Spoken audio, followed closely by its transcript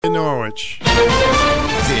Norwich.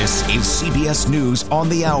 This is CBS News on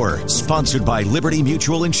the Hour, sponsored by Liberty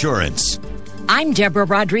Mutual Insurance. I'm Deborah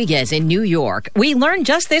Rodriguez in New York. We learned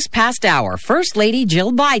just this past hour, First Lady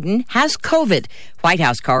Jill Biden has COVID. White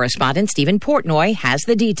House correspondent Stephen Portnoy has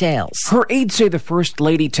the details. Her aides say the First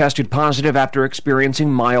Lady tested positive after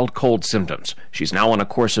experiencing mild cold symptoms. She's now on a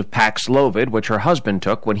course of Paxlovid, which her husband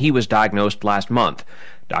took when he was diagnosed last month.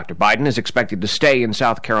 Dr. Biden is expected to stay in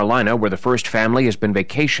South Carolina, where the First family has been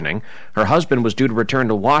vacationing. Her husband was due to return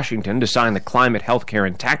to Washington to sign the climate, health care,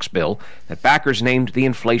 and tax bill that backers named the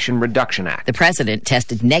Inflation Reduction Act. The president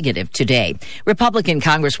tested negative today. Republican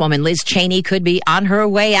Congresswoman Liz Cheney could be on her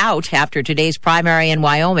way out after today's primary in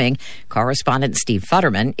Wyoming. Correspondent Steve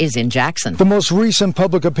Futterman is in Jackson. The most recent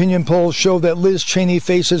public opinion polls show that Liz Cheney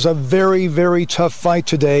faces a very, very tough fight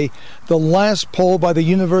today. The last poll by the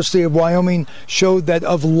University of Wyoming showed that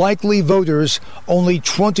of likely voters, only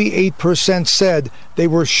 28% said they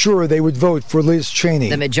were sure they would vote for Liz Cheney.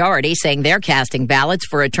 The majority saying they're casting ballots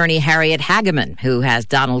for attorney Harriet Hageman, who has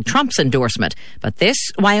Donald Trump's endorsement. But this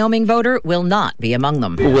Wyoming voter will not be among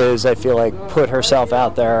them. Liz, I feel like, put herself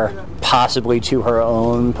out there possibly to her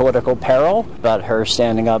own political peril, but her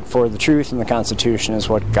standing up for the truth and the Constitution is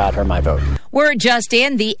what got her my vote. Word just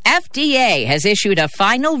in, the FDA has issued a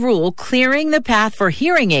final rule clearing the path for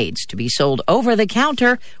hearing aids to be sold over the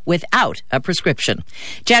counter without a prescription.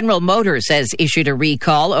 General Motors has issued a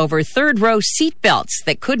recall over third-row seatbelts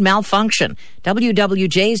that could malfunction.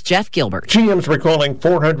 WWJ's Jeff Gilbert. GM's recalling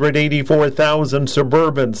 484,000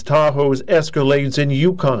 Suburbans, Tahoes, Escalades, and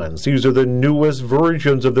Yukons. These are the newest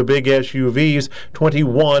versions of the big SUVs,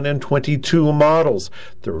 21 and 22 models.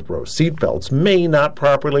 Third-row seatbelts may not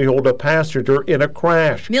properly hold a passenger in a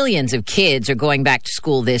crash. Millions of kids are going back to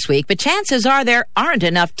school this week, but chances are there aren't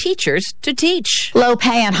enough teachers to teach. Low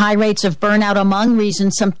pay and high rates of burnout among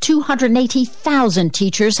reasons some 280,000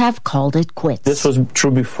 teachers have called it quits. This was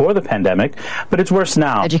true before the pandemic, but it's worse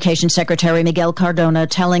now. Education Secretary Miguel Cardona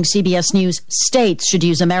telling CBS News states should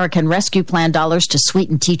use American Rescue Plan dollars to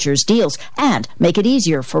sweeten teachers' deals and make it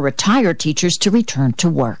easier for retired teachers to return to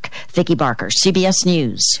work. Vicki Barker, CBS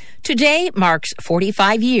News. Today marks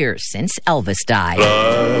 45 years since Elvis died.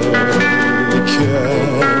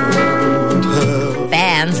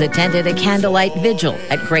 Fans attended a candlelight vigil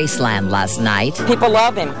at Graceland last night. People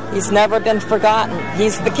love him. He's never been forgotten.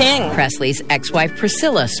 He's the king. Presley's ex-wife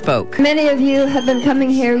Priscilla spoke. Many of you have been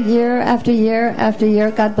coming here year after year after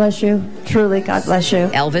year. God bless you. Truly, God bless you.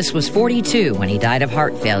 Elvis was 42 when he died of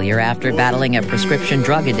heart failure after battling a prescription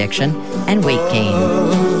drug addiction and weight gain.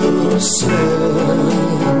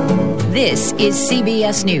 This is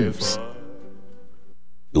CBS News.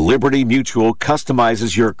 Liberty Mutual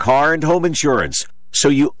customizes your car and home insurance, so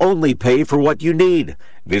you only pay for what you need.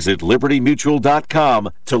 Visit libertymutual.com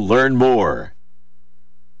to learn more.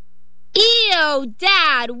 Ew,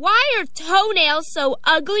 Dad, why are toenails so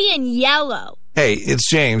ugly and yellow? Hey, it's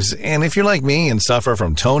James, and if you're like me and suffer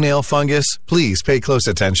from toenail fungus, please pay close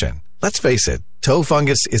attention. Let's face it, toe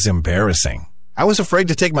fungus is embarrassing. I was afraid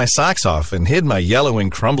to take my socks off and hid my yellow and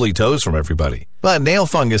crumbly toes from everybody. But nail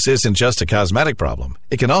fungus isn't just a cosmetic problem.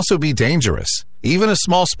 It can also be dangerous. Even a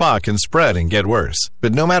small spot can spread and get worse.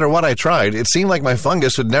 But no matter what I tried, it seemed like my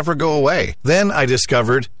fungus would never go away. Then I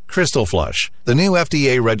discovered Crystal Flush, the new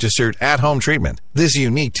FDA-registered at-home treatment. This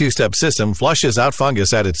unique two-step system flushes out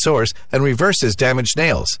fungus at its source and reverses damaged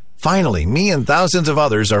nails. Finally, me and thousands of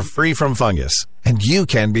others are free from fungus. And you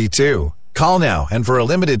can be too. Call now, and for a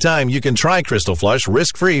limited time, you can try Crystal Flush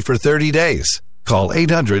risk-free for 30 days. Call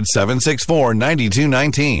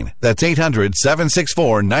 800-764-9219. That's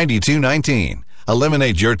 800-764-9219.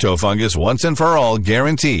 Eliminate your toe fungus once and for all,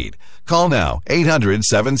 guaranteed. Call now,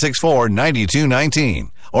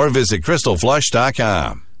 800-764-9219, or visit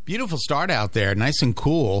crystalflush.com. Beautiful start out there, nice and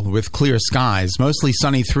cool with clear skies. Mostly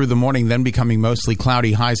sunny through the morning, then becoming mostly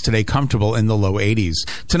cloudy. Highs today comfortable in the low 80s.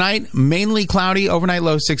 Tonight, mainly cloudy, overnight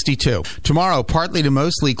low 62. Tomorrow, partly to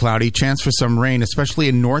mostly cloudy, chance for some rain, especially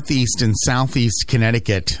in northeast and southeast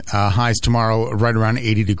Connecticut. Highs tomorrow right around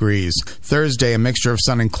 80 degrees. Thursday, a mixture of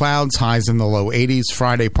sun and clouds, highs in the low 80s.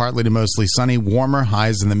 Friday, partly to mostly sunny, warmer,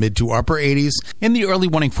 highs in the mid to upper 80s. In the early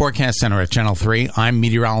morning forecast center at Channel 3, I'm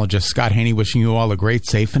meteorologist Scott Haney, wishing you all a great,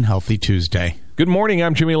 safe, and healthy Tuesday. Good morning.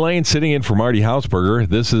 I'm Jimmy Lane, sitting in for Marty Hausberger.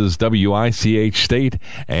 This is WICH State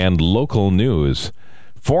and Local News.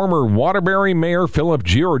 Former Waterbury Mayor Philip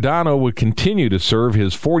Giordano would continue to serve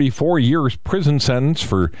his 44-year prison sentence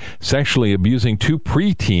for sexually abusing two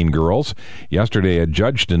preteen girls. Yesterday, a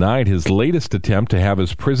judge denied his latest attempt to have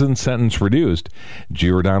his prison sentence reduced.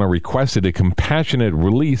 Giordano requested a compassionate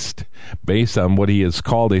release based on what he has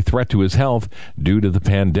called a threat to his health due to the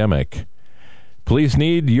pandemic. Police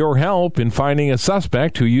need your help in finding a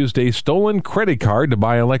suspect who used a stolen credit card to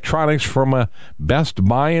buy electronics from a Best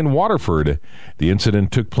Buy in Waterford. The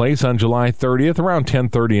incident took place on July 30th around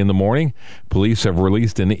 10:30 in the morning. Police have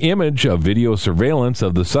released an image of video surveillance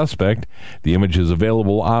of the suspect. The image is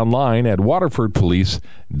available online at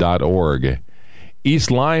waterfordpolice.org.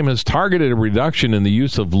 East Lyme has targeted a reduction in the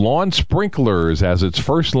use of lawn sprinklers as its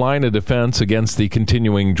first line of defense against the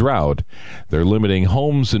continuing drought. They're limiting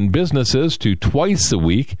homes and businesses to twice a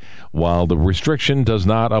week, while the restriction does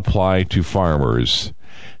not apply to farmers.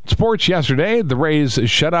 Sports yesterday, the Rays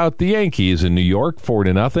shut out the Yankees in New York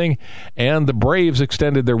 4-0, and the Braves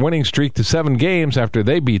extended their winning streak to 7 games after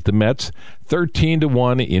they beat the Mets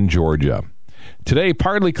 13-1 in Georgia. Today,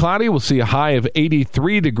 partly cloudy. We'll see a high of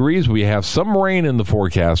 83 degrees. We have some rain in the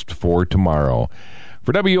forecast for tomorrow.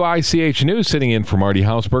 For WICH News, sitting in for Marty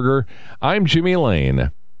Hausberger, I'm Jimmy Lane.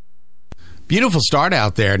 Beautiful start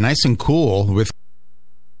out there, nice and cool with...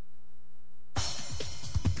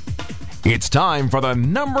 It's time for the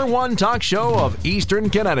 #1 talk show of Eastern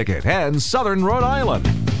Connecticut and Southern Rhode Island.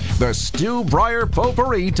 The Stu Bryer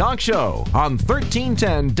Potpourri Talk Show on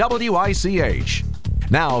 1310 WICH.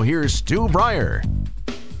 Now, here's Stu Bryer.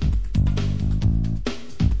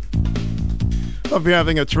 Hope you're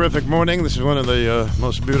having a terrific morning. This is one of the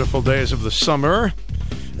most beautiful days of the summer.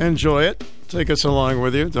 Enjoy it. Take us along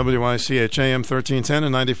with you. WICH AM 1310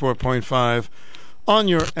 and 94.5 on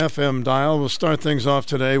your FM dial. We'll start things off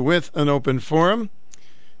today with an open forum.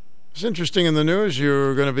 It's interesting in the news.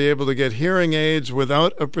 You're going to be able to get hearing aids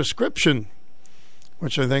without a prescription,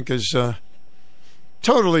 which I think is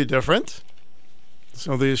totally different.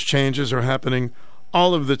 So these changes are happening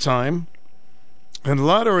all of the time. And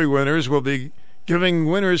lottery winners will be giving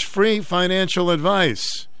winners free financial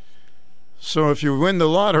advice. So if you win the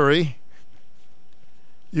lottery,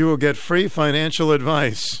 you will get free financial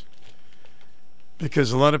advice.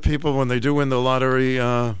 Because a lot of people, when they do win the lottery,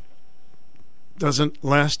 doesn't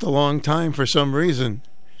last a long time for some reason.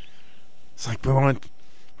 It's like, we want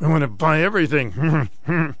to buy everything.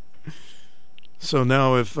 So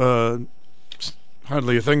now if...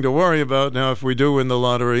 hardly a thing to worry about. Now, if we do win the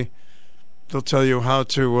lottery, they'll tell you how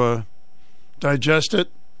to digest it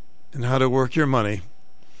and how to work your money.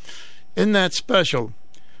 Isn't that special?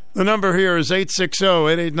 The number here is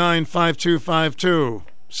 860-889-5252.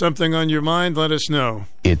 Something on your mind? Let us know.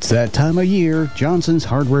 It's that time of year. Johnson's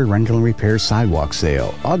Hardware Rental and Repair Sidewalk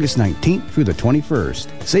Sale, August 19th through the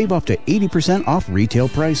 21st. Save up to 80% off retail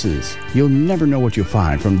prices. You'll never know what you'll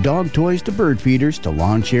find, from dog toys to bird feeders to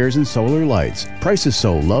lawn chairs and solar lights. Prices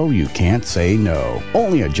so low you can't say no.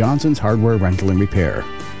 Only at Johnson's Hardware Rental and Repair.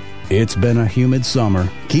 It's been a humid summer.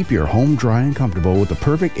 Keep your home dry and comfortable with the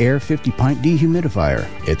Perfect Air 50-pint dehumidifier.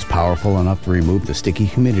 It's powerful enough to remove the sticky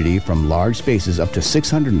humidity from large spaces up to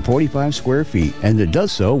 645 square feet, and it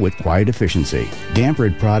does so with quiet efficiency.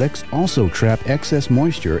 Damp-rid products also trap excess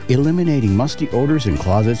moisture, eliminating musty odors in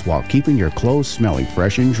closets while keeping your clothes smelling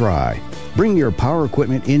fresh and dry. Bring your power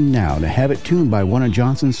equipment in now to have it tuned by one of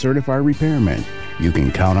Johnson's certified repairmen. You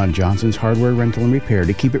can count on Johnson's Hardware Rental and Repair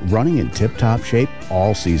to keep it running in tip-top shape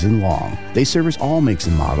all season long. They service all makes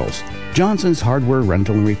and models. Johnson's Hardware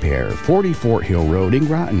Rental and Repair, 40 Fort Hill Road in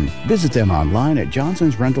Groton. Visit them online at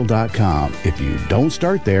johnsonsrental.com. If you don't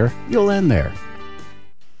start there, you'll end there.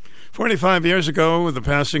 45 years ago, with the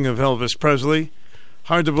passing of Elvis Presley,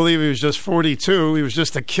 hard to believe he was just 42. He was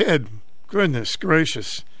just a kid. Goodness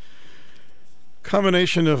gracious.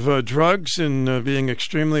 Combination of drugs and being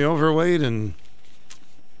extremely overweight, and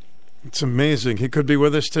it's amazing. He could be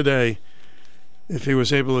with us today if he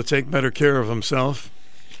was able to take better care of himself.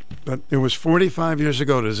 But it was 45 years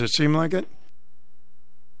ago. Does it seem like it?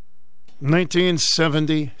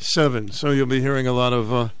 1977. So you'll be hearing a lot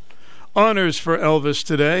of honors for Elvis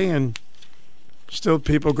today. And still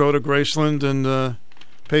people go to Graceland and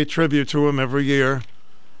pay tribute to him every year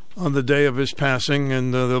on the day of his passing.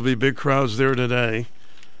 And there'll be big crowds there today.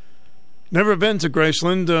 Never been to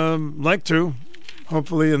Graceland. Like to.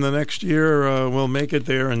 Hopefully in the next year we'll make it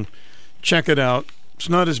there and check it out. It's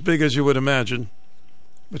not as big as you would imagine,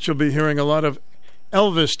 but you'll be hearing a lot of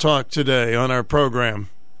Elvis talk today on our program.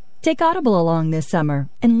 Take Audible along this summer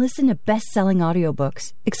and listen to best-selling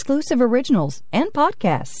audiobooks, exclusive originals, and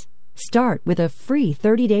podcasts. Start with a free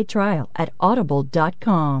 30-day trial at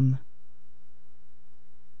audible.com.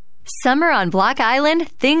 Summer on Block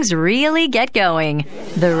Island, things really get going.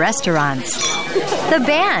 The restaurants, the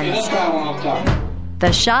bands,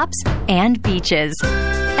 the shops and beaches.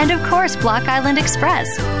 And of course, Block Island Express,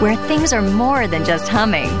 where things are more than just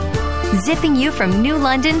humming. Zipping you from New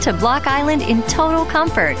London to Block Island in total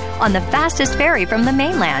comfort on the fastest ferry from the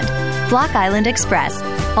mainland. Block Island Express,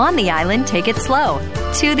 On the island, take it slow.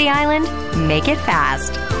 To the island, make it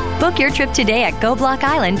fast. Book your trip today at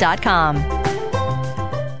GoBlockIsland.com.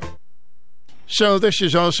 So this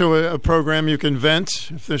is also a program you can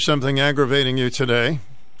vent if there's something aggravating you today.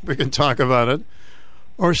 We can talk about it.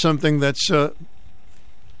 Or something that's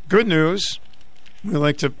good news. We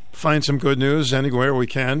like to find some good news anywhere we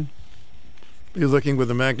can. Be looking with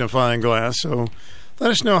a magnifying glass. So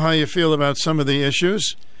let us know how you feel about some of the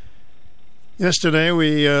issues. Yesterday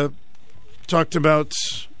we talked about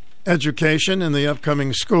education in the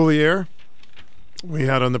upcoming school year. We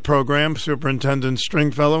had on the program, Superintendent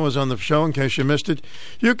Stringfellow was on the show. In case you missed it,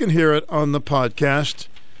 you can hear it on the podcast.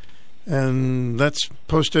 And that's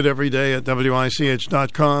posted every day at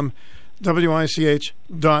WICH.com, WICH.com.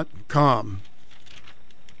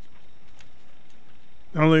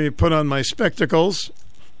 Only put on my spectacles.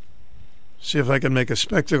 See if I can make a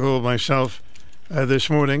spectacle of myself this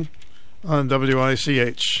morning on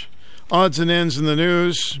WICH. Odds and ends in the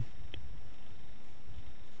news.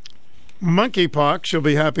 Monkeypox, you'll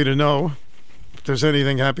be happy to know, if there's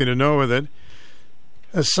anything happy to know with it,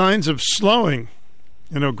 has signs of slowing.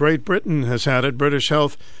 You know, Great Britain has had it. British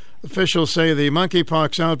health officials say the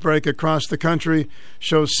monkeypox outbreak across the country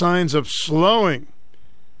shows signs of slowing.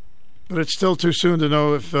 But it's still too soon to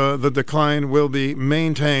know if the decline will be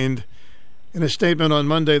maintained. In a statement on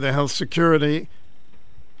Monday, the Health Security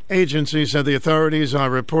Agency said the authorities are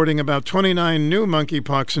reporting about 29 new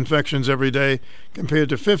monkeypox infections every day compared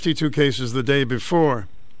to 52 cases the day before.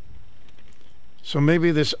 So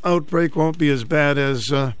maybe this outbreak won't be as bad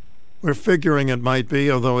as we're figuring it might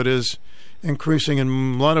be, although it is increasing in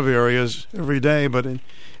a lot of areas every day. But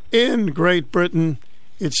in Great Britain,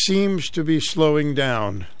 it seems to be slowing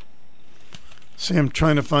down. See, I'm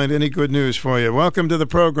trying to find any good news for you. Welcome to the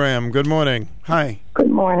program. Good morning. Hi. Good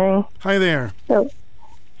morning. Hi there. So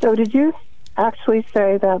did you actually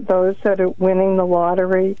say that those that are winning the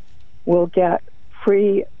lottery will get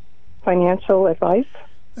free financial advice?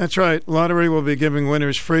 That's right. Lottery will be giving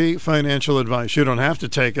winners free financial advice. You don't have to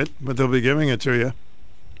take it, but they'll be giving it to you.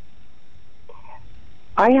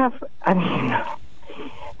 I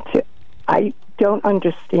don't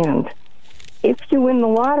understand. If you win the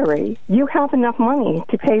lottery, you have enough money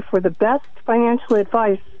to pay for the best financial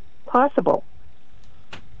advice possible.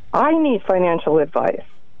 I need financial advice.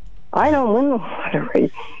 I don't win the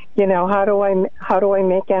lottery. You know, how do I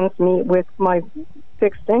make ends meet with my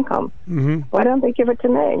fixed income? Mm-hmm. Why don't they give it to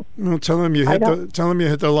me? Well, tell them you hit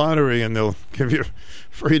the lottery, and they'll give you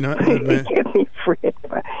free. Give me free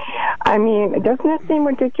advice. I mean, doesn't it seem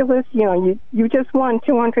ridiculous? You know, you just won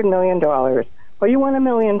 $200 million, or you won $1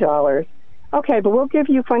 million. Okay, but we'll give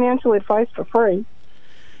you financial advice for free.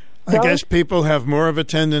 I guess people have more of a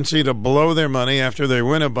tendency to blow their money after they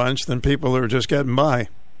win a bunch than people who are just getting by.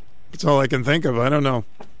 That's all I can think of. I don't know.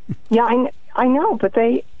 Yeah, I know, but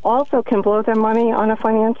they also can blow their money on a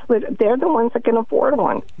financial. They're the ones that can afford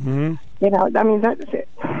one. Mm-hmm. You know, I mean, that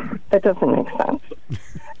doesn't make sense.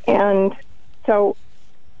 And so,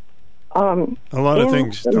 a lot of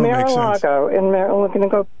things don't make sense. We're going to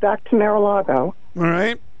go back to Mar-a-Lago. All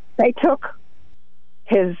right. They took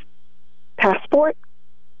his passport.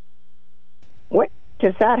 What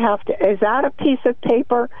does that have to? Is that a piece of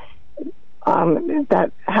paper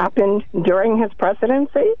that happened during his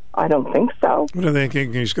presidency? I don't think so. What are they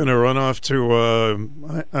thinking? He's going to run off to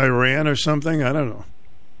Iran or something? I don't know.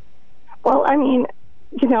 Well, I mean,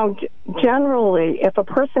 you know, generally, if a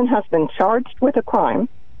person has been charged with a crime,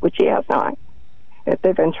 which he has not, if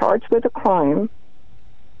they've been charged with a crime,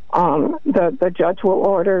 the judge will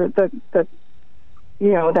order them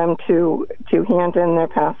to hand in their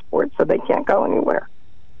passport so they can't go anywhere.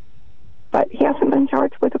 But he hasn't been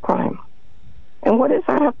charged with a crime. And what does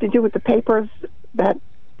that have to do with the papers that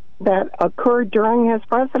occurred during his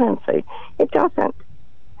presidency? It doesn't.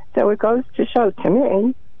 So it goes to show to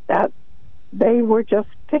me that they were just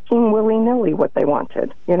picking willy-nilly what they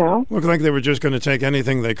wanted, you know? Looked like they were just going to take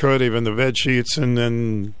anything they could, even the bed sheets, and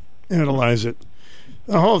then analyze it.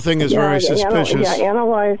 The whole thing is very suspicious.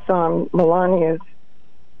 Analyze Melania's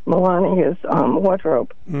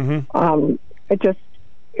wardrobe. Mm-hmm.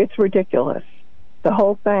 It's ridiculous. The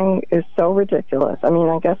whole thing is so ridiculous. I mean,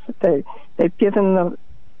 I guess that they've given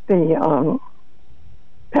the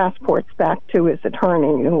passports back to his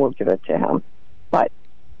attorney, who will give it to him. But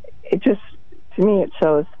it just, to me, it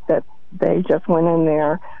shows that they just went in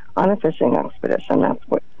there on a fishing expedition. That's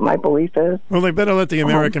what my belief is. Well, they better let the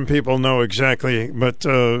American people know exactly, but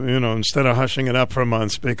instead of hushing it up for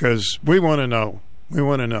months, because we want to know. We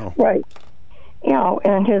want to know. Right. You know,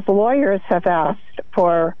 and his lawyers have asked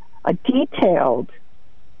for a detailed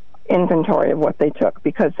inventory of what they took,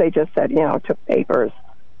 because they just said, took papers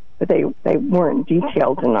but they weren't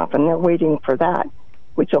detailed enough, and they're waiting for that,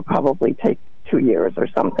 which will probably take 2 years or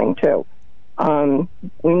something, too.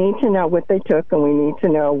 We need to know what they took, and we need to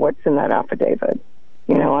know what's in that affidavit.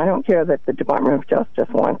 You know, I don't care that the Department of Justice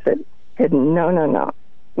wants it hidden. No.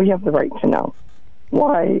 We have the right to know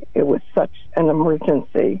why it was such an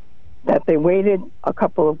emergency that they waited a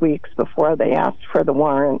couple of weeks before they asked for the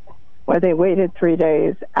warrant, why they waited 3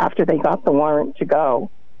 days after they got the warrant to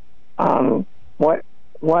go.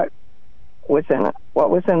 What was in it?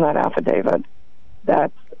 What was in that affidavit?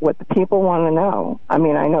 That's what the people want to know. I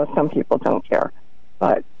mean, I know some people don't care,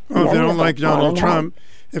 but well, if they don't like Donald Trump,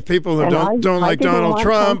 if people don't like Donald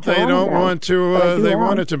Trump, they don't want to. They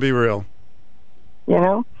want it to be real. You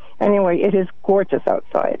know. Anyway, it is gorgeous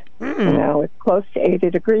outside. You know, it's close to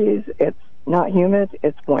 80 degrees. It's not humid.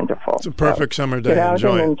 It's wonderful. It's a perfect summer day. Get out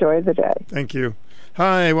and enjoy the day. Thank you.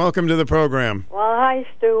 Hi, welcome to the program. Well, hi,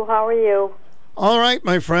 Stu. How are you? All right,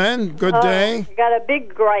 my friend. Good day. I got a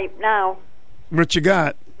big gripe now. What you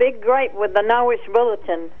got? Big gripe with the Norwich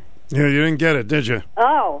Bulletin. Yeah, you didn't get it, did you?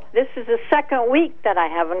 Oh, this is the second week that I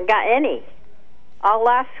haven't got any. All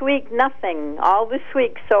last week, nothing. All this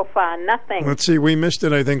week so far, nothing. Let's see. We missed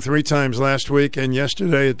it, I think, 3 times last week, and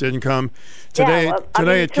yesterday it didn't come. Today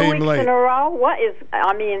it came late. 2 weeks in a row? What is...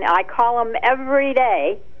 I mean, I call them every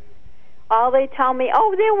day. All they tell me,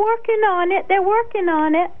 oh, they're working on it. They're working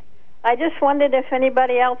on it. I just wondered if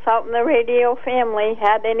anybody else out in the radio family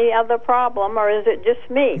had any other problem, or is it just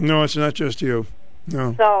me? No, it's not just you.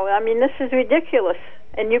 No. So, I mean, this is ridiculous.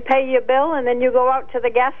 And you pay your bill, and then you go out to the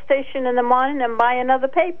gas station in the morning and buy another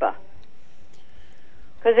paper.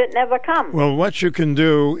 Because it never comes. Well, what you can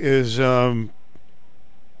do is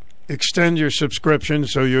extend your subscription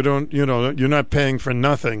so you don't, you're not paying for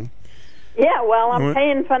nothing. Yeah, well, I'm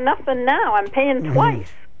paying for nothing now. I'm paying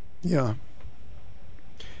twice. Yeah.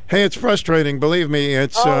 Hey, it's frustrating. Believe me,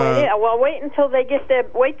 it's. Yeah. Well, wait till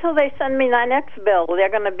they send me my next bill. They're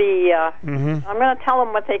going to be. I'm going to tell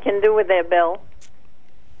them what they can do with their bill.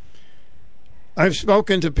 I've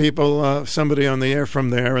spoken to people, somebody on the air from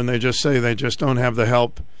there, and they just say they just don't have the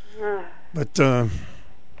help. But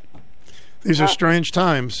these are strange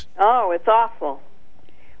times. Oh, it's awful.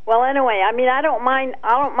 Well, anyway, I mean, I don't mind.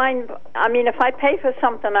 I mean, if I pay for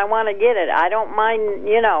something, I want to get it. I don't mind,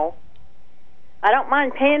 I don't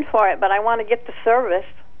mind paying for it, but I want to get the service.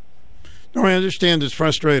 No, I understand it's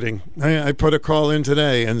frustrating. I put a call in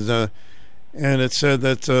today, and it said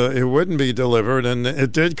that it wouldn't be delivered, and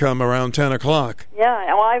it did come around 10 o'clock.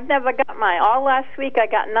 Yeah, well, I've never got mine. All last week I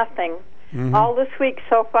got nothing. All this week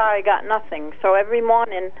so far I got nothing. So every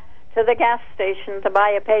morning to the gas station to buy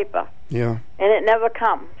a paper. Yeah. And it never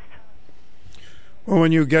comes. Well,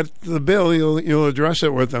 when you get the bill, you'll address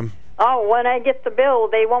it with them. Oh, when I get the bill,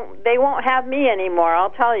 they won't have me anymore,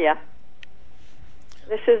 I'll tell you.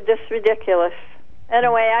 This is just ridiculous.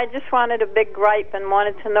 Anyway, I just wanted a big gripe and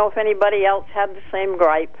wanted to know if anybody else had the same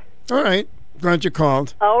gripe. All right. Glad you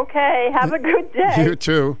called. Okay. Have a good day. You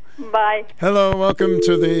too. Bye. Hello. Welcome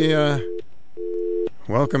to the...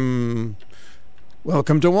 Welcome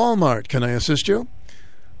to Walmart. Can I assist you?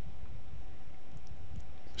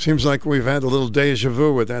 Seems like we've had a little deja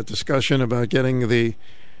vu with that discussion about getting the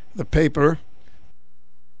paper.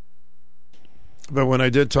 But when I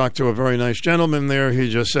did talk to a very nice gentleman there, he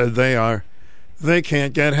just said they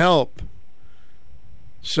can't get help.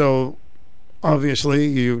 So obviously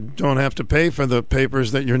you don't have to pay for the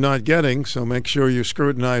papers that you're not getting, so make sure you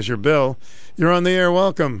scrutinize your bill. You're on the air.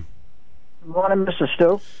 Welcome. Good morning, Mr.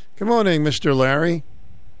 Stu. Good morning, Mr. Larry.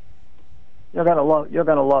 You're gonna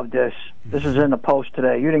love this. This is in the Post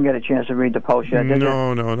today. You didn't get a chance to read the Post yet, did you?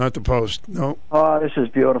 No, not the Post. No. Oh, this is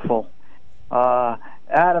beautiful.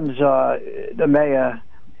 Adams, the mayor,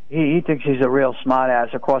 he thinks he's a real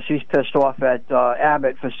smartass. Of course, he's pissed off at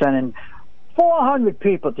Abbott for sending 400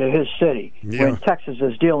 people to his city when Texas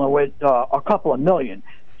is dealing with a couple of million.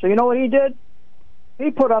 So you know what he did?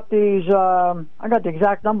 He put up these, I got the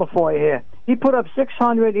exact number for you here. He put up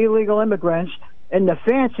 600 illegal immigrants in the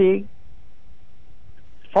fancy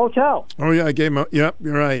hotel. Oh, yeah, I gave him yep,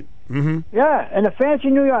 you're right. Mm-hmm. Yeah, in the fancy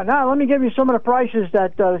New York. Now, let me give you some of the prices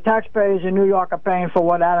that the taxpayers in New York are paying for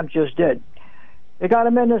what Adams just did. They got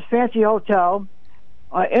him in this fancy hotel,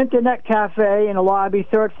 internet cafe in the lobby,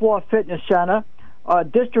 third floor fitness center,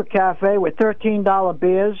 district cafe with $13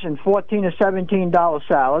 beers and $14 to $17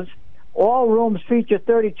 salads. All rooms feature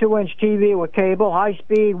 32-inch TV with cable,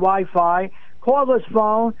 high-speed Wi-Fi, cordless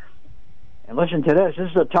phone, and listen to this. This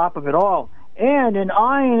is the top of it all. And an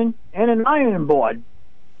ironing board.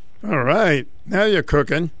 All right. Now you're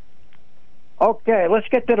cooking. Okay, let's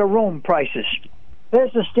get to the room prices.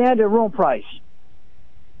 Here's the standard room price.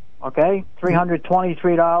 Okay,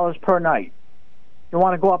 $323 per night. You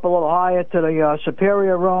want to go up a little higher to the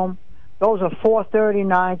superior room. Those are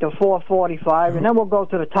 $439 to $445, and then we'll go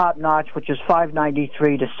to the top notch, which is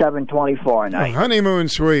 $593 to $724 a night. Honeymoon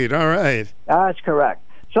suite. All right. That's correct.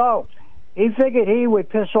 So he figured he would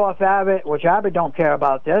piss off Abbott, which Abbott don't care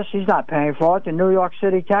about this. He's not paying for it. The New York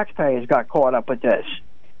City taxpayers got caught up with this.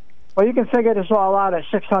 Well, you can figure this all out at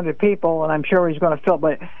 600 people, and I'm sure he's going to fill.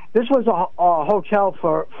 But this was a hotel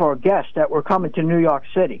for guests that were coming to New York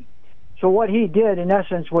City. So what he did, in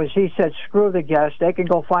essence, was he said, screw the guests. They can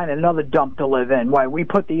go find another dump to live in. Why? We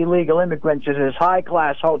put the illegal immigrants in this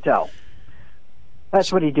high-class hotel.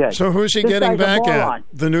 That's what he did. So who's he getting back at?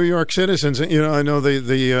 The New York citizens. You know, I know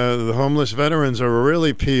the homeless veterans are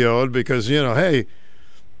really PO'd because, you know, hey,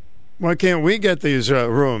 why can't we get these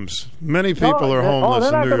rooms? Many people are homeless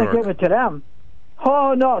in New York. They're not going to give it to them.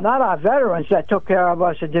 Oh, no, not our veterans that took care of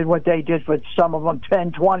us and did what they did for some of them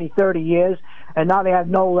 10, 20, 30 years, and now they have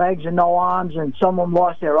no legs and no arms, and some of them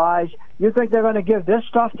lost their eyes. You think they're going to give this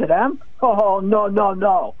stuff to them? Oh, no.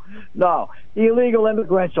 No. The illegal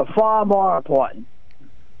immigrants are far more important.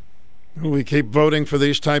 We keep voting for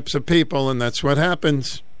these types of people, and that's what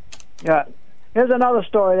happens. Yeah. Here's another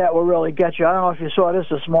story that will really get you. I don't know if you saw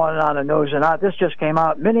this morning on the news or not. This just came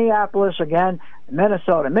out. Minneapolis again,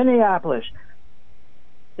 Minnesota. Minneapolis.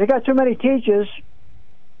 They got too many teachers.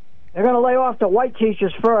 They're going to lay off the white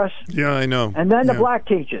teachers first. Yeah, I know. And then the black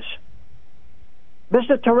teachers.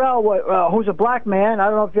 Mr. Terrell, who's a black man, I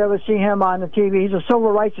don't know if you ever see him on the TV. He's a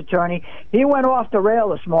civil rights attorney. He went off the rail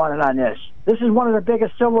this morning on this. This is one of the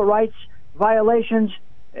biggest civil rights violations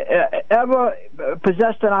ever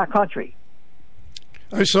possessed in our country.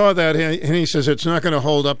 I saw that, and he says it's not going to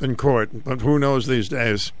hold up in court, but who knows these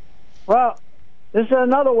days? Well, this is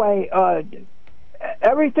another way.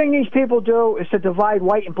 Everything these people do is to divide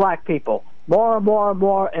white and black people. More and more and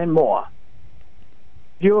more and more.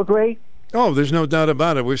 Do you agree? Oh, there's no doubt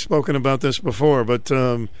about it. We've spoken about this before, but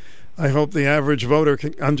I hope the average voter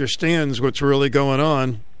understands what's really going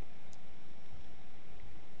on.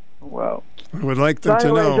 Well, I would like them to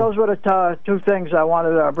know. Those were the two things I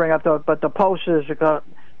wanted to bring up. But the posters,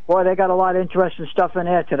 boy, they got a lot of interesting stuff in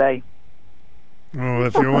there today. Oh,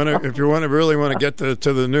 if you really want to get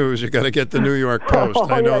to the news, you got to get the New York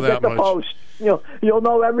Post. I know that much. Post. You'll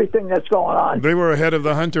know everything that's going on. They were ahead of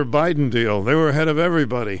the Hunter Biden deal. They were ahead of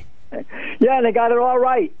everybody. Yeah, they got it all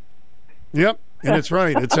right. Yep, and it's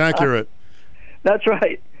right. It's accurate. That's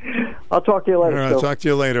right. I'll talk to you later. All right, I'll talk to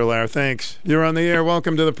you later, Larry. Thanks. You're on the air.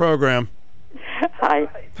 Welcome to the program. Hi.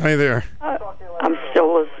 Hi there. I'm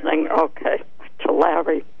still listening. Okay, to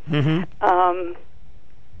Larry. Mm-hmm.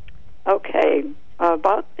 Okay,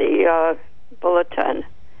 about the bulletin.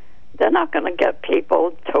 They're not going to get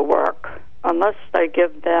people to work unless they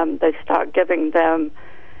start giving them.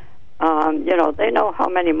 They know how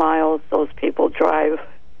many miles those people drive,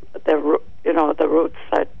 the routes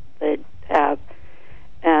that they have,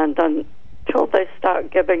 and until they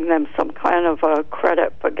start giving them some kind of a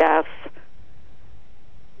credit for gas,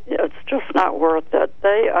 it's just not worth it.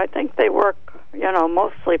 I think they work,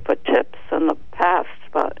 mostly for tips in the past,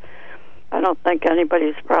 but I don't think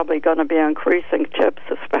anybody's probably going to be increasing tips,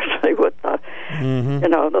 especially with the,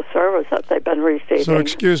 the service that they've been receiving. So,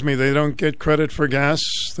 excuse me, they don't get credit for gas?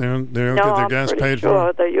 They don't get their gas paid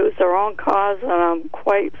for? They use their own cars, and I'm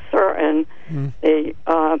quite certain they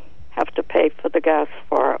have to pay for the gas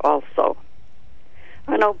for it also.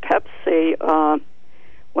 I know Pepsi,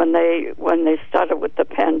 when they started with the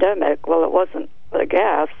pandemic, well, it wasn't for the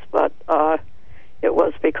gas, but it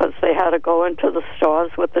was because they had to go into the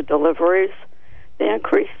stores with the deliveries. They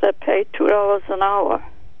increased their pay $2 an hour.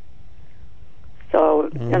 So,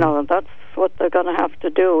 that's what they're going to have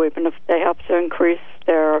to do, even if they have to increase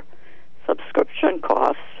their subscription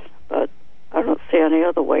costs. But I don't see any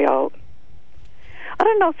other way out. I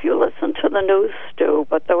don't know if you listen to the news, Stu,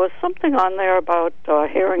 but there was something on there about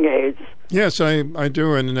hearing aids. Yes, I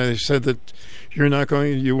do, and they said that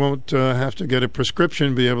you won't have to get a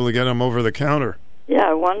prescription, be able to get them over the counter. Yeah,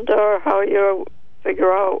 I wonder how you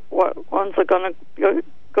figure out what ones are going to be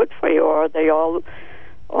good for you. Are they all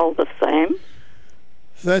the same?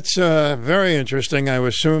 That's very interesting. I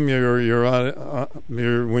assume you're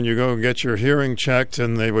when you go and get your hearing checked,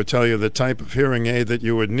 and they would tell you the type of hearing aid that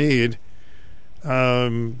you would need.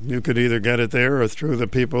 You could either get it there or through the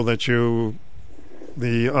people the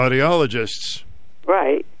audiologists.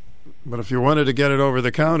 Right. But if you wanted to get it over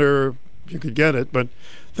the counter, you could get it. But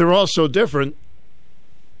they're all so different.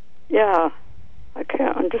 Yeah, I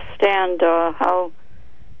can't understand how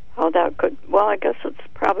that could. Well, I guess it's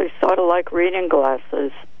probably sort of like reading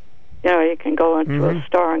glasses. You can go into a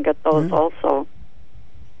store and get those also.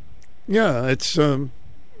 Yeah, it's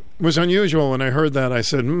was unusual when I heard that. I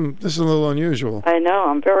said, this is a little unusual. I know.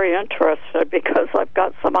 I'm very interested because I've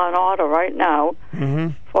got some on order right now.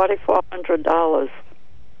 $4,400.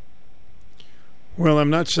 Well,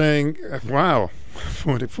 I'm not saying, wow,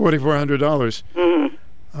 $4,400.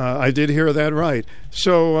 I did hear that right.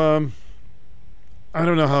 So I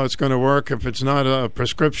don't know how it's going to work. If it's not a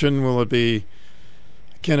prescription, will it be?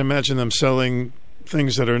 I can't imagine them selling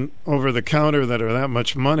things that are over the counter that are that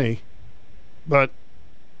much money. But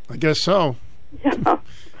I guess so. Yeah.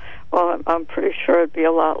 Well, I'm pretty sure it'd be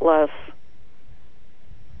a lot less.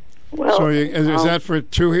 Well, so is that for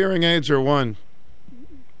 2 hearing aids or 1?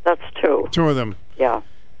 That's 2. 2 of them. Yeah.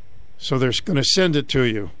 So they're going to send it to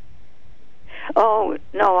you. Oh,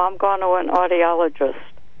 no, I'm going to an audiologist.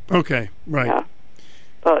 Okay, right. Yeah.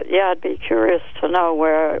 But, yeah, I'd be curious to know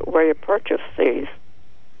where you purchase these.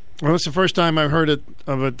 Well, it's the first time I've heard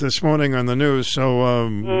of it this morning on the news, so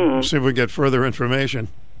we'll see if we get further information.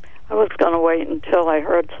 I was going to wait until I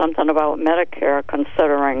heard something about Medicare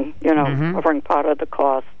considering, covering part of the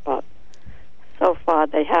cost, but so far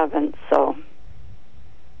they haven't, so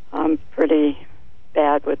I'm pretty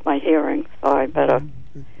bad with my hearing, so I better,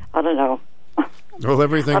 I don't know. Well,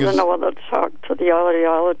 everything I don't know whether to talk to the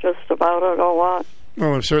audiologist about it or what.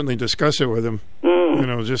 Well, I'll certainly discuss it with him.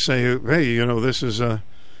 Just say, hey, this is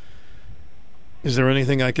there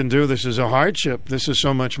anything I can do? This is a hardship. This is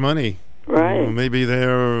so much money. Right. Maybe they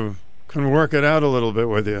can work it out a little bit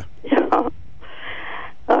with you. Yeah.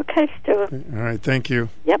 Okay, Stuart. All right, thank you.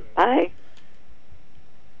 Yep, bye.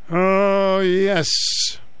 Oh, yes.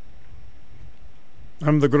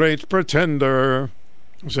 I'm the Great Pretender.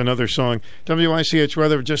 It's another song. WICH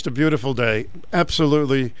weather, just a beautiful day.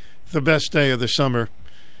 Absolutely the best day of the summer.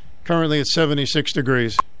 Currently it's 76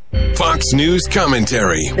 degrees. Fox News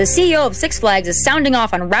commentary. The CEO of Six Flags is sounding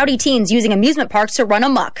off on rowdy teens using amusement parks to run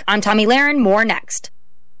amok. I'm Tommy Lahren. More next.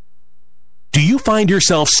 Do you find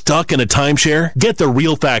yourself stuck in a timeshare? Get the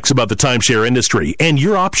real facts about the timeshare industry and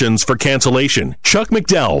your options for cancellation. Chuck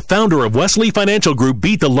McDowell, founder of Wesley Financial Group,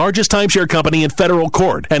 beat the largest timeshare company in federal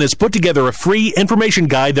court and has put together a free information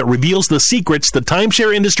guide that reveals the secrets the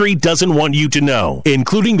timeshare industry doesn't want you to know,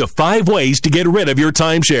 including the 5 ways to get rid of your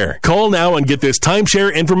timeshare. Call now and get this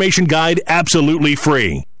timeshare information guide absolutely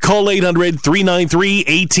free. Call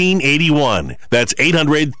 800-393-1881. That's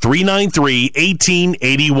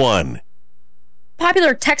 800-393-1881.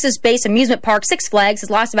 Popular Texas-based amusement park Six Flags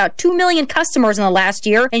has lost about 2 million customers in the last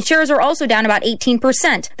year, and shares are also down about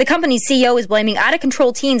 18%. The company's CEO is blaming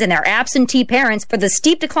out-of-control teens and their absentee parents for the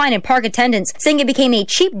steep decline in park attendance, saying it became a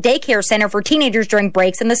cheap daycare center for teenagers during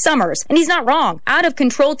breaks in the summers. And he's not wrong.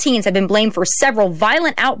 Out-of-control teens have been blamed for several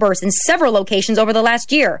violent outbursts in several locations over the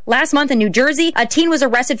last year. Last month in New Jersey, a teen was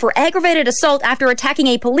arrested for aggravated assault after attacking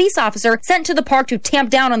a police officer sent to the park to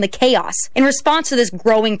tamp down on the chaos. In response to this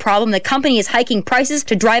growing problem, the company is hiking prices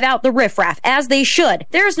to drive out the riffraff, as they should.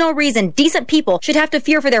 There is no reason decent people should have to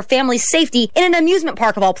fear for their family's safety in an amusement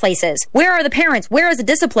park of all places. Where are the parents? Where is the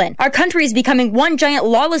discipline? Our country is becoming one giant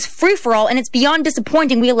lawless free-for-all, and it's beyond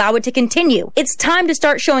disappointing we allow it to continue. It's time to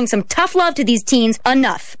start showing some tough love to these teens.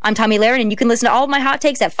 Enough. I'm Tommy Lahren, and you can listen to all of my hot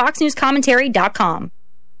takes at foxnewscommentary.com.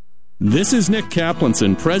 This is Nick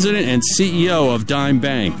Kaplanson, President and CEO of Dime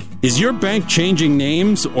Bank. Is your bank changing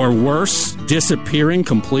names, or worse, disappearing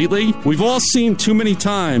completely? We've all seen too many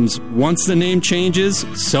times, once the name changes,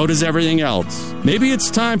 so does everything else. Maybe it's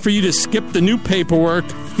time for you to skip the new paperwork,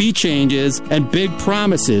 fee changes, and big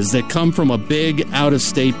promises that come from a big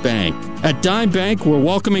out-of-state bank. At Dime Bank, we're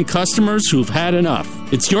welcoming customers who've had enough.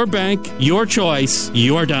 It's your bank, your choice,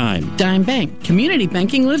 your dime. Dime Bank. Community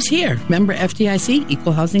banking lives here. Member FDIC,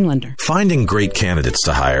 equal housing lender. Finding great candidates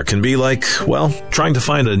to hire can be like, well, trying to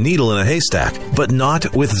find a needle in a haystack, but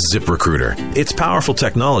not with ZipRecruiter. Its powerful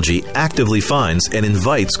technology actively finds and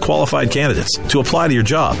invites qualified candidates to apply to your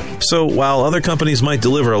job. So while other companies might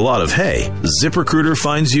deliver a lot of hay, ZipRecruiter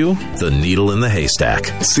finds you the needle in the haystack.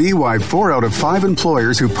 See why 4 out of 5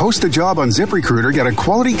 employers who post a job on ZipRecruiter get a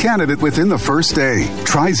quality candidate within the first day.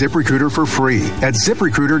 Try ZipRecruiter for free at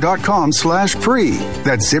ZipRecruiter.com/free.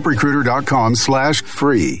 That's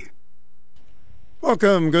ZipRecruiter.com/free.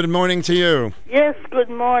 Welcome. Good morning to you. Yes, good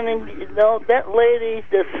morning. That lady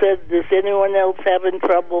that said, is anyone else having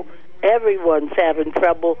trouble? Everyone's having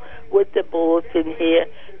trouble with the bulletin here.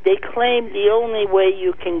 They claim the only way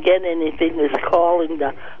you can get anything is calling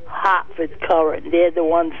the Hartford Current. They're the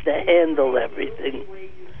ones that handle everything.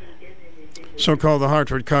 So-called the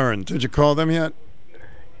Hartford Current. Did you call them yet?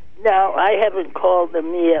 No, I haven't called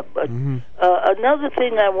them yet. But another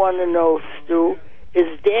thing I want to know, Stu,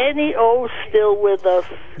 is Danny O still with us?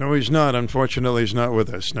 No, he's not. Unfortunately, he's not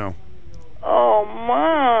with us, no. Oh,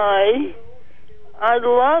 my. okay. I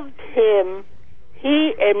loved him.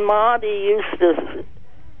 He and Marty used to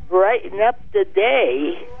brighten up the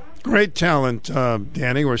day. Great talent,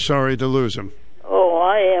 Danny. We're sorry to lose him. Oh,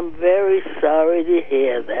 I am very sorry to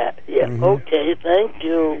hear that. Yeah, okay, thank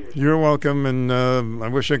you. You're welcome, and I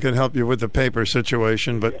wish I could help you with the paper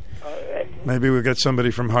situation, but maybe we'll get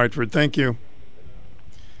somebody from Hartford. Thank you.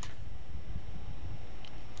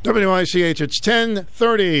 WICH, it's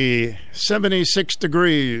 10:30, 76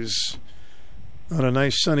 degrees on a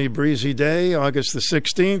nice sunny breezy day, August the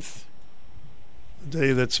 16th, a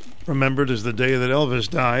day that's remembered as the day that Elvis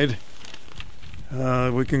died.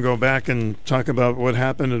 We can go back and talk about what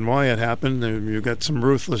happened and why it happened. You've got some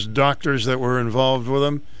ruthless doctors that were involved with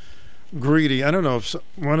him. Greedy. I don't know if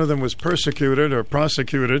one of them was persecuted or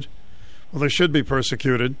prosecuted. Well, they should be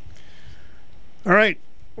persecuted. All right.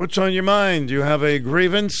 What's on your mind? Do you have a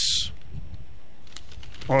grievance?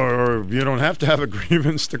 Or you don't have to have a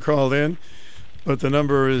grievance to call in. But the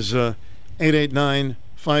number is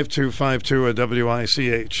 889-5252 at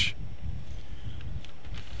WICH.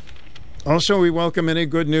 Also, we welcome any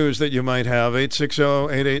good news that you might have.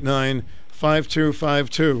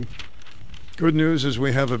 860-889-5252. Good news is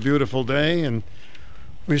we have a beautiful day, and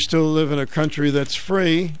we still live in a country that's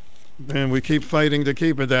free, and we keep fighting to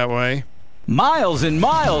keep it that way. Miles and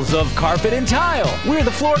miles of carpet and tile. We're the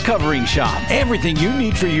floor covering shop. Everything you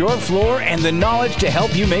need for your floor and the knowledge to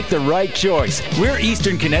help you make the right choice. We're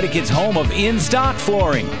Eastern Connecticut's home of in-stock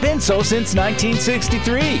flooring. Been so since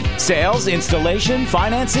 1963. Sales, installation,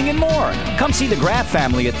 financing, and more. Come see the Graff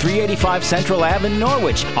family at 385 Central Ave in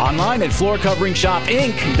Norwich. Online at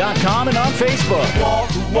floorcoveringshopinc.com and on Facebook. Wall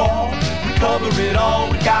to wall, we cover it all.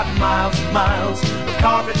 We got miles and miles of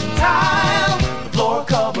carpet and tile. The floor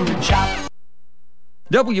covering shop.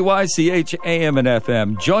 WICH AM and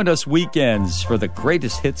FM. Join us weekends for the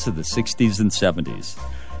greatest hits of the 60s and 70s.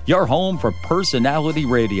 Your home for personality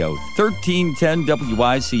radio, 1310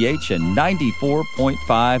 WICH and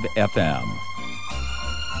 94.5 FM.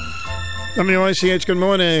 WICH, good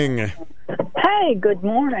morning. Hey, good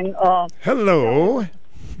morning. Hello.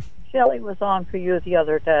 Shelley was on for you the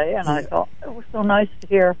other day, and I thought it was so nice to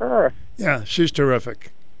hear her. Yeah, she's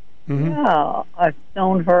terrific. Mm-hmm. Yeah, I've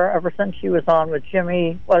known her ever since she was on with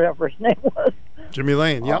Jimmy, whatever his name was. Jimmy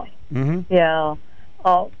Lane, yeah. Yeah.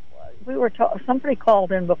 We were somebody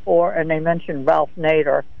called in before, and they mentioned Ralph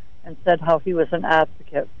Nader and said how he was an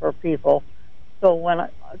advocate for people. So when I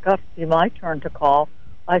got to be my turn to call,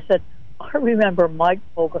 I said, I remember Mike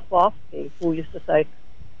Boguslavsky, who used to say,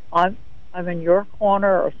 I'm in your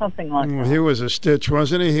corner, or something like that. He was a stitch,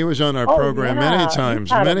 wasn't he? He was on our program many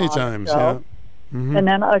times. Yeah. Mm-hmm. And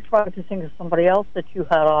then I tried to think of somebody else that you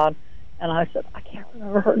had on, and I said, I can't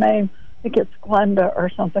remember her name. I think it's Glenda or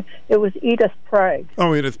something. It was Edith Prague.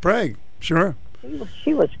 Oh, Edith Prague, sure.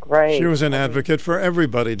 She was great. She was an advocate for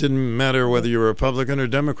everybody. Didn't matter whether you were Republican or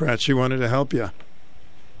Democrat. She wanted to help you.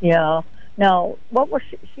 Yeah. Now, what was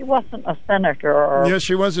she? She wasn't a senator. Yes,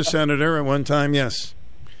 she was a senator at one time, yes.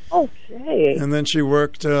 Oh, gee. And then she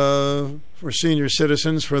worked for senior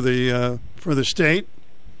citizens for the state.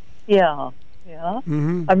 Yeah. Yeah.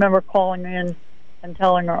 Mm-hmm. I remember calling in and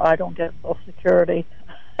telling her I don't get Social Security.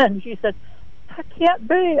 And she said, that can't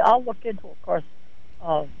be. I'll look into it. Of course,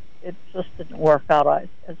 it just didn't work out. I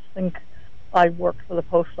think I worked for the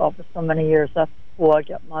post office so many years. That's who I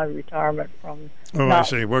get my retirement from. Oh, I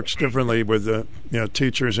see. Works differently with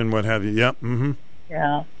teachers and what have you. Yep. Mm-hmm.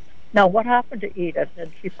 Yeah. Now, what happened to Edith?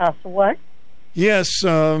 Did she pass away? Yes.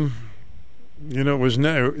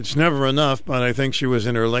 It's never enough, but I think she was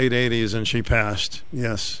in her late 80s and she passed.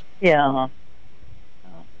 Yes. Yeah.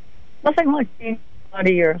 Nothing like being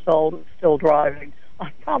 90 years old and still driving.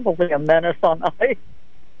 I'm probably a menace on ice.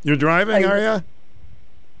 You're driving, are you?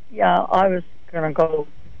 Yeah, I was going to go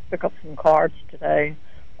pick up some cards today.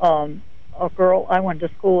 A girl I went to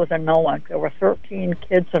school with in Nowak. There were 13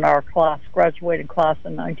 kids in our class, graduating class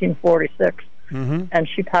in 1946, and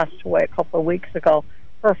she passed away a couple of weeks ago.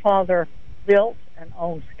 Her father built and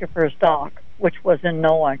owned Skipper's Dock, which was in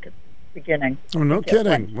Nowak at the beginning. Oh, no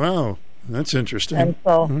kidding. Wow. That's interesting. And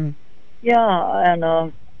so, and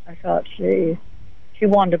I thought she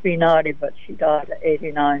wanted to be naughty, but she died at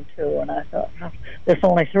 89, too. And I thought, there's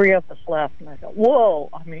only 3 of us left. And I thought, whoa,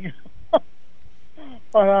 I mean.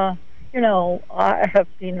 But, I have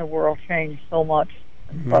seen the world change so much.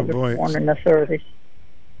 I was born in the 30s.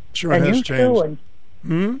 Sure and has you changed.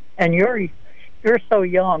 Too, and you're so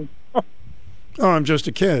young. Oh, I'm just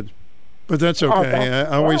a kid. But that's okay.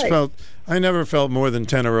 I never felt more than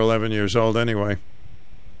 10 or 11 years old anyway.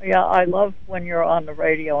 Yeah, I love when you're on the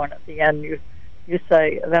radio and at the end you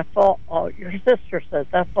say, that's all. Your sister says,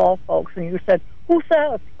 that's all, folks. And you said, who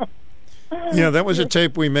says? Yeah, that was a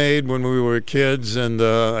tape we made when we were kids, and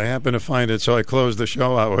I happened to find it, so I closed the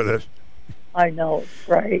show out with it. I know, it's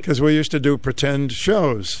great. Because we used to do pretend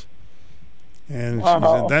shows. And she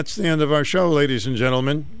said, that's the end of our show, ladies and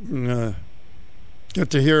gentlemen. Get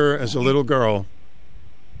to hear her as a little girl.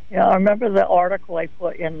 Yeah, I remember the article I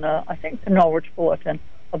put in, I think, the Norwich Bulletin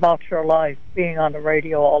about your life, being on the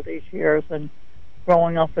radio all these years and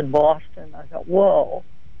growing up in Boston. I thought, whoa.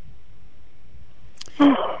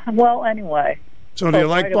 Well, anyway. So do you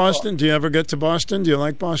like Boston? Do you ever get to Boston? Do you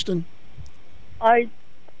like Boston? I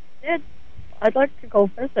did. I'd like to go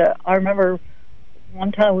visit. I remember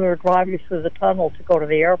one time we were driving through the tunnel to go to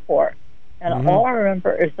the airport, and all I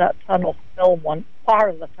remember is that tunnel filled part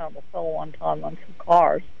of the tunnel fell one time on two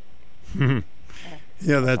cars.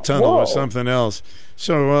 Yeah, that tunnel was something else.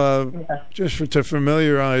 So just to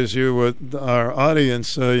familiarize you with our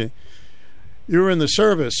audience, you were in the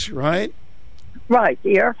service, right? Right,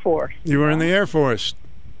 the Air Force. You were in the Air Force.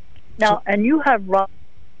 Now, and you had Rob,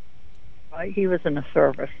 right? He was in the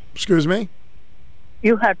service. Excuse me?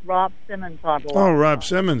 You had Rob Simmons on the line. Oh, Rob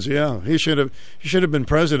Simmons, yeah. He should have been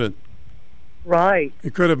president. Right. He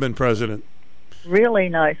could have been president. Really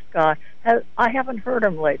nice guy. I haven't heard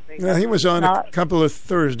him lately. Yeah, he was on a couple of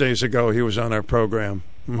Thursdays ago. He was on our program.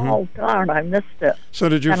 Oh, darn, I missed it. So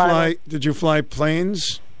did you fly? Did you fly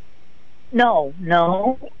planes? No.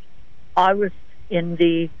 I was in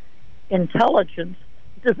the intelligence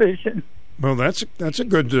division. Well, that's a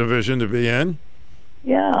good division to be in.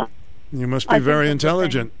 Yeah. You must be very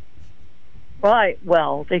intelligent. Right.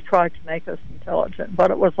 Well, they tried to make us intelligent,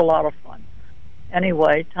 but it was a lot of fun.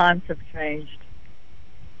 Anyway, times have changed.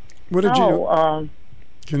 What did you?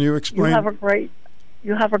 Can you explain?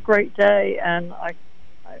 You have a great day, and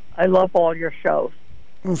I love all your shows.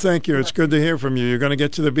 Well, thank you. It's good to hear from you. You're going to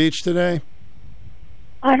get to the beach today?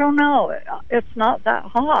 I don't know. It's not that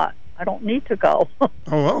hot. I don't need to go.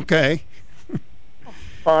 Oh, okay.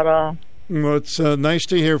 But well, it's nice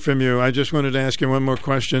to hear from you. I just wanted to ask you one more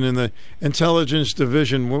question. In the intelligence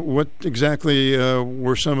division, what exactly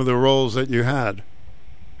were some of the roles that you had?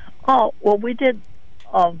 Oh, well, we did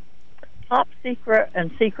top secret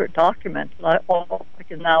and secret documents. All I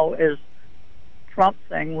can now is Trump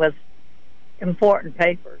thing with important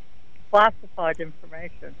papers, classified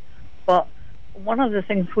information. But one of the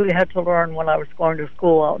things we had to learn when I was going to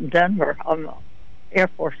school out in Denver, Air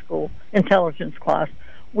Force School, intelligence class,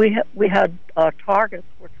 we had targets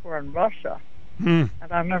which were in Russia. And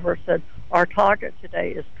I remember it said, our target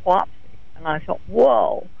today is Twopsy. And I thought,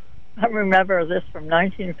 whoa. I remember this from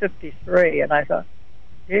 1953, and I thought,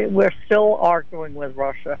 we're still arguing with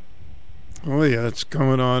Russia. Oh, yeah, it's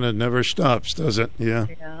going on. It never stops, does it? Yeah.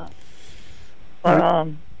 Yeah. But,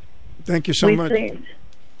 thank you so much.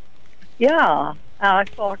 Yeah. I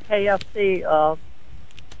saw KFC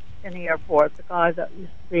in the airport, the guy that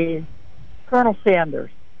used to be Colonel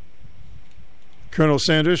Sanders. Colonel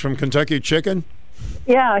Sanders from Kentucky Chicken?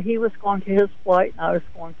 Yeah, he was going to his flight, and I was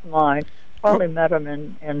going to mine. Probably met him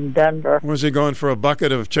in Denver. Was he going for a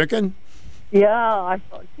bucket of chicken? Yeah, I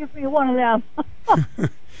thought, give me one of them.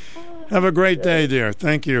 Have a great day, dear.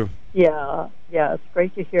 Thank you. Yeah, it's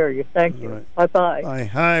great to hear you. Thank you. Right. Bye-bye. Bye.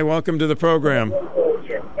 Hi, welcome to the program.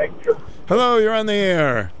 Hello, you're on the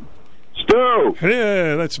air. Stu.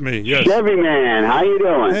 Yeah, that's me. Yes. Chevy man, how you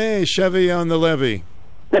doing? Hey, Chevy on the levee.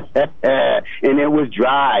 And it was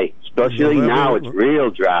dry, especially now it's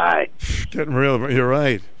real dry. Getting real, you're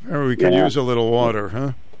right. We could use a little water,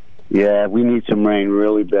 huh? Yeah, we need some rain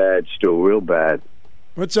really bad, Stu, real bad.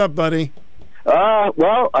 What's up, buddy?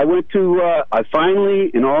 Well, I went to,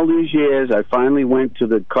 in all these years, I finally went to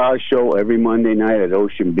the car show every Monday night at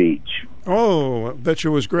Ocean Beach. Oh, I bet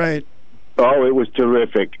you it was great. Oh, it was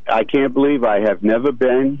terrific. I can't believe I have never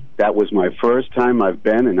been. That was my first time I've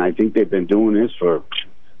been, and I think they've been doing this for,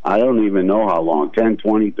 I don't even know how long, 10,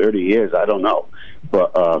 20, 30 years, I don't know.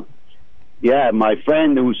 But, yeah, my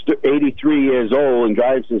friend who's 83 years old and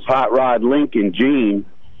drives his hot rod Lincoln, Gene,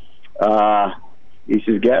 he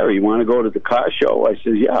says, Gary, you want to go to the car show? I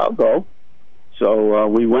says, yeah, I'll go. So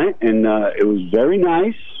we went, and it was very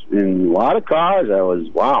nice, and a lot of cars. I was,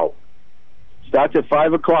 wow. Starts at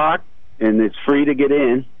 5 o'clock, and it's free to get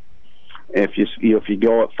in if you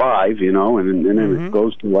go at 5, you know, and then it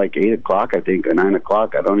goes to like 8 o'clock, I think, or 9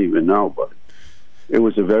 o'clock. I don't even know, but it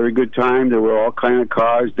was a very good time. There were all kind of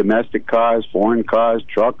cars, domestic cars, foreign cars,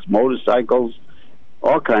 trucks, motorcycles,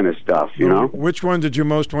 all kind of stuff, you know. Which one did you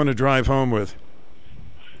most want to drive home with?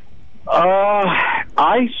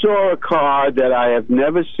 I saw a car that I have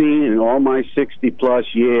never seen in all my 60-plus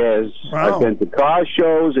years. Wow. I've been to car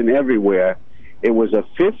shows and everywhere. It was a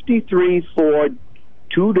 53 Ford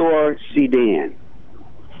two-door sedan.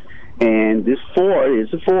 and this Ford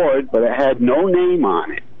is a Ford, but it had no name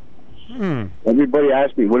on it. Everybody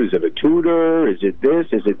asked me, what is it, a Tudor? Is it this?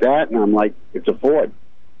 Is it that? And I'm like, it's a Ford.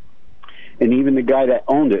 And even the guy that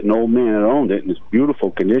owned it, an old man that owned it, in this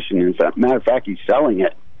beautiful condition. In fact, matter of fact, he's selling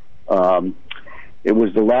it. It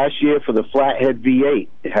was the last year for the flathead V8.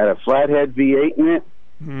 It had a flathead V8 in it.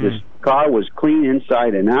 This car was clean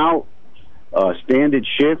inside and out. Standard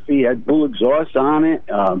shift. He had dual exhaust on it.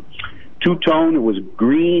 Two-tone. It was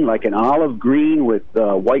green, like an olive green with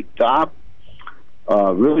white top.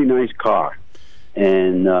 Really nice car.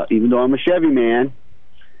 And even though I'm a Chevy man,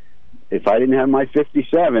 if I didn't have my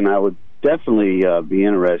 57, I would definitely be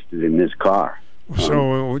interested in this car.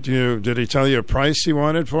 So, did he tell you a price he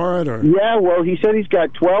wanted for it, or? Yeah, well, he said he's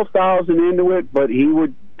got $12,000 into it, but he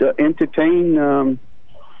would entertain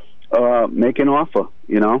make an offer,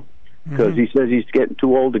 because he says he's getting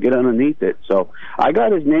too old to get underneath it. So I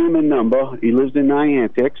got his name and number. He lives in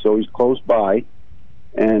Niantic, so he's close by.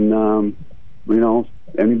 And if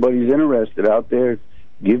anybody's interested out there,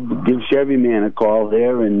 give Chevy Man a call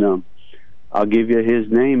there, and I'll give you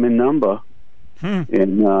his name and number.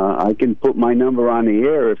 And I can put my number on the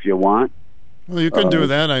air if you want. Well, you can do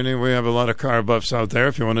that. I mean, we have a lot of car buffs out there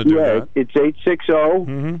if you want to do that. It's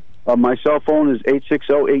 860. My cell phone is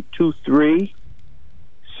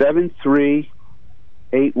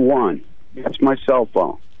 860-823-7381. That's my cell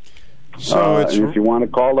phone. So and if you want to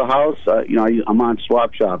call the house, I'm on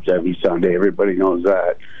Swap Shops every Sunday. Everybody knows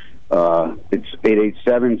that. It's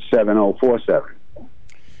 887-7047.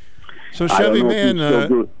 So, Chevy Man,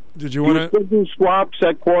 did you want to do swaps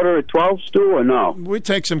at 11:45, Stu, or no? We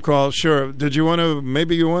take some calls, sure. Did you want to?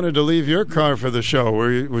 Maybe you wanted to leave your car for the show.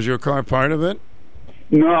 Was your car part of it?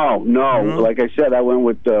 No. Like I said, I went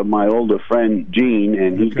with my older friend Gene,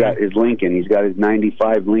 and he's got his Lincoln. He's got his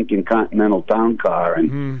 '95 Lincoln Continental Town Car,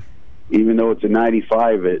 and even though it's a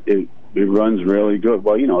 '95, it runs really good.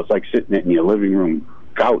 Well, it's like sitting in your living room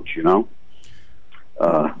couch,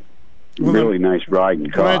 really nice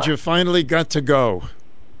riding car. Glad you finally got to go.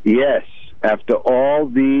 Yes, after all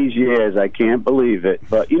these years, I can't believe it.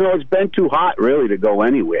 But, it's been too hot, really, to go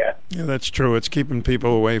anywhere. Yeah, that's true. It's keeping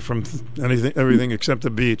people away from everything except the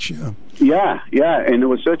beach. Yeah, and there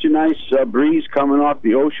was such a nice breeze coming off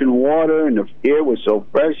the ocean water, and the air was so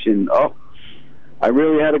fresh, and, I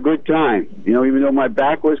really had a good time. Even though my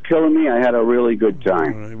back was killing me, I had a really good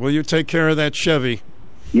time. All right. Will you take care of that Chevy?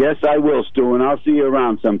 Yes, I will, Stu, and I'll see you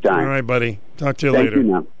around sometime. All right, buddy. Talk to you Thank later. You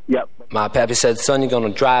now. Yep. My pappy said, son, you're going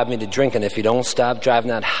to drive me to drinking if you don't stop driving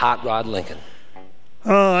that hot rod Lincoln.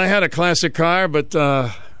 I had a classic car, but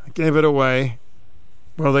gave it away.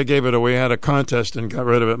 Well, they gave it away. I had a contest and got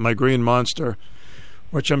rid of it, my Green Monster,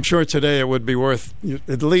 which I'm sure today it would be worth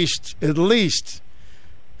at least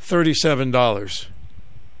 $37.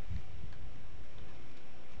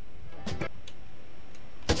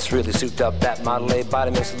 It's really souped up. That Model A body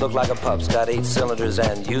makes it look like a pup's. Got 8 cylinders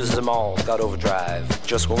and uses them all. Got overdrive,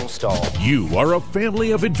 just won't stall. You are a family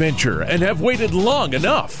of adventure and have waited long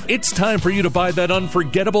enough. It's time for you to buy that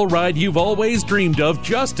unforgettable ride you've always dreamed of,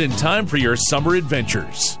 just in time for your summer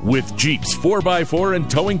adventures. With Jeep's 4x4 and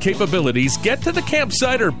towing capabilities, get to the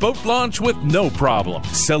campsite or boat launch with no problem.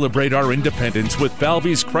 Celebrate our independence with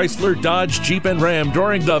Falvey's Chrysler, Dodge, Jeep, and Ram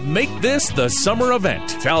during the Make This the Summer event.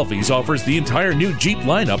 Falvey's offers the entire new Jeep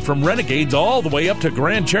lineup from Renegades all the way up to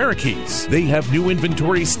Grand Cherokees. They have new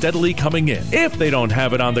inventory steadily coming in. If they don't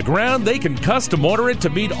have it on the ground, they can custom order it to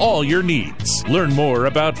meet all your needs. Learn more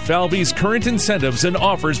about Falvey's current incentives and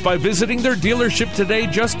offers by visiting their dealership today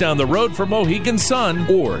just down the road from Mohegan Sun,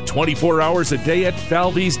 or 24 hours a day at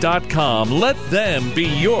falveys.com. Let them be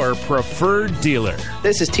your preferred dealer.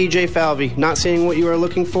 This is TJ Falvey. Not seeing what you are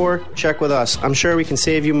looking for? Check with us. I'm sure we can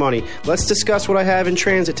save you money. Let's discuss what I have in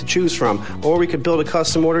transit to choose from, or we could build a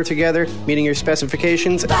custom order together, meeting your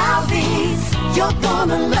specifications. Falvey's, you're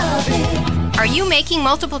gonna love it. Are you making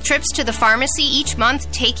multiple trips to the pharmacy each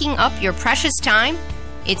month, taking up your precious time?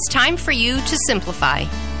 It's time for you to simplify.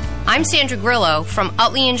 I'm Sandra Grillo from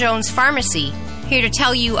Utley & Jones Pharmacy, here to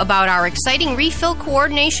tell you about our exciting refill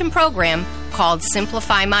coordination program called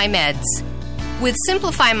Simplify My Meds. With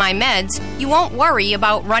Simplify My Meds, you won't worry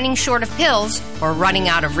about running short of pills or running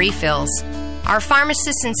out of refills. Our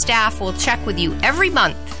pharmacists and staff will check with you every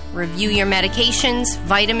month, review your medications,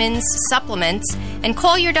 vitamins, supplements, and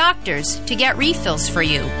call your doctors to get refills for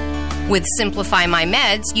you. With Simplify My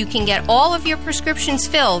Meds, you can get all of your prescriptions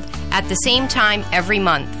filled at the same time every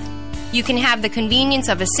month. You can have the convenience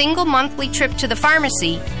of a single monthly trip to the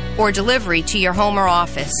pharmacy or delivery to your home or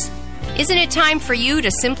office. Isn't it time for you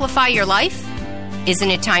to simplify your life?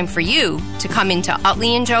 Isn't it time for you to come into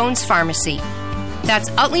Utley & Jones Pharmacy? That's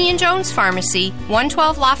Utley & Jones Pharmacy,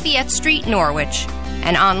 112 Lafayette Street, Norwich,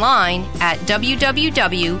 and online at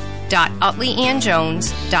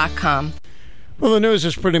www.utleyandjones.com. Well, the news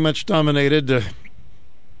is pretty much dominated.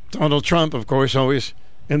 Donald Trump, of course, always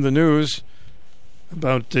in the news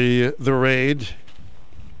about the raid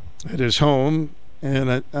at his home.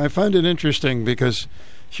 And I find it interesting because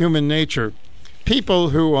human nature, people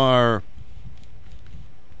who are,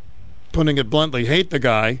 putting it bluntly, hate the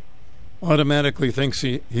guy, automatically thinks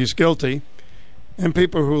he's guilty. And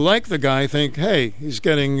people who like the guy think, hey, he's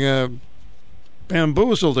getting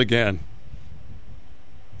bamboozled again.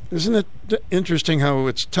 Isn't it interesting how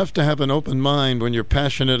it's tough to have an open mind when you're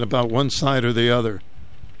passionate about one side or the other?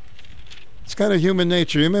 It's kind of human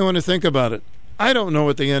nature. You may want to think about it. I don't know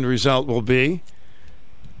what the end result will be.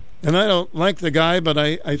 And I don't like the guy, but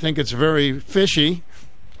I think it's very fishy.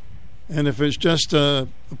 And if it's just a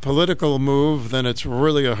political move, then it's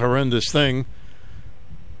really a horrendous thing.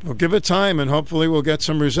 We'll give it time, and hopefully we'll get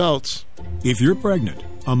some results. If you're pregnant,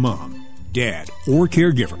 a mom, dad, or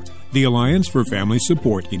caregiver, the Alliance for Family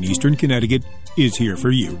Support in Eastern Connecticut is here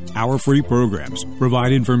for you. Our free programs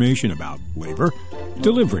provide information about labor,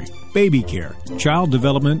 delivery, baby care, child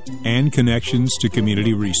development, and connections to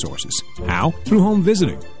community resources. How? Through home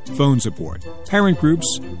visiting, phone support, parent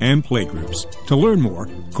groups, and play groups. To learn more,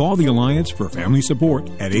 call the Alliance for Family Support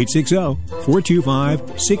at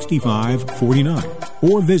 860-425-6549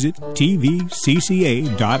 or visit tvcca.org.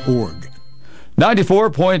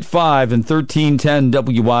 94.5 and 1310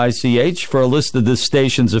 WICH. For a list of this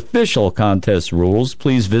station's official contest rules,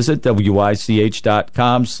 please visit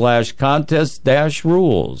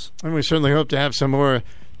wich.com/contest-rules. And we certainly hope to have some more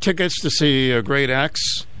tickets to see great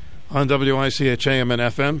acts on WICH AM and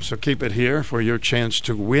FM, so keep it here for your chance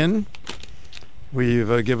to win.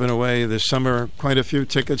 We've given away this summer quite a few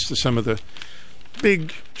tickets to some of the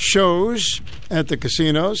big shows at the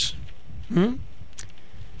casinos.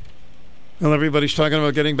 Well, everybody's talking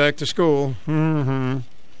about getting back to school. My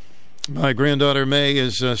granddaughter May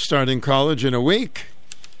is starting college in a week.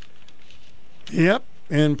 Yep,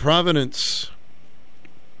 in Providence.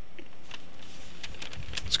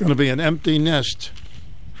 It's going to be an empty nest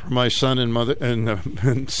for my son and mother and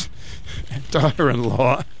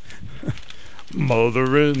daughter-in-law.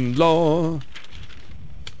 Mother-in-law.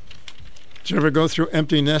 Did you ever go through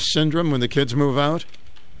empty nest syndrome when the kids move out?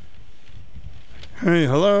 Hey,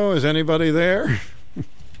 hello, is anybody there?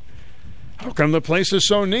 How come the place is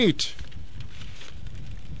so neat?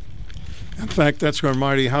 In fact, that's where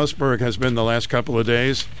Marty Hausberg has been the last couple of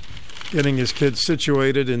days, getting his kids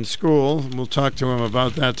situated in school. We'll talk to him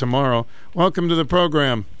about that tomorrow. Welcome to the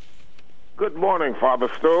program. Good morning, Father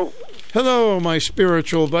Stu. Hello, my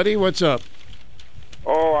spiritual buddy. What's up?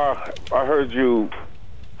 Oh, I heard you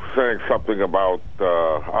saying something about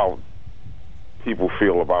how people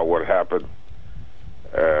feel about what happened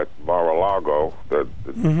at Mar-a-Lago, that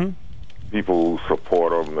people who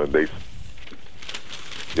support them, and they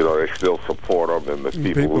still support them, and the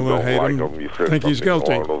people who don't like him, you said think he's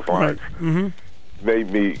guilty. Along those lines,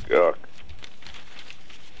 made me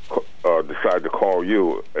decide to call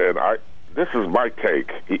you. And this is my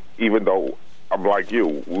take, even though I'm like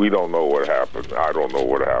you, we don't know what happened. I don't know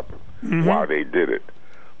what happened, why they did it.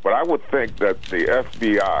 But I would think that the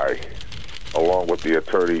FBI, along with the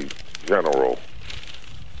Attorney General,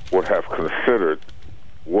 would have considered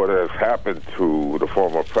what has happened to the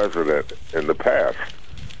former president in the past,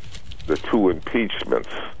 the two impeachments,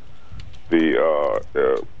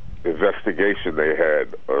 the investigation they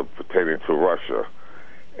had pertaining to Russia,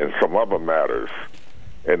 and some other matters.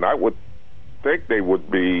 And I would think they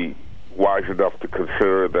would be wise enough to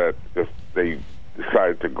consider that if they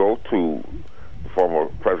decided to go to the former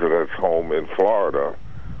president's home in Florida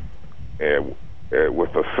and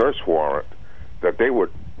with a search warrant, that they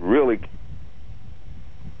would really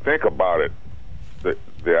think about it, the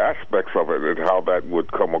aspects of it, and how that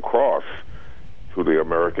would come across to the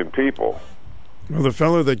American people. Well, the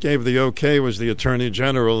fellow that gave the okay was the Attorney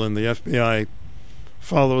General, and the FBI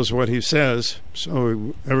follows what he says,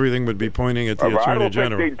 so everything would be pointing at the Attorney General. I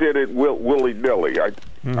don't think they did it willy-nilly. I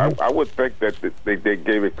would think that they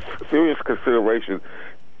gave it serious consideration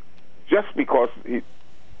just because he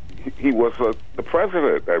was the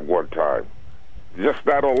president at one time. Just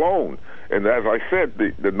that alone. And as I said,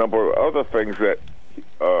 the number of other things that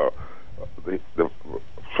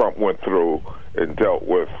Trump went through and dealt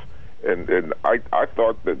with, and I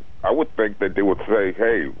thought that I would think that they would say,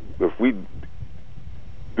 hey, if we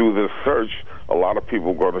do this search, a lot of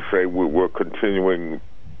people are going to say we're continuing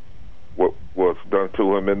what was done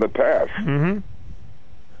to him in the past.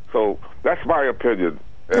 So that's my opinion.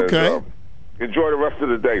 And, okay. Enjoy the rest of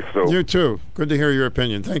the day, Stu. You too. Good to hear your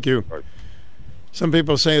opinion. Thank you. Right. Some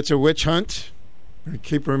people say it's a witch hunt. I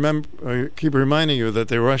keep reminding you that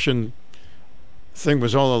the Russian thing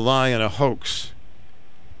was all a lie and a hoax.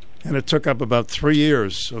 And it took up about 3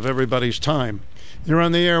 years of everybody's time. You're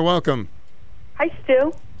on the air. Welcome. Hi,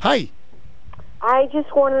 Stu. Hi. I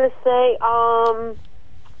just wanted to say, I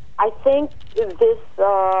think this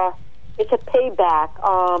it's a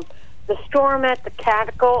payback. The storm at the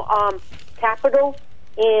Capitol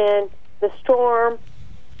and the storm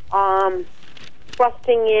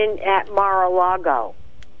busting in at Mar-a-Lago.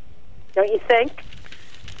 Don't you think?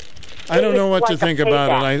 I don't know what to think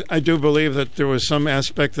about it. I do believe that there was some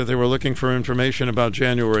aspect that they were looking for information about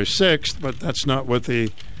January 6th, but that's not what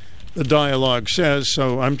the dialogue says,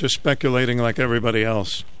 so I'm just speculating like everybody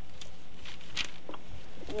else.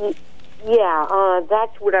 Yeah,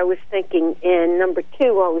 that's what I was thinking. And number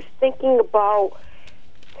two, I was thinking about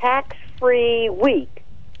tax-free week,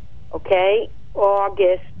 okay,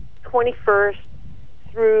 August 21st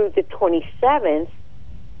through the 27th,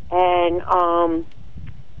 and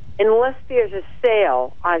unless there's a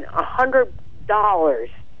sale on $100,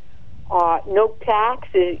 no tax,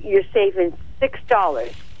 you're saving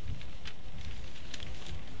 $6.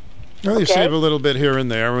 Well, you save a little bit here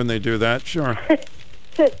and there when they do that, sure.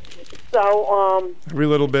 So, every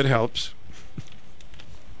little bit helps.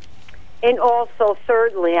 And also,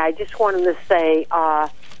 thirdly, I just wanted to say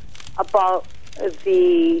about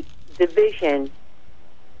the division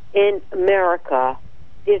in America.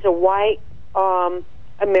 There's a white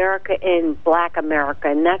America and black America,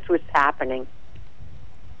 and that's what's happening.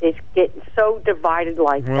 It's getting so divided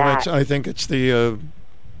like that. Well, I think it's the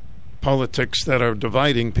politics that are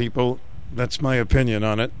dividing people. That's my opinion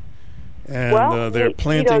on it. And they're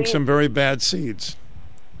planting some very bad seeds.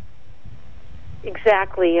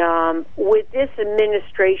 Exactly. With this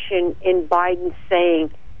administration and Biden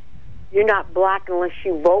saying, you're not black unless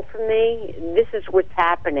you vote for me, this is what's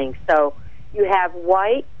happening. So you have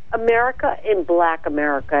white America and black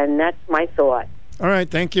America, and that's my thought. All right,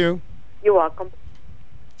 thank you. You're welcome.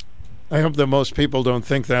 I hope that most people don't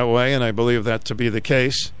think that way, and I believe that to be the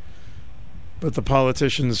case. But the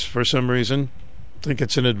politicians, for some reason, think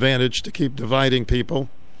it's an advantage to keep dividing people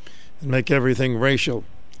and make everything racial.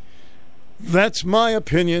 That's my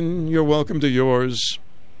opinion. You're welcome to yours.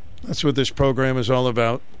 That's what this program is all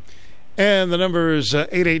about. And the number is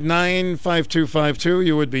 889-5252.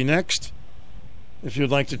 You would be next. If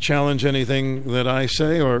you'd like to challenge anything that I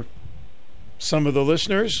say or some of the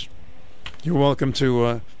listeners, you're welcome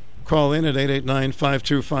to call in at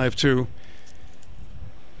 889-5252.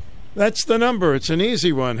 That's the number. It's an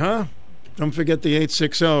easy one, huh? Don't forget the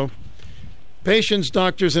 860. Patients,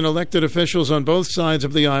 doctors, and elected officials on both sides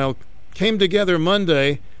of the aisle came together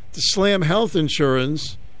Monday to slam health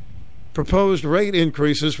insurance proposed rate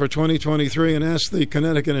increases for 2023 and asked the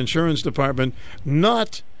Connecticut Insurance Department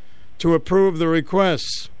not to approve the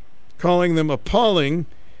requests, calling them appalling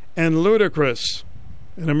and ludicrous.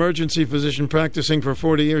 An emergency physician practicing for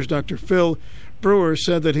 40 years, Dr. Phil Bryer,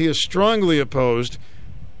 said that he is strongly opposed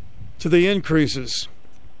to the increases.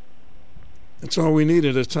 That's all we need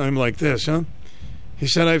at a time like this, huh? He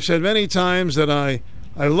said, I've said many times that I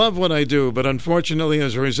love what I do, but unfortunately,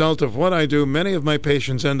 as a result of what I do, many of my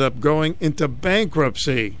patients end up going into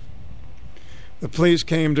bankruptcy. The pleas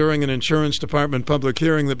came during an insurance department public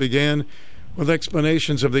hearing that began with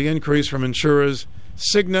explanations of the increase from insurers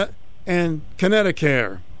Cigna and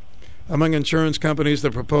Connecticut. Among insurance companies,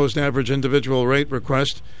 the proposed average individual rate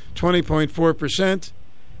request 20.4%.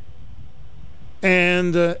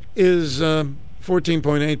 and is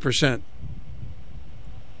 14.8%.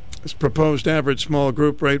 This proposed average small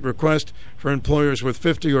group rate request for employers with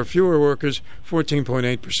 50 or fewer workers,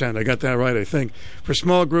 14.8%. I got that right, I think. For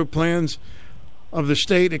small group plans of the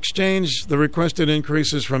state exchange, the requested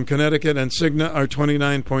increases from Connecticut and Cigna are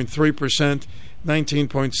 29.3%,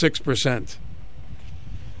 19.6%.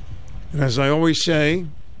 And as I always say,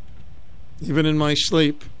 even in my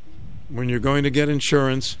sleep, when you're going to get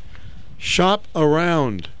insurance, shop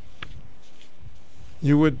around.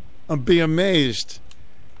 You would be amazed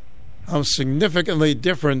how significantly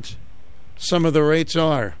different some of the rates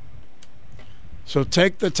are. So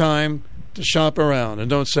take the time to shop around and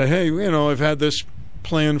don't say, hey, I've had this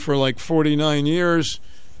plan for like 49 years.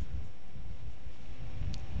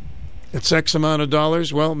 It's X amount of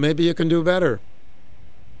dollars. Well, maybe you can do better.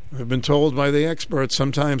 I've been told by the experts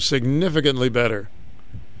sometimes significantly better.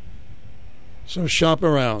 So shop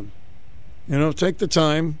around. Take the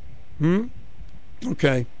time.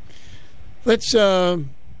 Okay. It's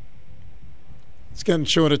getting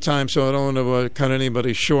short of time, so I don't want to cut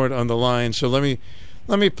anybody short on the line. So let me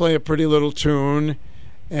let me play a pretty little tune,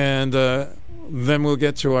 and then we'll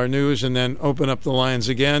get to our news and then open up the lines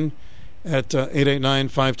again at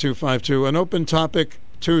 889-5252. An Open Topic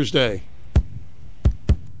Tuesday.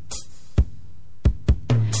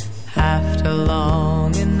 After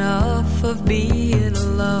long enough of being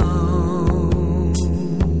alone,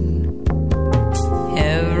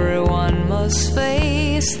 everyone must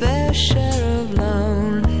face their share of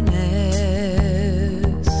loneliness.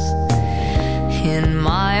 In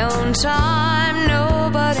my own time,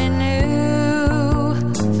 nobody knew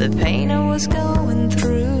the pain I was going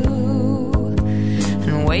through,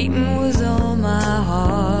 and waiting was all my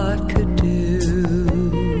heart could do.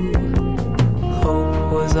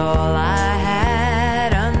 Hope was all I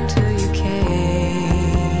had until you came.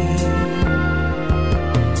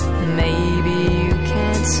 Maybe you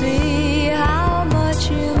can't see how much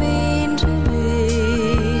you mean to me.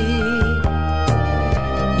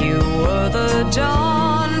 You were the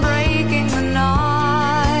dawn breaking the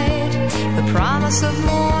night, the promise of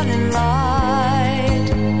morning light,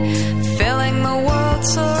 filling the world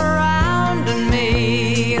surrounding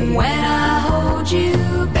me. And when I hold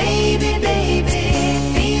you, baby, baby,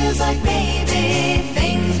 feels like maybe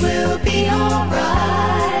things will be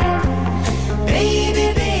alright.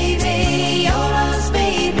 Baby, baby, your love's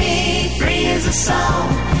made me free as a song,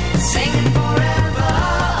 singing forever.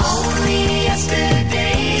 Only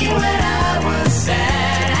yesterday when I was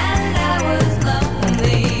sad and I was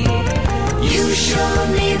lonely, you showed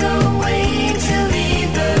me the way to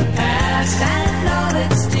leave the past and all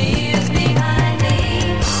its tears behind me.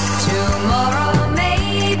 Tomorrow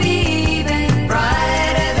may be even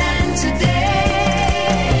brighter than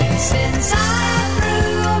today, since I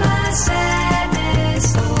threw my sadness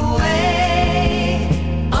away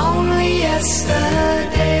only yesterday.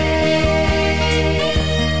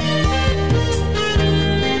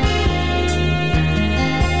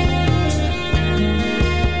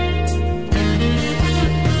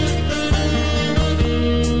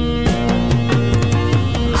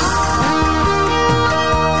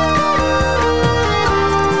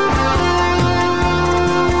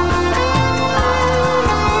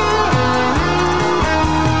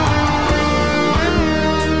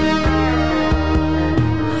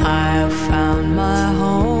 I have found my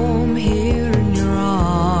home here in your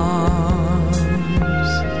arms.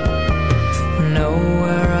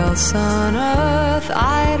 Nowhere else on earth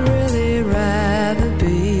I'd really rather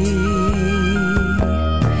be.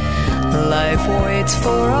 Life waits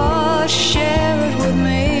for us, share it with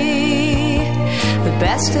me. The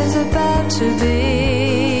best is about to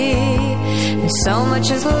be, and so much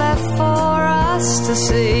is left for us to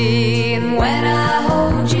see. And when I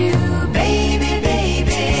hold you, baby,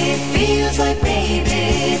 baby, feels like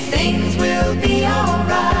maybe things will be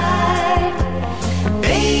alright.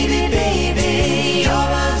 Baby, baby, your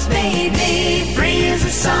love's made me free as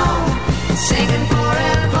a song, singing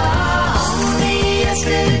forever. Only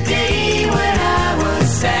yesterday when I was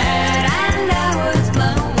sad and I was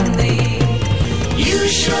lonely, you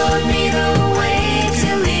showed me the way to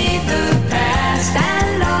leave the past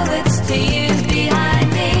and all its tears behind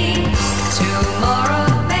me. Tomorrow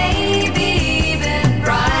may be even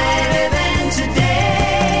brighter than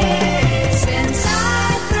today, since I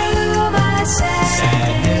threw my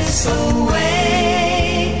sadness away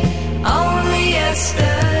only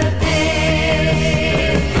yesterday.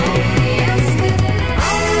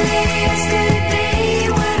 Only yesterday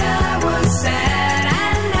when I was sad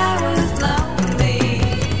and I was lonely,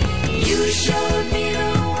 you showed me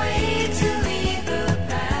the way to leave the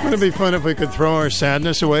past. Wouldn't it be fun if we could throw our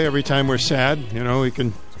sadness away every time we're sad? You know, we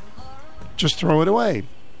can just throw it away.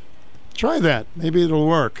 Try that. Maybe it'll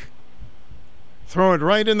work. Throw it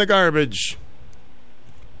right in the garbage,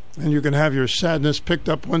 and you can have your sadness picked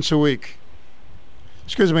up once a week.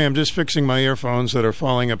 Excuse me, I'm just fixing my earphones that are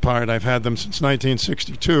falling apart. I've had them since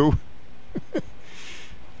 1962.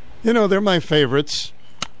 You know, they're my favorites.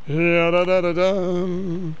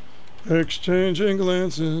 Da-da-da-da-dum. Exchanging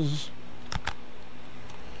glances.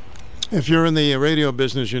 If you're in the radio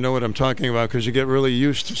business, you know what I'm talking about, because you get really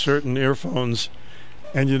used to certain earphones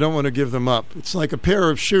and you don't want to give them up. It's like a pair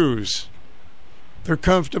of shoes. They're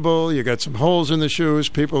comfortable. You got some holes in the shoes.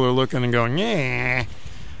 People are looking and going, yeah.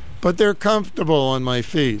 But they're comfortable on my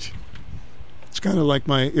feet. It's kind of like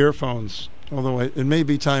my earphones, although it may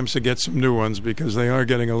be times to get some new ones because they are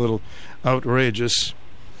getting a little outrageous.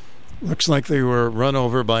 Looks like they were run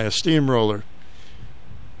over by a steamroller.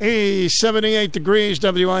 78 degrees,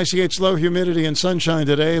 WICH, low humidity and sunshine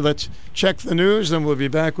today. Let's check the news, then we'll be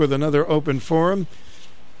back with another open forum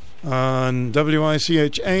on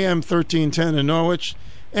WICH AM 1310 in Norwich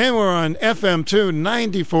And we're on FM2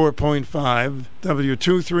 94.5,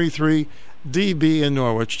 W233 DB in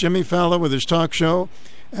Norwich. Jimmy Fallon with his talk show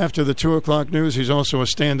after the 2 o'clock news. He's also a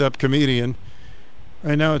stand-up comedian.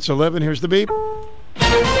 Right now it's 11. Here's the beep.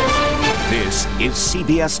 This is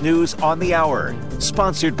CBS News on the Hour,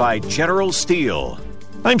 sponsored by General Steel.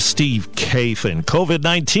 I'm Steve Kathan.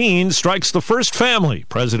 COVID-19 strikes the first family.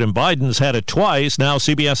 President Biden's had it twice. Now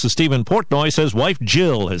CBS's Stephen Portnoy says wife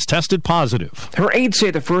Jill has tested positive. Her aides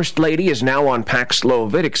say the First Lady is now on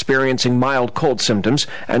Paxlovid, experiencing mild cold symptoms,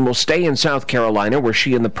 and will stay in South Carolina, where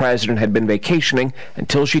she and the president had been vacationing,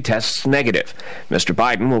 until she tests negative. Mr.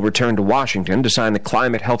 Biden will return to Washington to sign the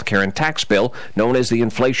climate, health care, and tax bill known as the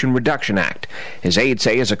Inflation Reduction Act. His aides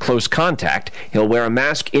say as a close contact, he'll wear a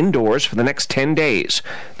mask indoors for the next 10 days.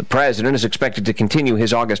 The president is expected to continue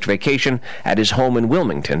his August vacation at his home in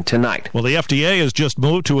Wilmington tonight. Well, the FDA has just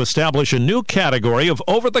moved to establish a new category of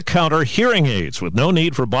over-the-counter hearing aids with no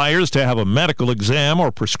need for buyers to have a medical exam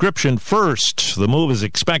or prescription first. The move is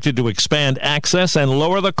expected to expand access and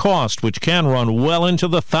lower the cost, which can run well into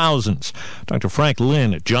the thousands. Dr. Frank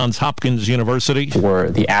Lin at Johns Hopkins University. For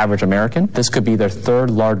the average American, this could be their third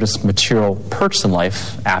largest material purchase in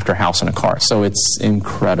life after a house and a car. So it's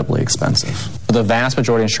incredibly expensive. The vast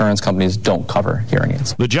majority of insurance companies don't cover hearing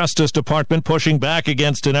aids. The Justice Department pushing back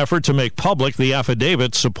against an effort to make public the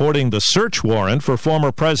affidavit supporting the search warrant for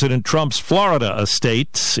former President Trump's Florida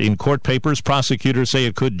estate. In court papers, prosecutors say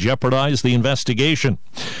it could jeopardize the investigation.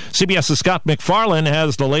 CBS's Scott McFarlane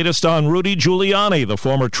has the latest on Rudy Giuliani, the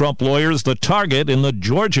former Trump lawyer's the target in the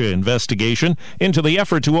Georgia investigation into the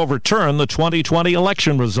effort to overturn the 2020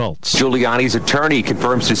 election results. Giuliani's attorney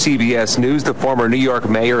confirms to CBS News the former New York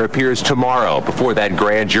mayor appears tomorrow before that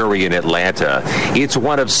grand jury in Atlanta. It's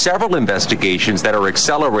one of several investigations that are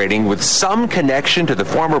accelerating with some connection to the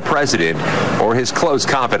former president or his close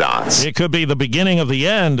confidants. It could be the beginning of the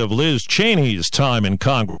end of Liz Cheney's time in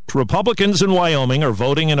Congress. Republicans in Wyoming are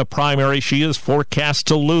voting in a primary she is forecast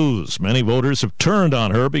to lose. Many voters have turned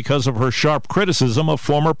on her because of her sharp criticism of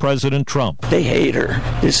former President Trump. They hate her.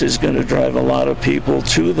 This is going to drive a lot of people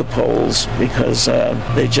to the polls because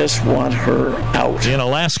they just want her out. In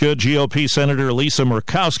Alaska, GOP Senator Lisa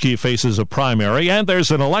Murkowski faces a primary, and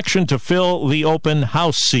there's an election to fill the open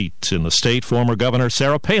House seat. In the state, former Governor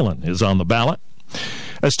Sarah Palin is on the ballot.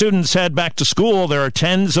 As students head back to school, there are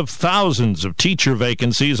tens of thousands of teacher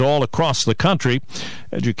vacancies all across the country.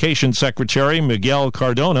 Education Secretary Miguel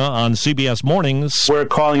Cardona on CBS Mornings. We're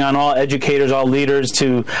calling on all educators, all leaders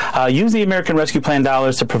to use the American Rescue Plan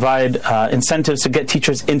dollars to provide incentives to get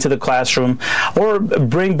teachers into the classroom or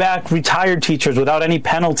bring back retired teachers without any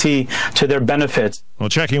penalty to their benefits. Well,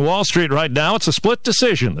 checking Wall Street right now, it's a split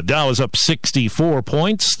decision. The Dow is up 64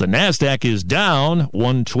 points. The NASDAQ is down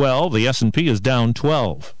 112. The S&P is down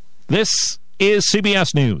 12. This is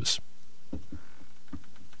CBS News.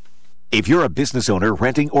 If you're a business owner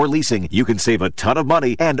renting or leasing, you can save a ton of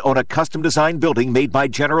money and own a custom-designed building made by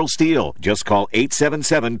General Steel. Just call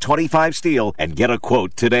 877-25-STEEL and get a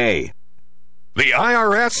quote today. The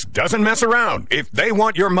IRS doesn't mess around. If they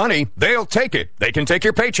want your money, they'll take it. They can take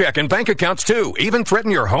your paycheck and bank accounts too, even threaten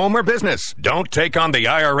your home or business. Don't take on the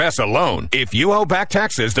IRS alone. If you owe back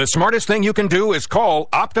taxes, the smartest thing you can do is call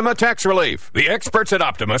Optima Tax Relief. The experts at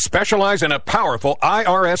Optima specialize in a powerful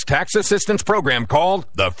IRS tax assistance program called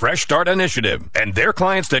the Fresh Start Initiative. And their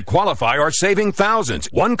clients that qualify are saving thousands.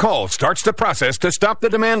 One call starts the process to stop the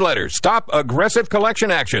demand letters, stop aggressive collection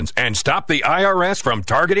actions, and stop the IRS from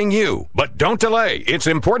targeting you. But don't delay. It's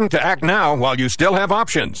important to act now while you still have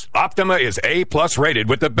options. Optima is A+ rated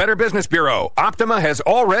with the Better Business Bureau. Optima has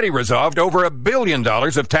already resolved over $1 billion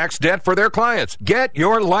of tax debt for their clients. Get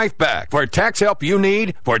your life back. For tax help you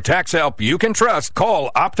need, for tax help you can trust,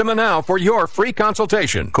 call Optima now for your free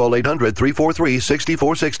consultation. Call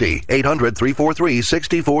 800-343-6460.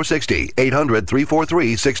 800-343-6460.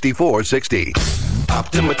 800-343-6460.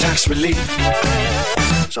 Optima Tax Relief.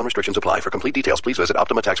 Some restrictions apply. For complete details, please visit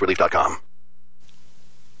OptimaTaxRelief.com.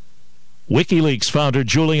 WikiLeaks founder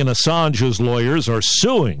Julian Assange's lawyers are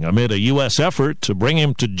suing amid a U.S. effort to bring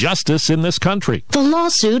him to justice in this country. The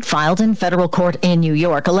lawsuit filed in federal court in New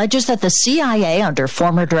York alleges that the CIA under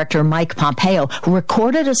former director Mike Pompeo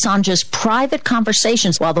recorded Assange's private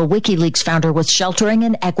conversations while the WikiLeaks founder was sheltering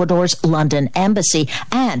in Ecuador's London embassy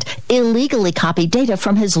and illegally copied data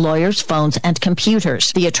from his lawyers' phones and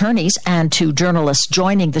computers. The attorneys and two journalists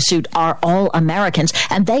joining the suit are all Americans,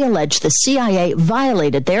 and they allege the CIA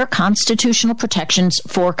violated their constitutional protections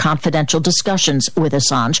for confidential discussions with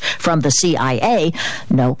Assange. From the CIA,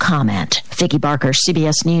 no comment. Vicki Barker,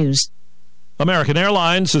 CBS News. American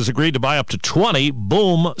Airlines has agreed to buy up to 20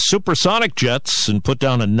 Boom supersonic jets and put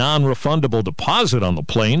down a non-refundable deposit on the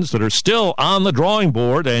planes that are still on the drawing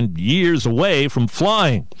board and years away from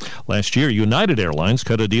flying. Last year, United Airlines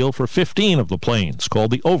cut a deal for 15 of the planes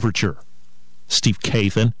called the Overture. Steve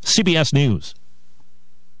Kathan, CBS News.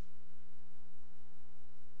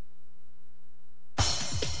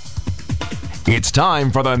 It's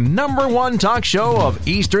time for the #1 talk show of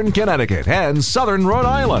Eastern Connecticut and Southern Rhode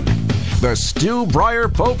Island. The Stu Bryer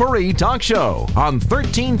Potpourri Talk Show on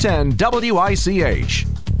 1310 WICH.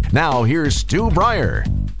 Now here's Stu Bryer.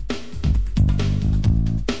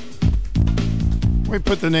 We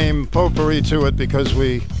put the name Potpourri to it because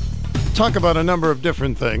we talk about a number of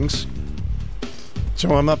different things.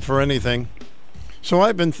 So I'm up for anything. So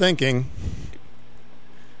I've been thinking,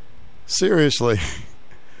 seriously,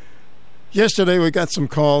 yesterday we got some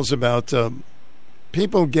calls about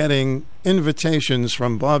people getting invitations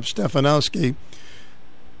from Bob Stefanowski,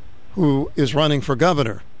 who is running for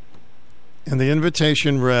governor. And the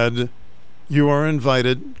invitation read, "You are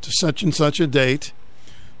invited to such and such a date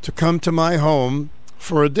to come to my home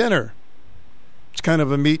for a dinner." It's kind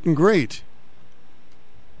of a meet and greet.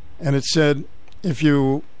 And it said, if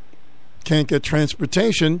you can't get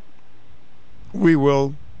transportation, we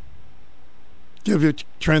will give you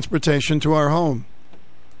transportation to our home.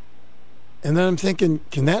 And then I'm thinking,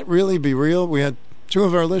 can that really be real? We had two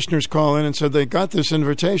of our listeners call in and said they got this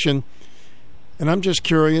invitation, and I'm just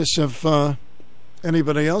curious if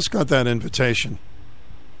anybody else got that invitation.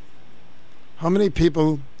 How many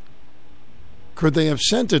people could they have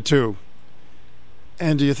sent it to?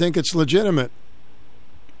 And do you think it's legitimate?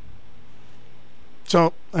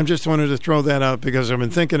 So I just wanted to throw that out because I've been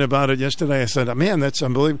thinking about it yesterday. I said, man, that's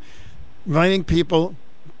unbelievable. Inviting people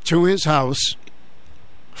to his house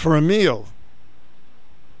for a meal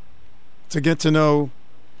to get to know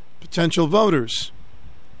potential voters.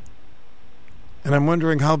 And I'm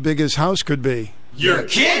wondering how big his house could be. You're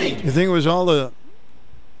kidding! You think it was all a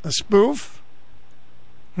spoof?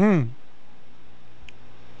 So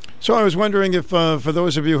I was wondering if, for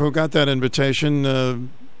those of you who got that invitation,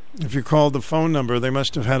 if you called the phone number, they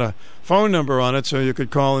must have had a phone number on it so you could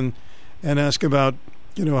call and ask about,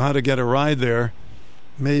 how to get a ride there.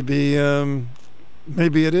 Maybe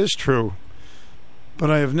it is true. But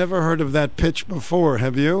I have never heard of that pitch before.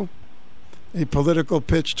 Have you? A political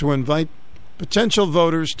pitch to invite potential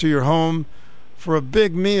voters to your home for a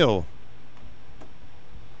big meal.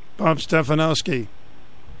 Bob Stefanowski.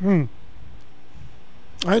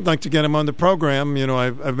 I'd like to get him on the program.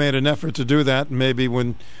 I've made an effort to do that. Maybe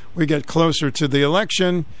when we get closer to the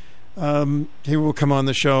election, he will come on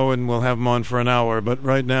the show and we'll have him on for an hour. But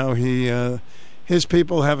right now, his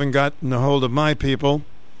people haven't gotten a hold of my people,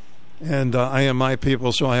 and I am my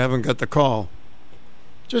people, so I haven't got the call.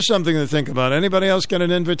 Just something to think about. Anybody else get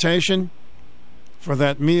an invitation for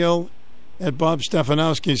that meal at Bob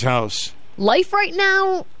Stefanowski's house? Life right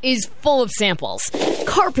now is full of samples.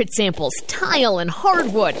 Carpet samples, tile, and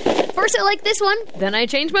hardwood. First I like this one, then I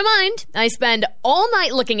change my mind. I spend all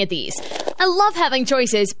night looking at these. I love having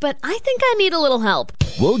choices, but I think I need a little help.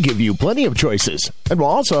 We'll give you plenty of choices, and we'll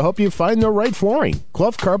also help you find the right flooring.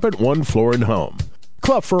 Clough Carpet One Floor and Home.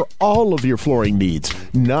 Clough for all of your flooring needs,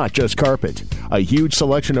 not just carpet. A huge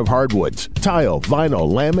selection of hardwoods, tile,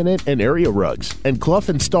 vinyl, laminate, and area rugs. And Clough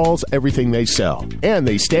installs everything they sell. And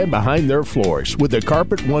they stand behind their floors with the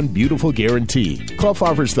Carpet One Beautiful Guarantee. Clough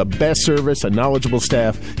offers the best service and knowledgeable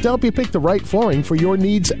staff to help you pick the right flooring for your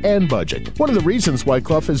needs and budget. One of the reasons why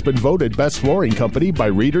Clough has been voted Best Flooring Company by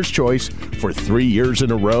Reader's Choice for 3 years in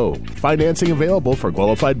a row. Financing available for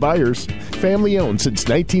qualified buyers. Family owned since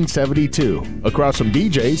 1972. Across from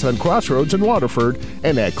DJ's on Crossroads in Waterford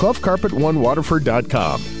and at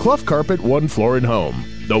CloughCarpet1Waterford.com. Clough Carpet One Floor and Home,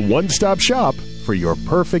 the one-stop shop for your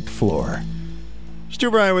perfect floor. Stu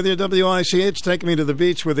Bryer with you, WICH. Taking me to the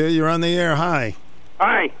beach with you. You're on the air. Hi.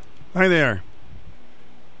 Hi. Hi there.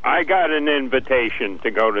 I got an invitation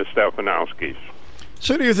to go to Stefanowski's.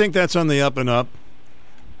 So do you think that's on the up and up?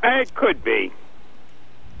 It could be.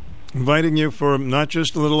 Inviting you for not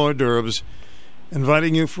just little hors d'oeuvres,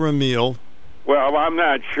 inviting you for a meal. Well, I'm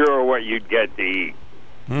not sure what you'd get to eat.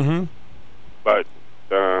 Mm-hmm. But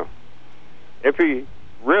if he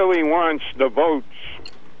really wants the votes,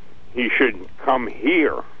 he should come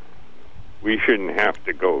here. We shouldn't have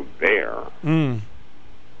to go there. I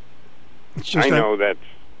know that's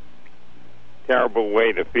a terrible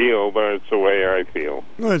way to feel, but it's the way I feel.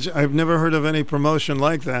 Well, I've never heard of any promotion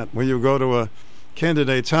like that, where you go to a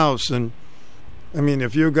candidate's house and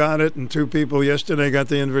if you got it and two people yesterday got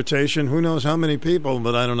the invitation, who knows how many people,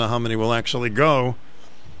 but I don't know how many will actually go.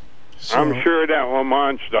 So, I'm sure that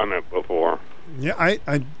Lamont's done it before. Yeah,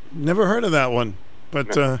 I never heard of that one, but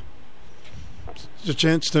it's a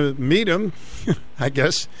chance to meet him, I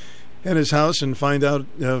guess, at his house and find out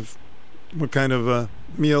what kind of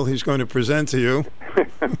meal he's going to present to you.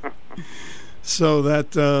 So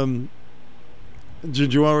that,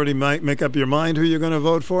 did you already make up your mind who you're going to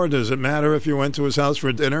vote for? Does it matter if you went to his house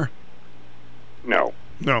for dinner? No.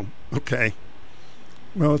 No. Okay.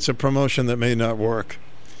 Well, it's a promotion that may not work.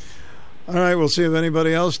 All right, we'll see if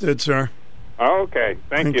anybody else did, sir. Okay,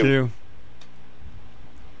 thank you.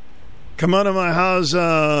 Come on to my house,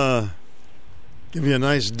 give you a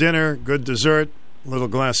nice dinner, good dessert, a little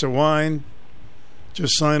glass of wine.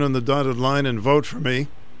 Just sign on the dotted line and vote for me.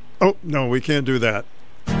 Oh, no, we can't do that.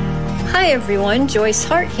 Hi everyone, Joyce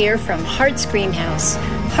Hart here from Hart's Greenhouse.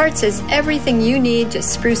 Hart's has everything you need to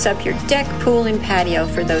spruce up your deck, pool, and patio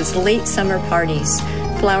for those late summer parties.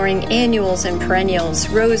 Flowering annuals and perennials,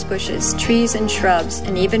 rose bushes, trees and shrubs,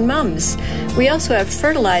 and even mums. We also have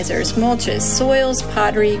fertilizers, mulches, soils,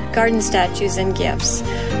 pottery, garden statues, and gifts.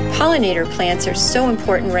 Pollinator plants are so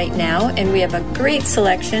important right now, and we have a great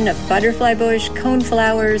selection of butterfly bush,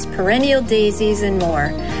 coneflowers, perennial daisies, and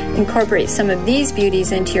more. Incorporate some of these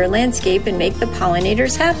beauties into your landscape and make the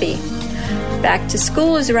pollinators happy. Back to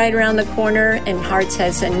school is right around the corner, and Hart's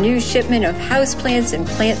has a new shipment of houseplants and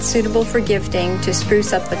plants suitable for gifting to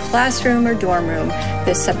spruce up the classroom or dorm room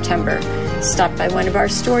this September. Stop by one of our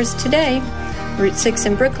stores today. Route 6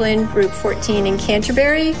 in Brooklyn, Route 14 in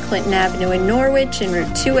Canterbury, Clinton Avenue in Norwich, and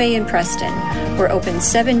Route 2A in Preston. We're open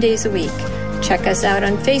 7 days a week. Check us out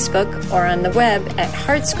on Facebook or on the web at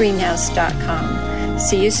hartsgreenhouse.com.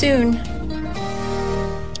 See you soon.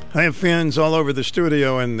 I have fans all over the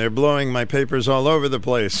studio, and they're blowing my papers all over the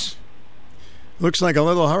place. Looks like a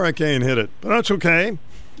little hurricane hit it, but that's okay.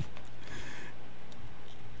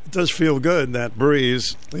 It does feel good, that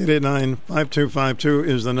breeze. 889-5252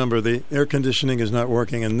 is the number. The air conditioning is not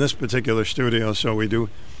working in this particular studio, so we do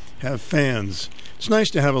have fans. It's nice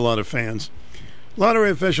to have a lot of fans. Lottery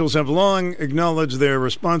officials have long acknowledged their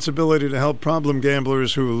responsibility to help problem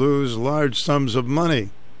gamblers who lose large sums of money.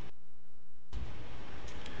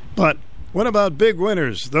 But what about big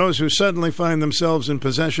winners, those who suddenly find themselves in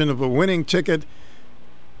possession of a winning ticket,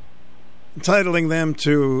 entitling them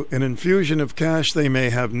to an infusion of cash they may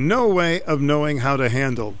have no way of knowing how to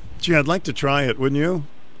handle? Gee, I'd like to try it, wouldn't you?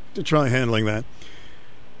 To try handling that.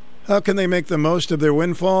 How can they make the most of their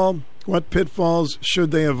windfall? What pitfalls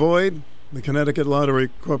should they avoid? The Connecticut Lottery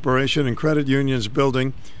Corporation and credit unions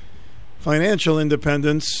building financial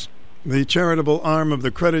independence. The charitable arm of the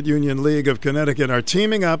Credit Union League of Connecticut are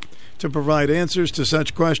teaming up to provide answers to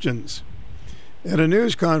such questions. At a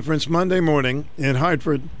news conference Monday morning in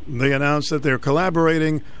Hartford, they announced that they're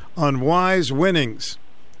collaborating on Wise Winnings,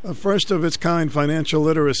 a first-of-its-kind financial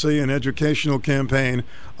literacy and educational campaign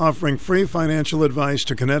offering free financial advice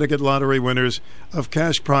to Connecticut lottery winners of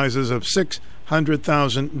cash prizes of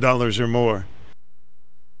 $600,000 or more.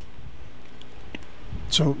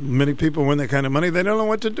 So many people win that kind of money, they don't know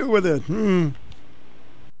what to do with it.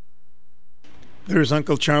 There's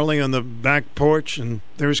Uncle Charlie on the back porch, and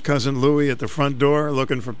there's Cousin Louie at the front door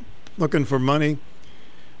looking for money.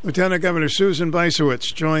 Lieutenant Governor Susan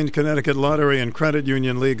Bysowitz joined Connecticut Lottery and Credit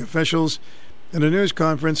Union League officials in a news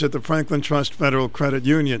conference at the Franklin Trust Federal Credit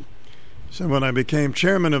Union. So when I became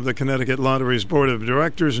chairman of the Connecticut Lottery's Board of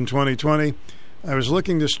Directors in 2020, I was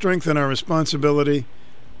looking to strengthen our responsibility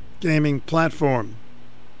gaming platform.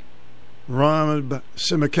 Rob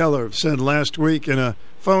Simikeller said last week in a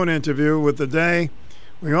phone interview with The Day,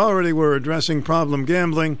 we already were addressing problem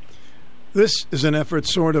gambling. This is an effort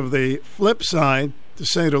sort of the flip side to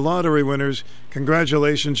say to lottery winners,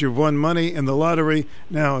 congratulations, you've won money in the lottery.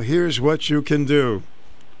 Now here's what you can do.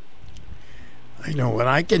 I know what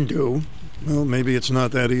I can do. Well, maybe it's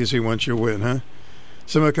not that easy once you win, huh?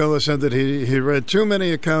 Simikeller said that he read too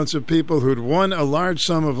many accounts of people who'd won a large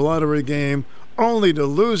sum of lottery game only to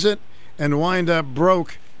lose it and wind up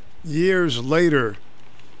broke years later.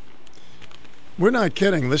 We're not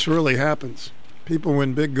kidding. This really happens. People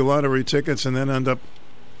win big lottery tickets and then end up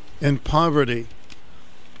in poverty.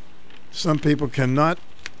 Some people cannot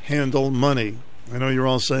handle money. I know you're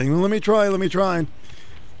all saying, well, let me try.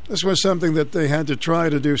 This was something that they had to try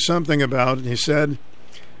to do something about. And he said,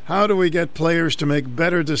 how do we get players to make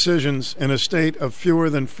better decisions in a state of fewer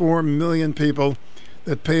than 4 million people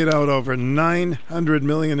that paid out over $900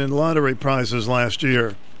 million in lottery prizes last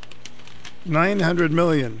year? $900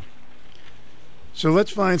 million. So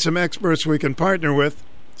let's find some experts we can partner with,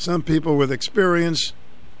 some people with experience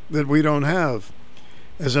that we don't have.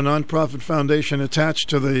 As a nonprofit foundation attached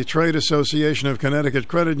to the Trade Association of Connecticut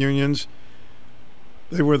Credit Unions,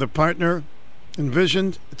 they were the partner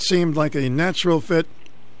envisioned. It seemed like a natural fit,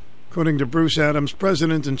 according to Bruce Adams,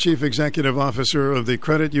 President and Chief Executive Officer of the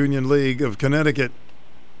Credit Union League of Connecticut.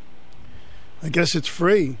 I guess it's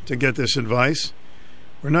free to get this advice.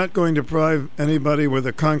 We're not going to provide anybody with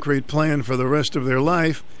a concrete plan for the rest of their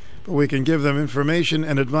life, but we can give them information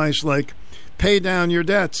and advice like pay down your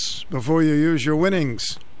debts before you use your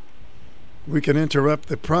winnings. We can interrupt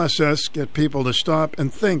the process, get people to stop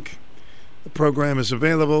and think. The program is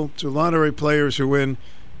available to lottery players who win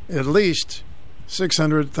at least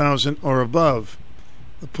 $600,000 or above,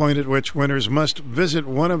 the point at which winners must visit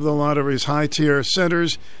one of the lottery's high-tier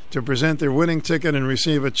centers to present their winning ticket and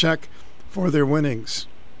receive a check for their winnings.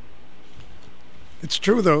 It's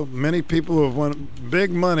true, though, many people who have won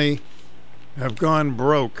big money have gone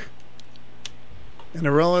broke in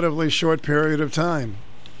a relatively short period of time.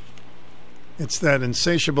 It's that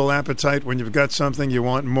insatiable appetite when you've got something you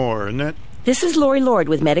want more, isn't it? This is Lori Lord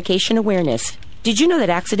with Medication Awareness. Did you know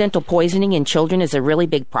that accidental poisoning in children is a really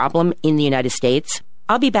big problem in the United States?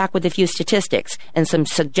 I'll be back with a few statistics and some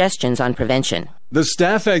suggestions on prevention. The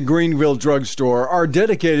staff at Greenville Drug Store are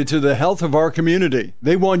dedicated to the health of our community.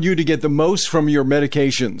 They want you to get the most from your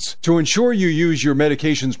medications. To ensure you use your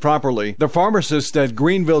medications properly, the pharmacists at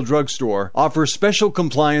Greenville Drug Store offer special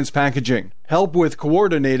compliance packaging, help with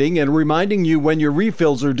coordinating and reminding you when your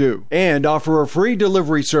refills are due, and offer a free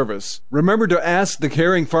delivery service. Remember to ask the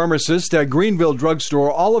caring pharmacist at Greenville Drug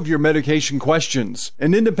Store all of your medication questions.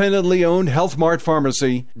 An independently owned Health Mart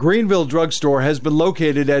pharmacy, Greenville Drug Store has been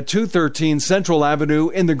located at 213 Central Avenue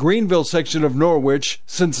in the Greenville section of Norwich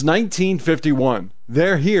since 1951.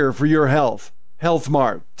 They're here for your health. Health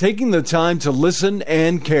Mart, taking the time to listen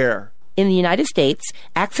and care. In the United States,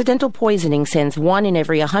 accidental poisoning sends 1 in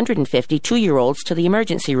every 150 2-year-olds to the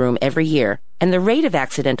emergency room every year, and the rate of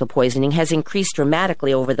accidental poisoning has increased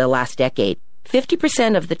dramatically over the last decade.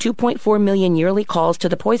 50% of the 2.4 million yearly calls to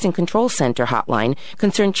the Poison Control Center hotline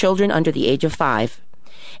concern children under the age of 5.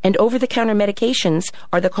 And over-the-counter medications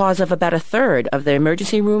are the cause of about a third of the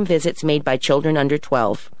emergency room visits made by children under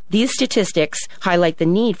 12. These statistics highlight the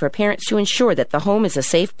need for parents to ensure that the home is a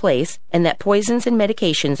safe place and that poisons and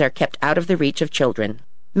medications are kept out of the reach of children.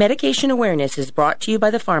 Medication Awareness is brought to you by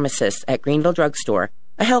the pharmacists at Greenville Drug Store,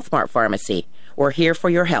 a Health Mart pharmacy. We're here for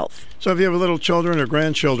your health. So if you have little children or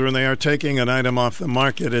grandchildren, they are taking an item off the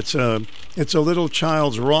market. It's a little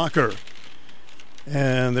child's rocker.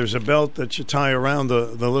 And there's a belt that you tie around the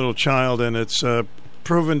little child, and it's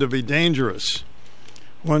proven to be dangerous.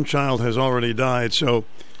 One child has already died, so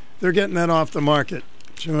they're getting that off the market.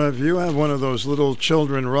 So if you have one of those little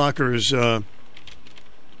children rockers,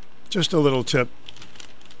 just a little tip.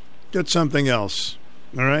 Get something else,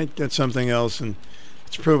 all right? Get something else, and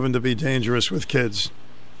it's proven to be dangerous with kids.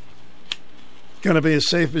 Got to be as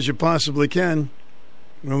safe as you possibly can.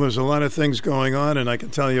 Well, there's a lot of things going on, and I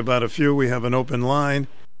can tell you about a few. We have an open line,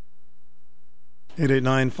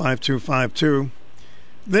 889-5252.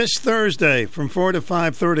 This Thursday from 4 to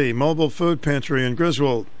 5:30, Mobile Food Pantry in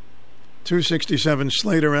Griswold, 267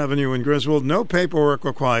 Slater Avenue in Griswold. No paperwork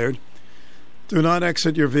required. Do not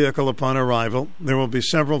exit your vehicle upon arrival. There will be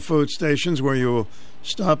several food stations where you will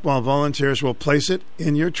stop while volunteers will place it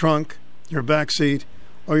in your trunk, your back seat,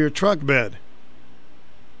 or your truck bed.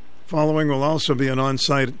 Following will also be an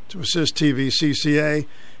on-site to assist TVCCA,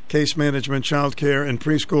 case management, child care, and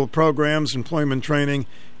preschool programs, employment training,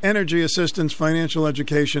 energy assistance, financial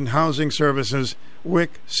education, housing services,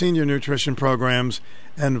 WIC, senior nutrition programs,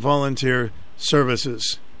 and volunteer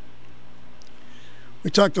services. We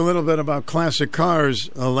talked a little bit about classic cars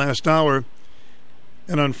last hour,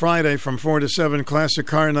 and on Friday from 4 to 7, Classic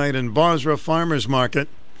Car Night in Basra Farmers Market.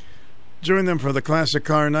 Join them for the Classic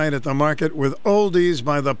Car Night at the market with Oldies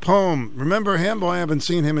by the Poem. Remember him? Boy, I haven't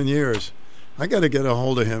seen him in years. I got to get a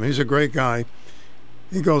hold of him. He's a great guy.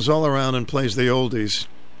 He goes all around and plays the oldies.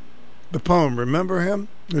 The Poem, remember him?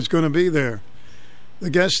 He's going to be there.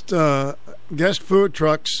 The guest food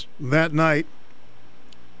trucks that night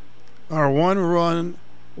are One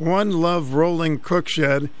Love Rolling Cook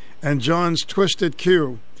Shed and John's Twisted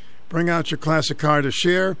Q. Bring out your classic car to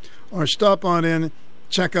share or stop on in.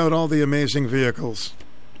 Check out all the amazing vehicles.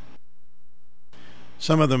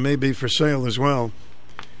 Some of them may be for sale as well.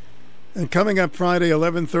 And coming up Friday,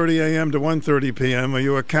 11:30 a.m. to 1:30 p.m., are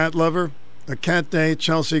you a cat lover? A Cat Day,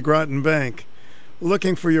 Chelsea Groton Bank.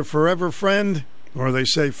 Looking for your forever friend, or they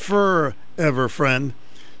say fur-ever friend?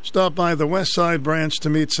 Stop by the West Side branch to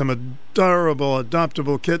meet some adorable,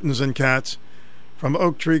 adoptable kittens and cats from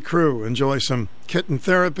Oak Tree Crew. Enjoy some kitten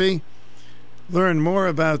therapy. Learn more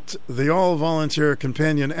about the all-volunteer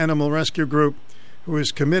companion animal rescue group who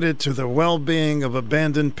is committed to the well-being of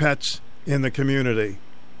abandoned pets in the community.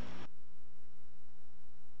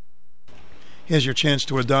 here's your chance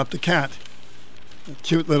to adopt a cat. A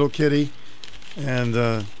cute little kitty.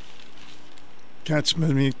 And cats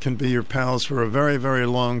can be your pals for a very, very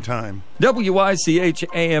long time. WICH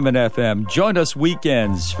AM and FM. Join us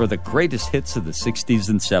weekends for the greatest hits of the 60s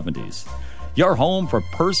and 70s. Your home for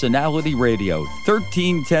personality radio.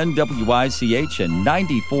 1310 WICH and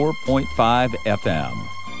 94.5 FM.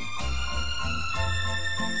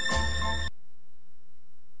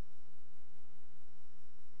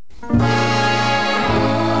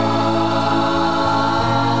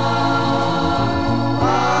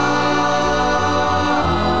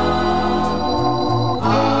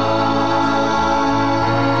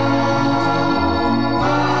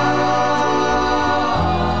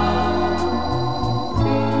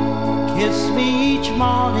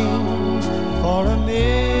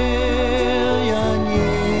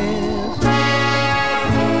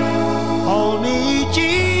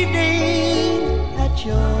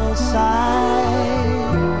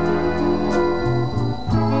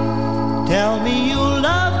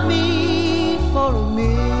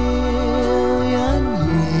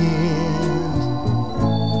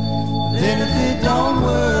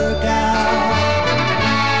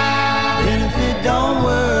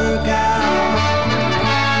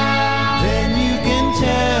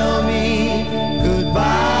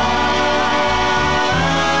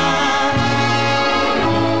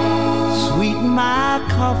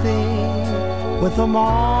 With a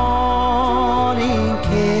morning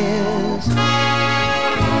kiss,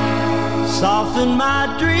 soften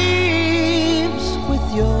my dreams with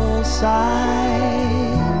your sigh.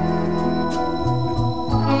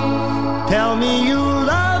 Tell me you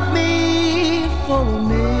love me for a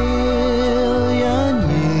million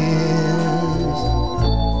years.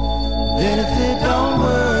 Then if it don't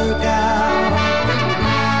work out,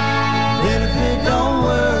 then if it don't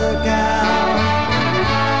work out,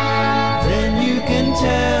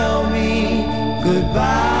 tell me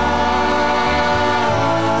goodbye.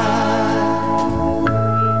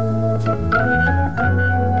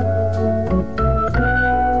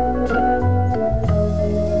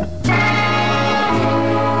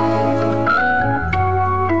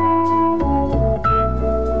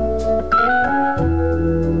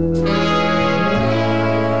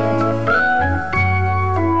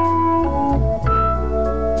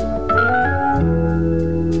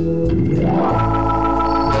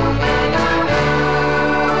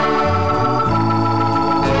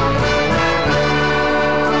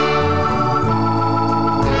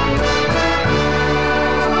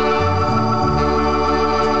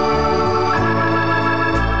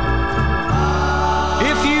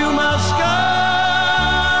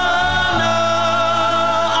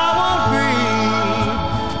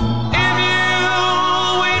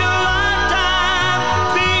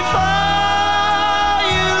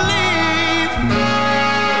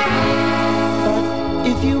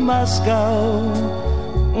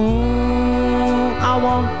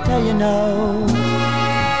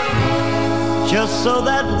 Just so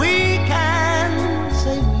that we can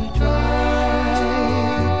say we tried.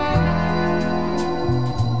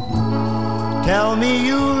 Tell me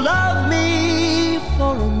you love me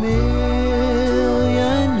for a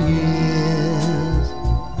million years.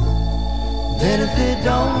 Then if it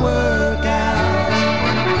don't work out,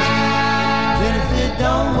 then if it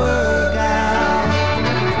don't work out,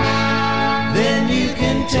 then you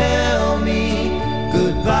can tell me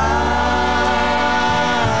goodbye.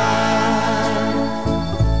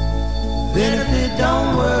 Then if it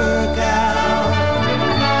don't work out,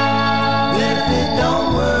 then if it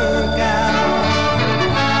don't work out,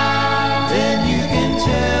 then you can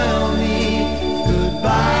tell me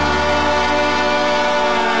goodbye.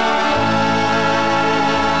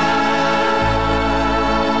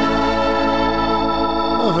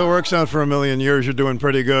 Well, if it works out for a million years, you're doing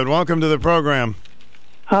pretty good. Welcome to the program.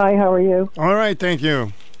 Hi, how are you? All right, thank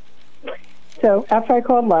you. So after I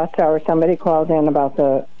called last hour, somebody called in about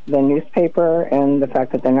the newspaper and the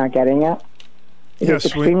fact that they're not getting it. It's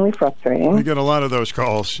extremely frustrating. We get a lot of those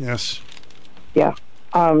calls, yes. Yeah.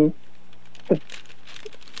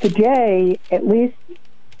 Today, at least,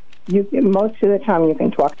 most of the time you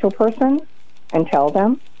can talk to a person and tell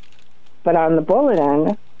them, but on the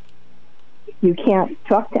bulletin, you can't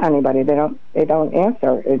talk to anybody. They don't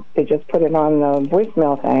answer. They just put it on the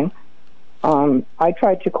voicemail thing. I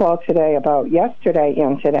tried to call today about yesterday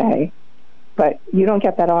and today, but you don't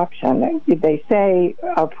get that option. They say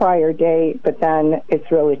a prior date, but then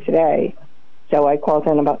it's really today. So I called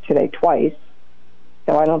in about today twice.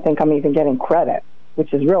 So I don't think I'm even getting credit,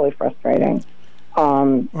 which is really frustrating.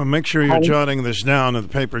 Well, make sure you're jotting this down in the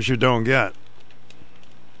papers you don't get.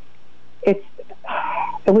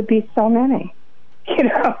 It would be so many.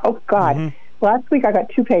 Oh, God. Mm-hmm. Last week I got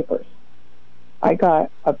 2 papers. I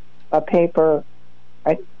got a paper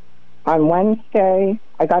on Wednesday.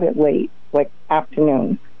 I got it late, like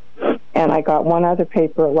afternoon. And I got one other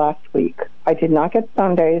paper last week. I did not get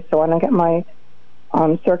Sundays, so I don't get my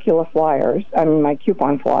circular flyers, my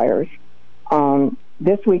coupon flyers.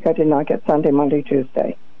 This week I did not get Sunday, Monday,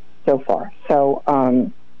 Tuesday so far. So,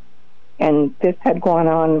 and this had gone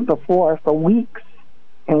on before for weeks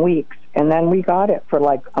and weeks, and then we got it for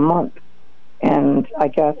like a month. And I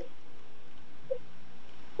guess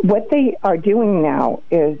what they are doing now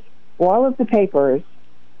is all of the papers,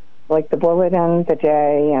 like the Bulletin, the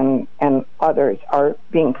Day, and others, are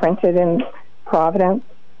being printed in Providence.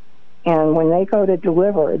 And when they go to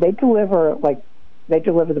deliver, they deliver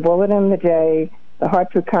the Bulletin, the Day, the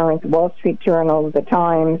Hartford Courant, the Wall Street Journal, the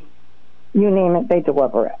Times, you name it, they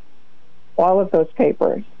deliver it. All of those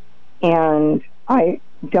papers. And I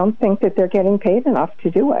don't think that they're getting paid enough to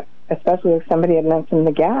do it, especially if somebody had mentioned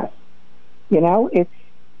the gas.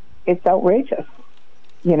 It's outrageous.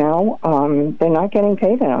 They're not getting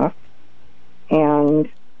paid enough. And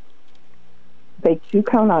they do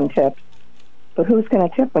count on tips, but who's going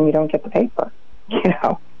to tip when you don't get the paper?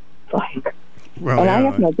 It's like, well, and yeah. I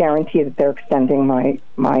have no guarantee that they're extending my,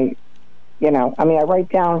 I write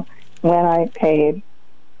down when I paid,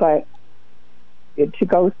 but to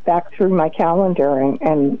go back through my calendar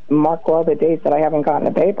and mark all the days that I haven't gotten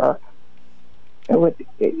a paper,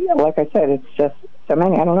 like I said, it's just so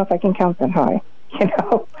many. I don't know if I can count that high,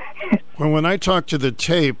 Well, when I talked to the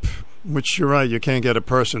tape, which you're right, you can't get a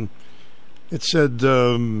person, it said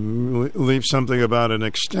leave something about an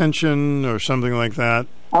extension or something like that.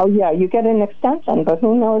 Oh, yeah, you get an extension, but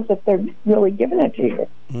who knows if they're really giving it to you.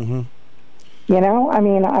 Mm-hmm.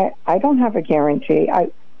 I don't have a guarantee.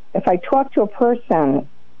 If I talk to a person,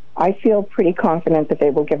 I feel pretty confident that they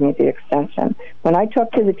will give me the extension. When I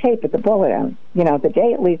talk to the tape at the Bulletin, the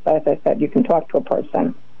Day, at least, as I said, you can talk to a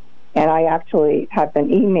person. And I actually have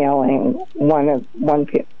been emailing one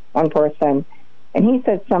person, and he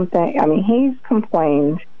said something. He's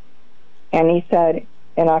complained, and he said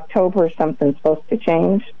in October something's supposed to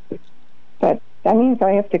change, but that means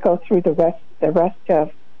I have to go through the rest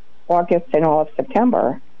of August and all of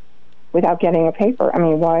September without getting a paper.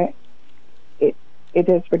 Why? It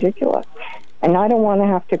is ridiculous, and I don't want to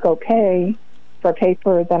have to go pay for a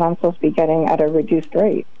paper that I'm supposed to be getting at a reduced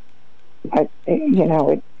rate.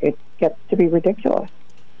 It gets to be ridiculous.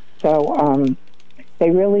 So they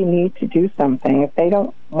really need to do something. If they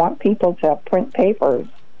don't want people to print papers,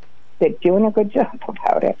 they're doing a good job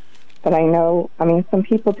about it. But I know, some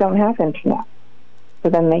people don't have internet, so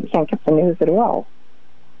then they can't get the news at all.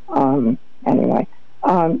 Anyway,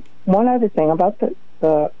 one other thing about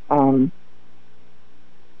the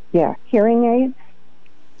hearing aids.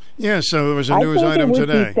 Yeah, so there was a news item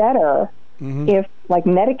today. I think it would be better if,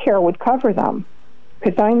 Medicare would cover them.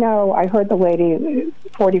 Because I heard the lady,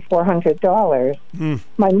 $4,400.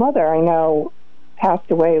 My mother, I know, passed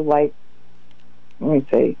away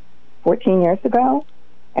 14 years ago.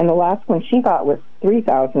 And the last one she got was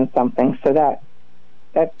 $3,000 something. So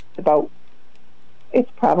that's about, it's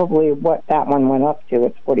probably what that one went up to.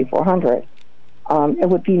 It's $4,400. It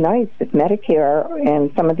would be nice if Medicare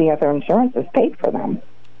and some of the other insurances paid for them,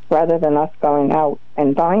 rather than us going out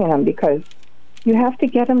and buying them, because you have to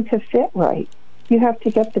get them to fit right. You have to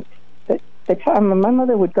get the time. My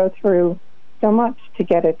mother would go through so much to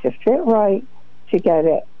get it to fit right, to get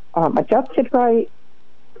it adjusted right,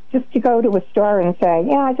 just to go to a store and say,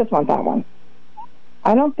 yeah, I just want that one.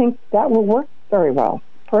 I don't think that will work very well,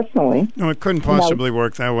 personally. No, it couldn't possibly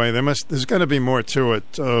work that way. There's got to be more to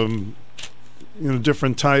it.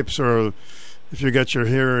 Different types, or if you get your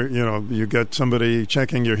you get somebody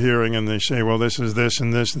checking your hearing and they say, well, this is this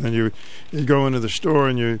and this, and then you go into the store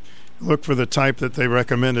and you look for the type that they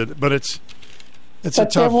recommended. But it's a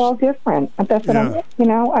tough. They're all different. That's what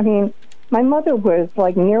my mother was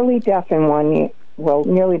nearly deaf in one ear. Well,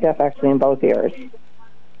 nearly deaf actually in both ears,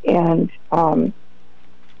 and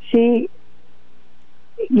she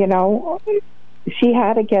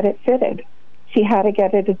had to get it fitted. She had to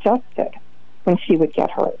get it adjusted when she would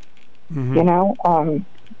get hurt. Mm-hmm.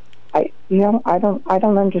 I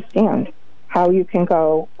don't understand how you can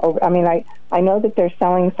go over. I know that they're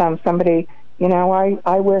selling somebody,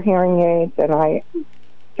 I wear hearing aids and I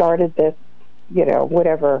started this,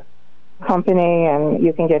 whatever company, and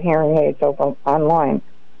you can get hearing aids over online.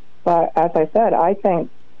 But as I said, I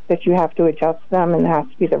think that you have to adjust them and it has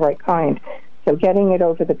to be the right kind. So getting it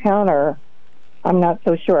over the counter, I'm not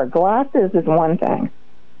so sure. Glasses is one thing,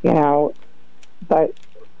 but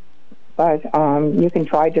you can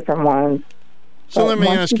try different ones. So let me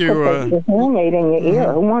ask you. The hearing aid in your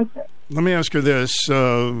ear. Who wants it? Let me ask you this: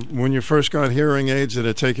 when you first got hearing aids, did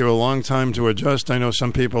it take you a long time to adjust? I know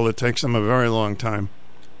some people it takes them a very long time.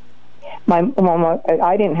 I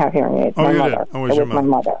didn't have hearing aids. Oh, my you mother. did. Oh, it was your my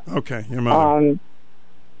mother. Okay, your mother.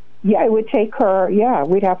 Yeah, it would take her. Yeah,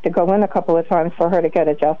 we'd have to go in a couple of times for her to get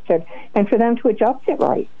adjusted, and for them to adjust it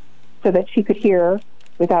right, so that she could hear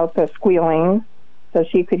without the squealing, so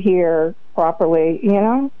she could hear properly. You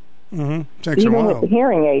know. Mm-hmm. Takes Even a while. with the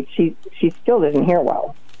hearing aid, she still doesn't hear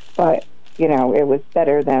well. But you know, it was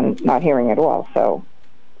better than not hearing at all. So,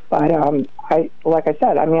 but like I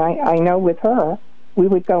said, I mean, I know with her, we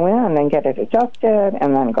would go in and get it adjusted,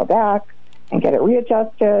 and then go back and get it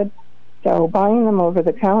readjusted. So buying them over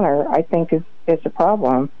the counter, I think, is a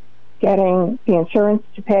problem. Getting the insurance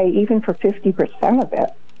to pay even for 50% of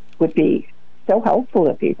it would be so helpful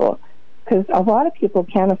to people, because a lot of people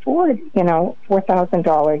can't afford,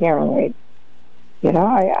 $4,000 hearing aids.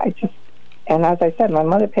 I just, and as I said, my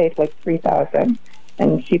mother paid like $3,000,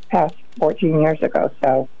 and she passed 14 years ago.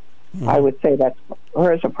 So I would say that's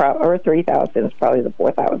her $3,000 is probably the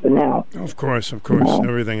 $4,000 now. Of course,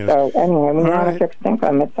 everything is. So anyway, we're All on a fixed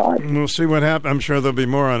income. It's hard. We'll see what happens. I'm sure there'll be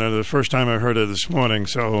more on it. The first time I heard it this morning,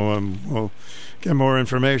 so we'll get more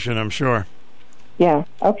information, I'm sure. Yeah.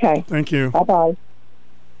 Okay. Thank you. Bye-bye.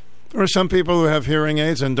 There are some people who have hearing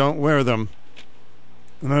aids and don't wear them,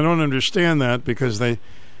 and I don't understand that, because they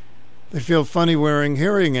feel funny wearing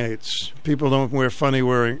hearing aids. People don't feel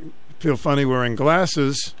funny wearing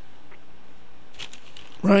glasses.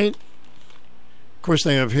 Right? Of course,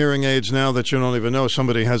 they have hearing aids now that you don't even know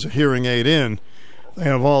somebody has a hearing aid in. They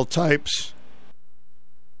have all types,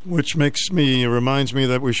 which reminds me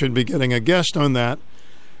that we should be getting a guest on that,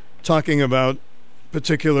 talking about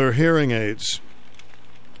particular hearing aids.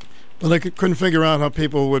 But I couldn't figure out how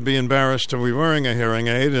people would be embarrassed to be wearing a hearing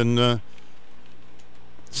aid, and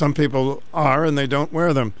some people are, and they don't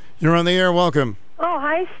wear them. You're on the air. Welcome. Oh,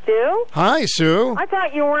 hi, Stu. Hi, Sue. I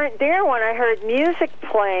thought you weren't there when I heard music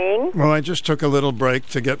playing. Well, I just took a little break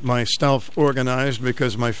to get my stuff organized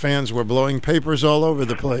because my fans were blowing papers all over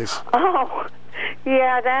the place. Oh,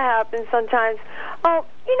 yeah, that happens sometimes. Oh,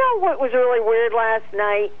 you know what was really weird last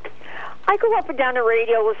night? I go up and down the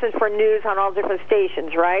radio, listen for news on all different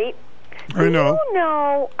stations, right? I know. You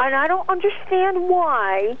know, and I don't understand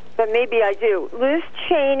why, but maybe I do. Liz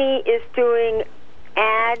Cheney is doing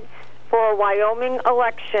ads for a Wyoming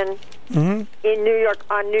election in New York,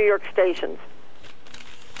 on New York stations.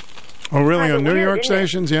 Oh, really? Kinda On New weird, York isn't it?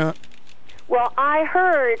 stations? Yeah. Well, I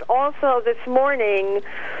heard also this morning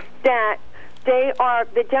that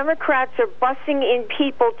the Democrats are busing in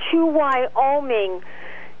people to Wyoming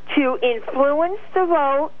to influence the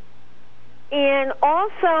vote, and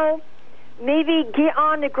also maybe get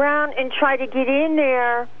on the ground and try to get in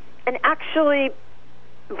there and actually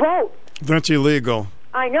vote. That's illegal.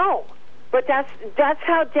 I know, but that's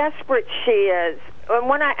how desperate she is.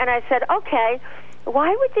 And I said, okay, why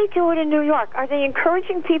would they do it in New York? Are they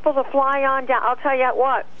encouraging people to fly on down? I'll tell you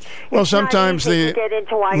what. Well, it's sometimes not easy to get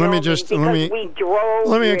into Wyoming we drove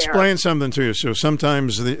let me there. explain something to you. So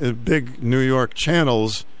sometimes the big New York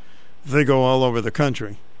channels, they go all over the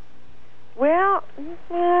country. Well,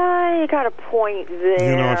 you got a point there.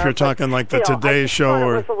 You know, if you're talking like the Today Show, it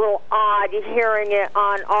or was a little odd hearing it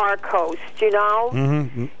on our coast, you know.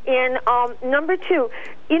 Mm-hmm. And number two,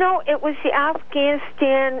 it was the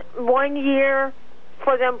Afghanistan 1 year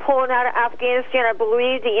for them pulling out of Afghanistan. I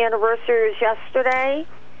believe the anniversary was yesterday.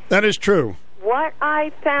 That is true. What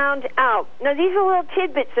I found out, now these are little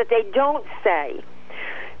tidbits that they don't say.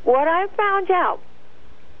 What I found out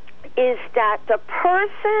is that the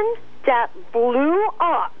person that blew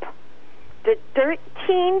up the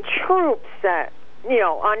 13 troops that,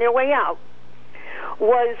 on their way out,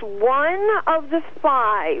 was one of the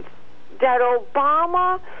 5 that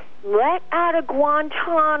Obama let out of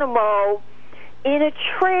Guantanamo in a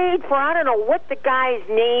trade for, I don't know what the guy's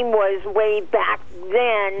name was way back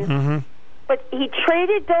then, Mm-hmm. but he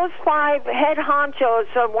traded those 5 head honchos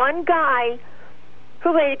for one guy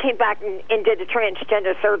who later came back and did the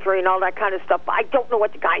transgender surgery and all that kind of stuff. But I don't know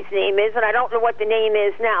what the guy's name is, and I don't know what the name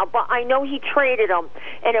is now, but I know he traded them,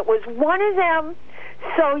 and it was one of them.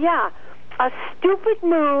 So, yeah, a stupid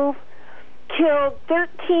move killed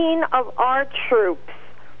 13 of our troops.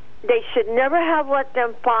 They should never have let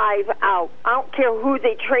them 5 out. I don't care who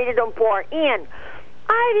they traded them for. And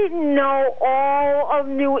I didn't know all of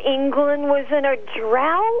New England was in a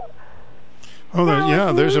drought. Oh,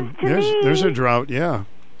 there's a drought, yeah.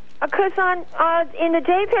 Because in the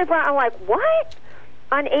day paper, I'm like, what?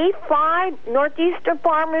 On 8/5, northeastern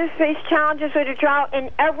farmers face challenges with a drought in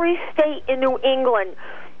every state in New England.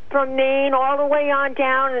 from Maine all the way on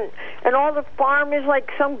down, and all the farmers, like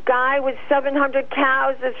some guy with 700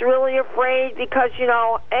 cows that's really afraid because,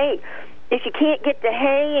 hey, if you can't get the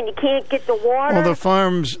hay and you can't get the water. Well,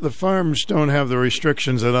 the farms don't have the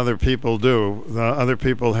restrictions that other people do. The other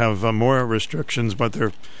people have more restrictions, but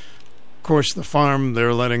of course, the farm,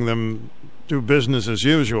 they're letting them do business as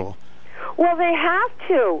usual. Well, they have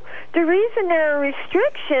to. The reason there are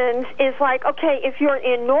restrictions is like, okay, if you're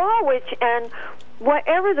in Norwich and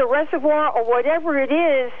whatever the reservoir or whatever it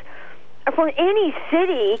is, for any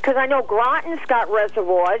city, because I know Groton's got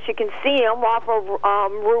reservoirs, you can see them off of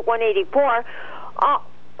Route 184,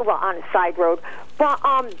 well, on a side road, but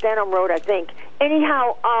Benham Road, I think.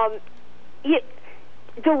 Anyhow, the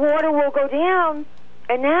water will go down,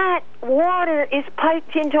 and that water is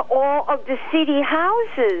piped into all of the city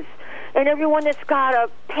houses, and everyone that's got to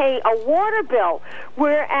pay a water bill,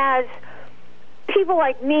 whereas people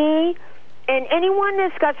like me and anyone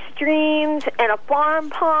that's got streams and a farm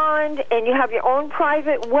pond and you have your own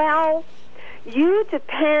private well, you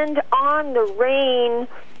depend on the rain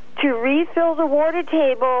to refill the water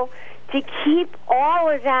table to keep all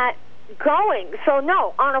of that going. So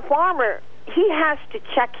no, on a farmer, he has to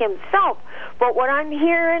check himself. But what I'm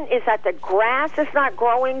hearing is that the grass is not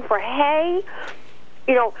growing for hay.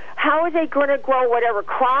 How are they going to grow whatever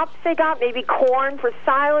crops they got? Maybe corn for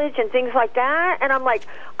silage and things like that. And I'm like,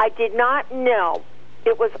 I did not know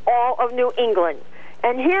it was all of New England.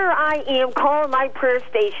 And here I am calling my prayer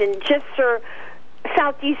station just for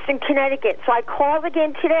southeastern Connecticut. So I called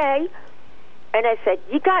again today, and I said,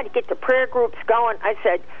 you got to get the prayer groups going. I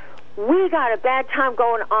said, we got a bad time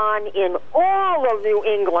going on in all of New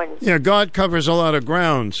England. Yeah, God covers a lot of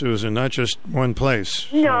ground, Susan, not just one place.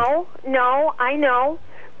 No, I know.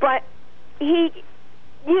 But the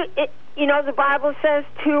Bible says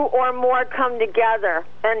 2 or more come together,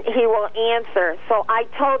 and he will answer. So I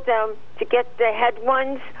told them to get the head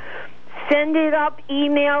ones, send it up,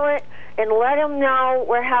 email it, and let them know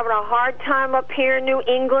we're having a hard time up here in New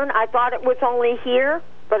England. I thought it was only here,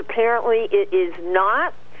 but apparently it is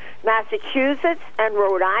not. Massachusetts and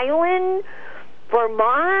Rhode Island,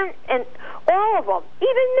 Vermont, and all of them,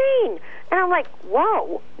 even Maine. And I'm like,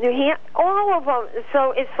 whoa, New Hampshire, all of them.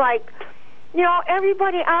 So it's like,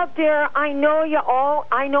 everybody out there, I know you all.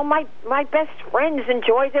 I know my best friends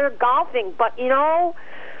enjoy their golfing. But,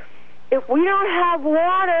 if we don't have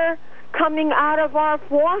water coming out of our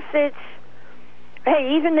faucets,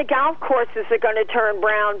 hey, even the golf courses are going to turn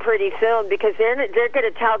brown pretty soon because they're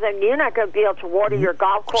going to tell them you're not going to be able to water your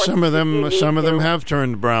golf course. Some of them have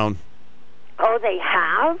turned brown. Oh, they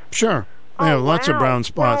have? Sure. They have lots of brown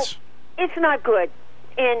spots. Well, it's not good,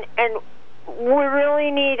 and we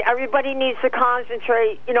really need. Everybody needs to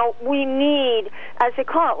concentrate. We need, as they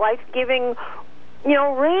call it, life-giving,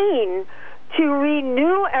 rain to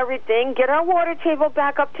renew everything, get our water table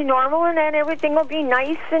back up to normal, and then everything will be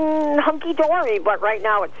nice and hunky-dory, but right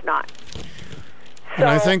now it's not. And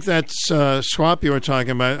I think that's swap you were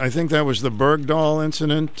talking about. I think that was the Bergdahl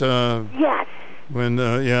incident. Yes. When,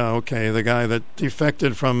 the guy that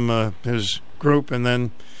defected from his group, and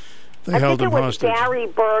then they held him hostage. I think it was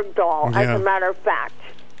Gary Bergdahl, as a matter of fact.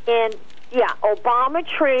 And, Obama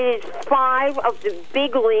traded 5 of the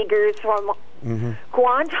big leaguers from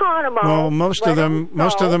Guantanamo. Well, most of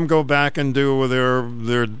them go back and do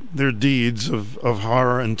their deeds of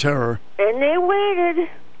horror and terror. And they waited,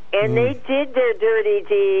 and they did their dirty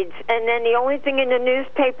deeds. And then the only thing in the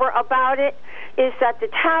newspaper about it is that the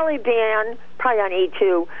Taliban, probably on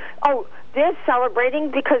E2, they're celebrating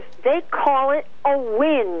because they call it a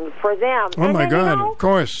win for them. Oh, and my God, of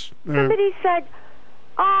course. Somebody said,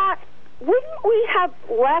 wouldn't we have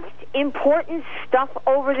left important stuff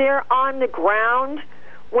over there on the ground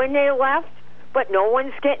when they left? But no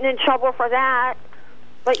one's getting in trouble for that.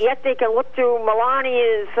 But yet they can look through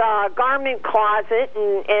Melania's garment closet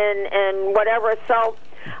and whatever. So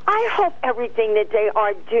I hope everything that they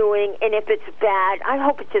are doing, and if it's bad, I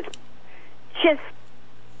hope it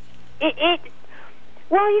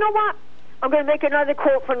well, you know what? I'm going to make another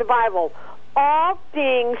quote from the Bible. All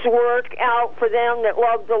things work out for them that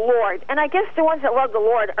love the Lord. And I guess the ones that love the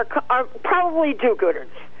Lord are probably do-gooders.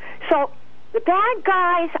 So the bad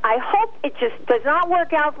guys, I hope it just does not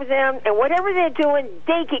work out for them, and whatever they're doing,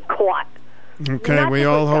 they get caught. Okay, we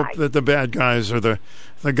all hope that the bad guys are the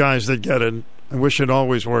guys that get it. I wish it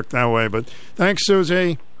always worked that way, but thanks,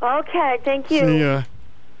 Susie. Okay, thank you. See ya.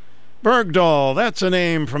 Bergdahl, that's a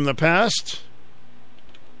name from the past.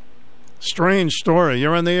 Strange story.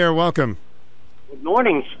 You're on the air. Welcome. Good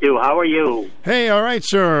morning, Stu. How are you? Hey, all right,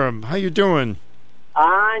 sir. How you doing?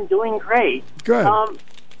 I'm doing great. Good. I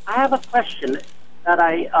have a question that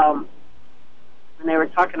I when they were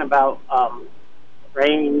talking about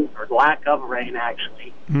rain or lack of rain,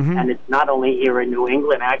 actually, and it's not only here in New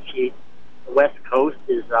England. Actually, the West Coast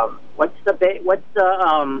is what's the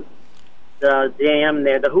dam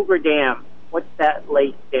there, the Hoover Dam? What's that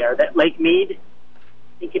lake there? That Lake Mead, I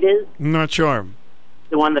think it is. I'm not sure.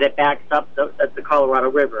 The one that it backs up the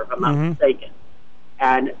Colorado River, if I'm not mistaken.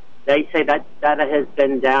 And they say that has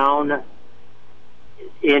been down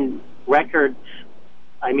in record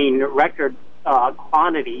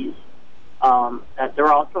quantities. That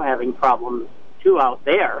they're also having problems too out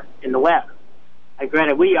there in the West.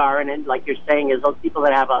 Granted, we are, and then, like you're saying, is those people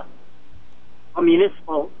that have a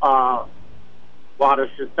municipal water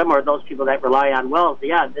system, or those people that rely on wells.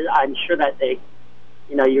 Yeah, I'm sure that they,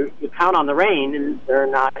 you count on the rain, and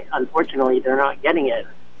unfortunately, they're not getting it.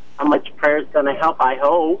 How much prayer is going to help? I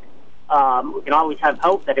hope. We can always have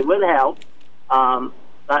hope that it will help.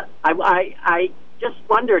 But I just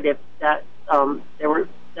wondered if that there were.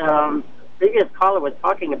 Previous caller was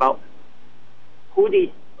talking about who these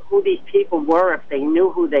people were, if they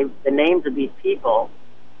knew the names of these people.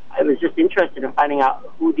 I was just interested in finding out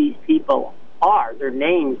who these people are, their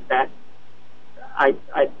names. That I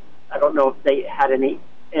don't know if they had any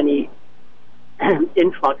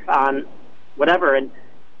influx on whatever. And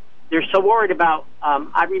they're so worried about.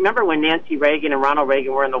 I remember when Nancy Reagan and Ronald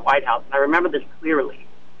Reagan were in the White House, and I remember this clearly.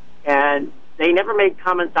 And they never made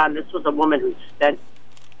comments on this. Was a woman who spent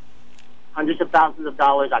hundreds of thousands of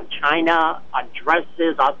dollars on China, on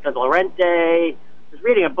dresses, Oscar de la Renta. I was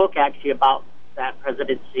reading a book actually about that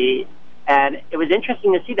presidency, and it was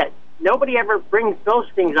interesting to see that nobody ever brings those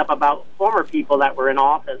things up about former people that were in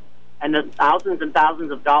office and the thousands and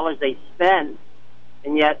thousands of dollars they spend,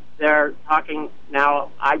 and yet they're talking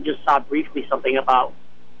now. I just saw briefly something about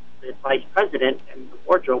the vice president and the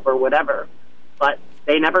wardrobe or whatever, but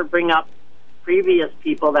they never bring up previous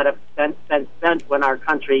people that have spent when our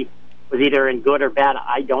country was either in good or bad.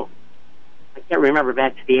 I can't remember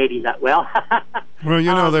back to the 80s that well.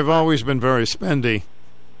 Well, they've always been very spendy.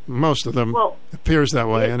 Most of them appears that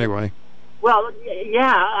way anyway. Well,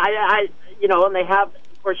 yeah, and they have,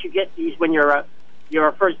 of course, you get these when you're a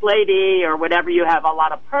first lady or whatever. You have a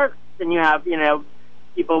lot of perks, and you have,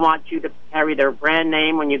 people want you to carry their brand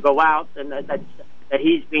name when you go out, and that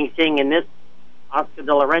he's being seen in this Oscar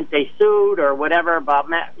de la Renta suit or whatever about,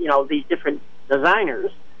 these different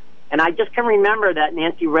designers. And I just can remember that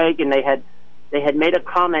Nancy Reagan, they had made a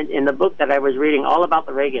comment in the book that I was reading, all about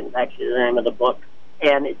the Reagans, actually, the name of the book,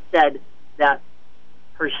 and it said that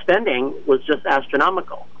her spending was just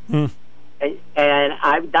astronomical. And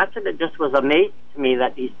that's what it just was amazing to me,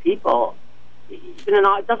 that these people,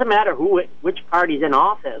 it doesn't matter which party's in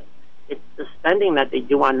office, it's the spending that they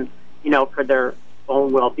do on, for their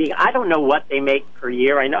own well-being. I don't know what they make per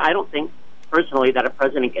year. I don't think personally that a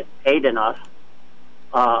president gets paid enough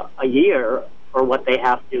a year for what they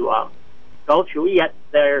have to go through. Yet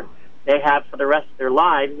they have, for the rest of their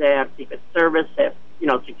lives, they have Secret Service, they have,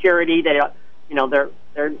 security. They're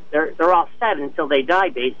all set until they die,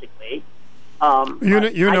 basically.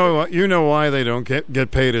 You know why they don't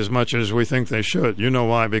get paid as much as we think they should. You know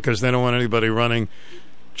why? Because they don't want anybody running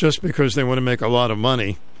just because they want to make a lot of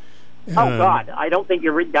money. Oh God, I don't think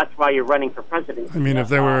that's why you're running for president. I mean, if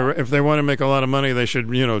they want to make a lot of money, they should,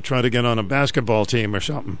 try to get on a basketball team or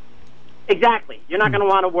something. Exactly. You're not going to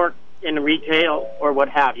want to work in retail or what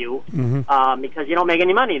have you, because you don't make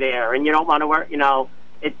any money there, and you don't want to work.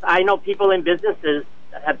 I know people in businesses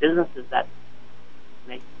that have businesses that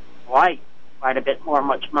make quite a bit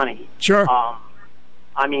much money. Sure.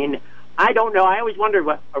 I mean, I don't know. I always wondered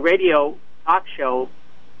what a radio talk show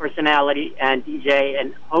personality and DJ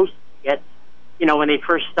and host gets, when they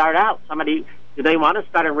first start out. Do they want to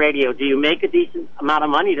start a radio? Do you make a decent amount of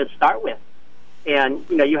money to start with? And,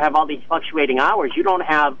 you have all these fluctuating hours. You don't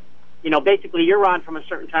have, basically you're on from a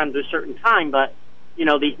certain time to a certain time, but,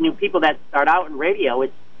 these new people that start out in radio,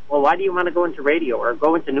 it's, well, why do you want to go into radio or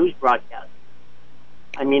go into news broadcast?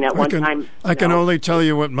 I mean, at one time... I can only tell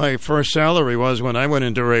you what my first salary was when I went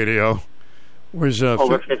into radio. Was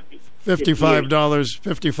over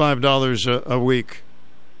 $55 a week,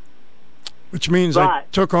 which means I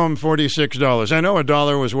took home $46. I know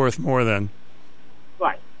 $1 was worth more then.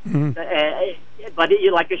 Right. But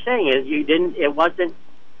like you're saying, it wasn't.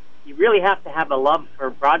 You really have to have a love for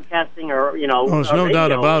broadcasting, or there's no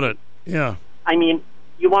doubt about it. Yeah. I mean,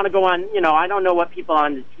 you want to go on. I don't know what people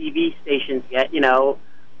on the TV stations get.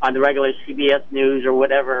 On the regular CBS News or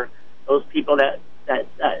whatever. Those people that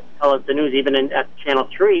tell us the news, even at Channel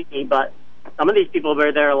 3. But some of these people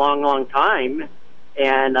were there a long, long time,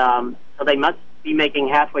 and so they must be making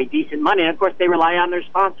halfway decent money. And of course, they rely on their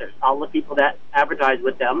sponsors. All the people that advertise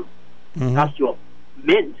with them cost you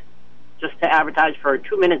mint just to advertise for a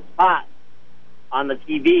 2-minute spot on the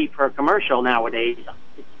TV for a commercial nowadays.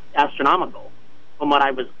 It's astronomical from what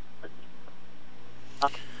I was.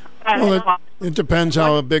 Well, it depends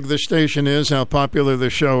how big the station is, how popular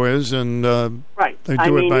the show is, and right. they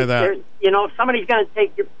do it by that. If somebody's going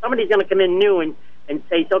to come in new and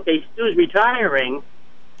say, okay, Stu's retiring,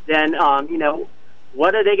 then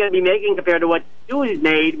what are they going to be making compared to what Stu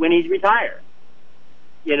made when he's retired?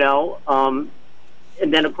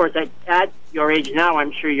 And then of course at your age now,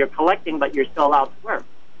 I'm sure you're collecting, but you're still allowed to work.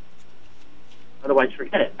 Otherwise,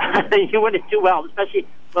 forget it. You wouldn't do well, especially.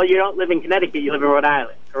 Well, you don't live in Connecticut; you live in Rhode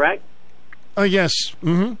Island, correct? Yes.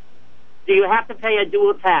 Mm-hmm. Do you have to pay a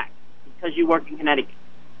dual tax because you work in Connecticut?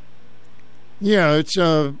 Yeah, it's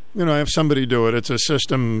I have somebody do it. It's a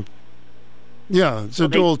system. Yeah, it's a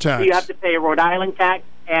dual tax. So you have to pay a Rhode Island tax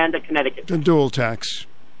and a Connecticut tax. A dual tax.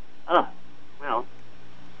 Oh, well.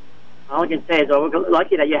 All I can say is, we're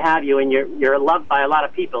lucky that you have you, and you're loved by a lot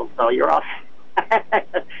of people. So you're all.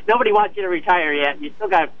 Nobody wants you to retire yet. You still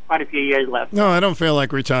got quite a few years left. No, I don't feel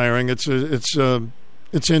like retiring. It's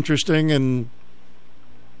interesting, and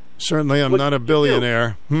certainly I'm not a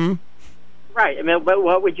billionaire. Right. I mean, but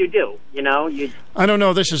what would you do? I don't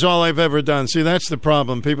know. This is all I've ever done. See, that's the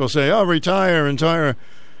problem. People say, "Oh, retire."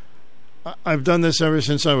 I've done this ever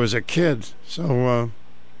since I was a kid. So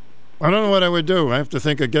I don't know what I would do. I have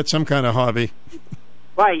to get some kind of hobby.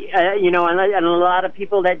 Right, and a lot of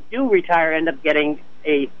people that do retire end up getting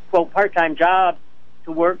a, quote, part-time job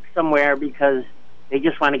to work somewhere because they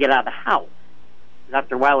just want to get out of the house. Because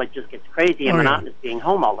after a while, it just gets crazy and monotonous being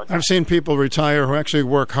home all the time. I've seen people retire who actually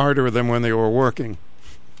work harder than when they were working.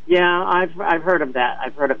 Yeah, I've heard of that.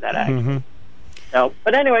 I've heard of that, actually. Mm-hmm. So,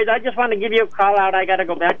 but anyways, I just want to give you a call out. I got to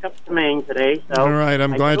go back up to Maine today. So all right,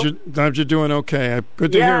 I'm glad you're doing okay.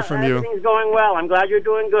 Good to hear from you. Everything's going well. I'm glad you're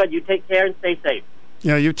doing good. You take care and stay safe.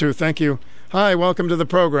 Yeah, you too. Thank you. Hi, welcome to the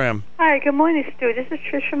program. Hi, good morning, Stu. This is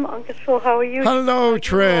Trish from Uncasville. How are you? Hello,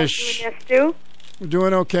 Trish. Yes, Stu. We're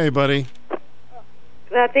doing okay, buddy.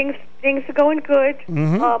 Things are going good.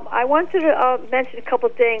 Mm-hmm. I wanted to mention a couple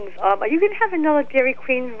things. Are you going to have another Dairy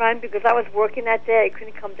Queen run? Because I was working that day. I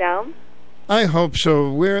couldn't come down. I hope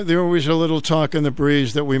so. There was a little talk in the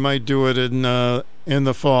breeze that we might do it in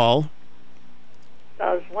the fall.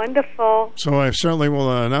 Sounds wonderful. So I certainly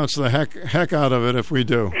will announce the heck out of it if we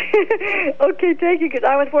do. Okay, thank you. Because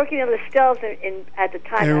I was working in the Stells at the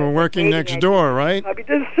time. You were working next door, right?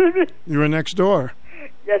 You were next door.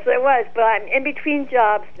 Yes, I was. But I'm in between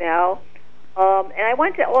jobs now. And I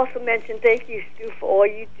want to also mention thank you, Stu, for all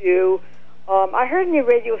you do. I heard in your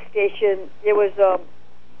radio station there was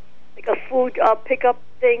like a food pickup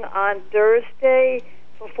thing on Thursday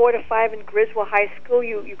from 4 to 5 in Griswold High School.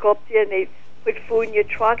 You go up there and they put food in your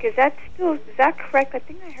trunk. Is that correct? I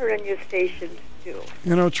think I heard on your station too.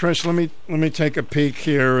 Trish, let me take a peek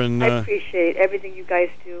here, and I appreciate everything you guys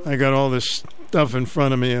do. I got all this stuff in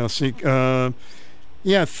front of me. I'll see.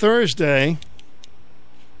 Thursday,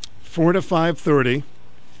 4 to 5:30.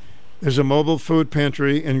 There's a mobile food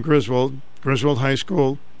pantry in Griswold High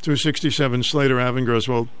School, 267 Slater Ave in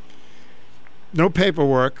Griswold. No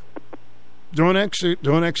paperwork. Don't exit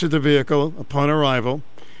the vehicle upon arrival.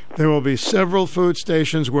 There will be several food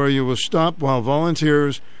stations where you will stop while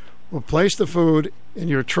volunteers will place the food in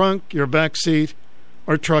your trunk, your back seat,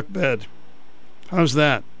 or truck bed. How's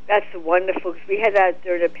that? That's wonderful. Because we had that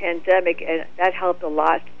during the pandemic, and that helped a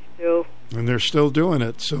lot, too. And they're still doing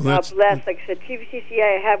it. So God bless. Like I said, TVCC,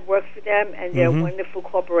 I have worked for them, and they're a wonderful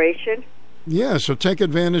corporation. Yeah, so take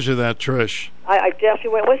advantage of that, Trish. I definitely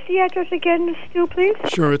will. What's the address again, Stu, please?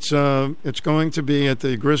 Sure. It's going to be at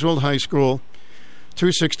the Griswold High School,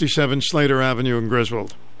 267 Slater Avenue in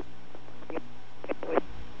Griswold.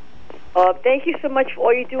 Thank you so much for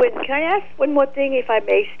all you do. And can I ask one more thing, if I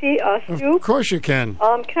may, Stu? Of course you can.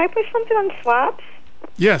 Can I put something on swaps?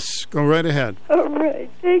 Yes, go right ahead. All right.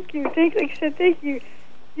 Thank you. Like I said, thank you.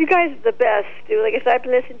 You guys are the best, Stu. Like I said, I've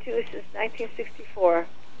been listening to you since 1964.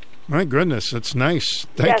 My goodness, that's nice.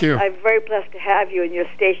 Thank you. I'm very blessed to have you, and your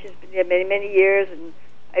station's been there many, many years, and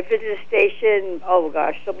I visited the station, oh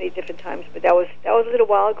gosh, so many different times, but that was a little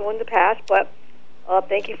while ago in the past, but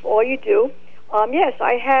thank you for all you do. Yes,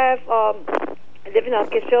 I live in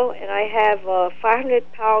Uncasville, and I have a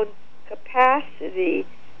 500-pound capacity.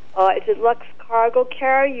 It's a Lux cargo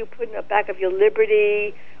carrier you put in the back of your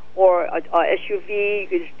Liberty or a SUV. You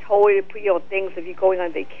can just tow it and put your things if you're going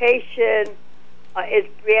on vacation. It's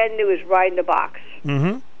brand new. It's right in the box.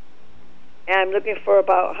 Mm-hmm. And I'm looking for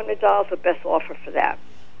about $100, the best offer for that.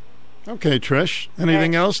 Okay, Trish.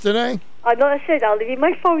 Anything else today? No, that's it. I'll leave you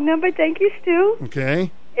my phone number. Thank you, Stu.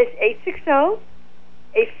 Okay. It's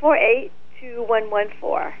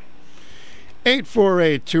 848-2114.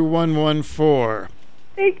 848-2114.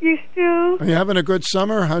 Thank you, Stu. Are you having a good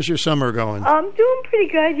summer? How's your summer going? Doing pretty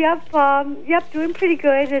good. Yep, doing pretty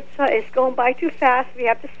good. It's going by too fast. We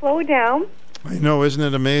have to slow down. I know, isn't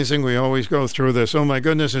it amazing? We always go through this. Oh my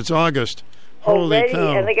goodness, it's August. Holy Already,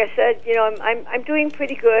 cow! and like I said, I'm doing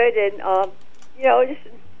pretty good, and just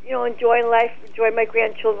enjoying life, enjoying my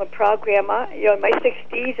grandchildren. I'm a proud grandma. In my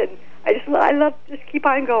 60s, and I love just keep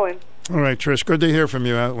on going. All right, Trish. Good to hear from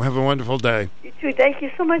you. Have a wonderful day. You too. Thank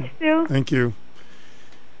you so much, Stu. Thank you.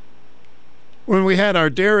 When we had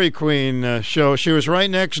our Dairy Queen show, she was right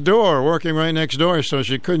next door, working right next door, so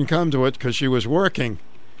she couldn't come to it because she was working.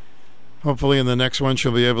 Hopefully in the next one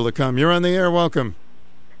she'll be able to come. You're on the air. Welcome.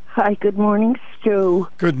 Hi, good morning, Stu.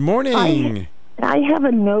 Good morning. I have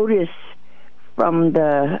a notice from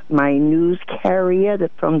my news carrier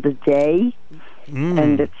from the day,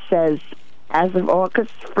 and it says, as of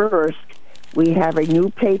August 1st, we have a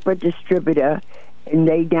new paper distributor, and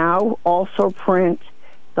they now also print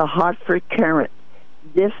the Hartford Courant.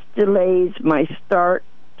 This delays my start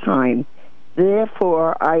time.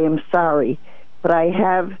 Therefore, I am sorry, but I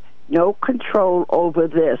have no control over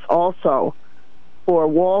this. Also, for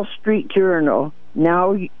Wall Street Journal,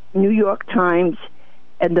 now New York Times,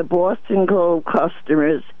 and the Boston Globe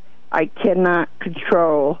customers, I cannot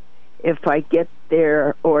control if I get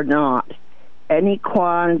there or not. Any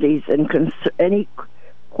quantities and any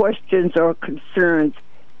questions or concerns,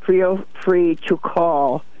 feel free to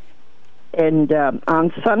call. And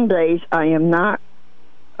on Sundays, I am not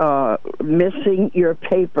missing your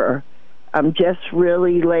paper. I'm just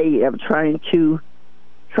really late. I'm trying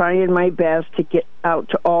my best to get out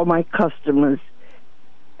to all my customers,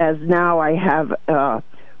 as now I have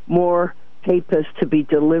more papers to be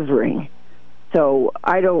delivering. So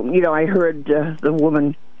I don't, I heard the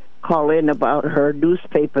woman call in about her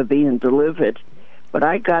newspaper being delivered, but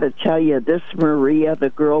I got to tell you, this Maria,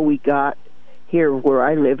 the girl we got here where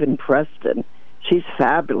I live in Preston, she's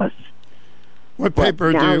fabulous. What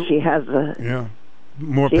paper now do you... she has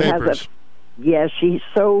more papers. She's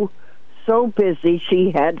so busy.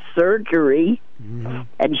 She had surgery,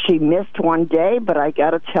 and she missed one day, but I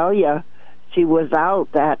got to tell you, she was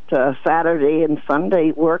out that Saturday and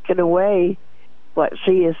Sunday working away. But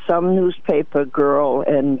she is some newspaper girl,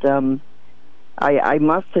 and I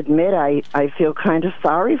must admit, I feel kind of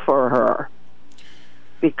sorry for her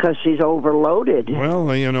because she's overloaded.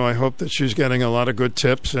 Well, I hope that she's getting a lot of good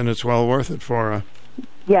tips, and it's well worth it for her.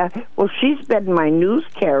 Yeah, well, she's been my news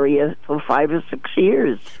carrier for 5 or 6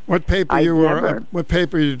 years. What paper What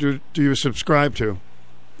paper do you subscribe to?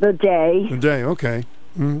 The Day. The Day. Okay.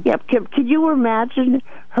 Mm-hmm. Yep. Could you imagine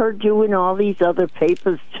her doing all these other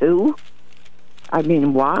papers too? I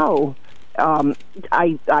mean, wow.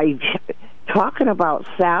 I talking about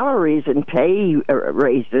salaries and pay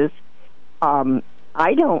raises. I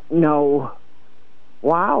don't know.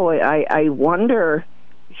 Wow. I wonder.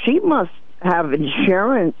 She must have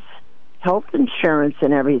insurance, health insurance,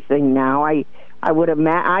 and everything now. I would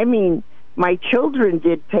imagine. I mean, my children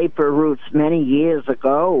did paper routes many years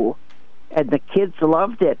ago, and the kids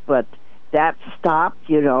loved it, but that stopped.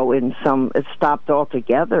 It stopped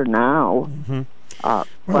altogether now. Mm-hmm. Well,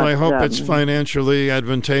 I hope it's financially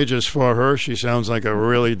advantageous for her. She sounds like a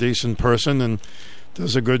really decent person and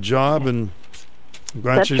does a good job, and I'm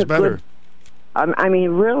glad she's better. I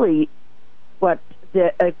mean, really,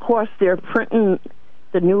 of course, they're printing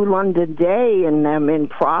the New London Day in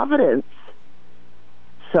Providence.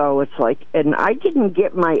 So it's like, and I didn't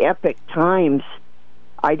get my Epic Times.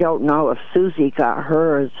 I don't know if Susie got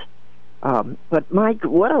hers. But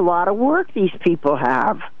what a lot of work these people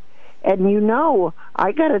have. And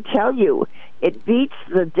I got to tell you, it beats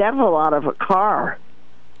the devil out of a car.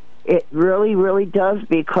 It really, really does,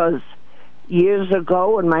 because years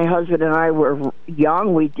ago when my husband and I were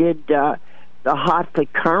young, we did the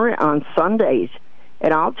Hartford Courant on Sundays.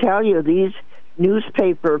 And I'll tell you, these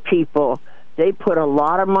newspaper people, they put a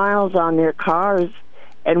lot of miles on their cars.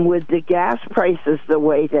 And with the gas prices the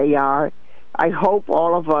way they are, I hope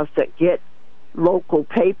all of us that get local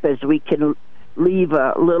papers, we can leave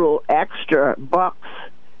a little extra bucks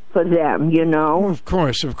for them, Of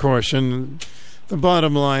course. And the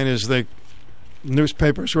bottom line is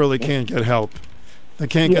newspapers really can't get help. They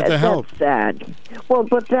can't get the help. That's sad. Well,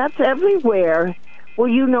 but that's everywhere. Well,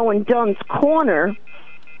 in Dunn's Corner,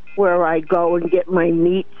 where I go and get my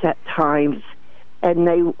meats at times, and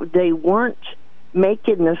they weren't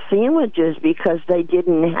making the sandwiches because they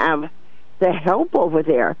didn't have the help over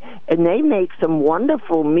there. And they make some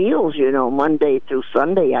wonderful meals, Monday through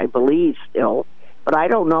Sunday, I believe, still. But I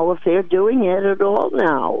don't know if they're doing it at all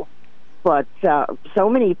now. but so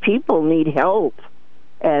many people need help,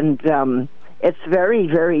 and it's very,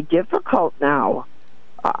 very difficult now.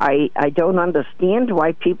 I don't understand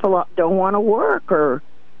why people don't want to work, or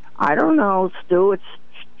I don't know, Stu. It's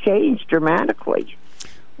changed dramatically.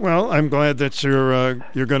 Well, I'm glad that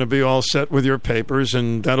you're going to be all set with your papers,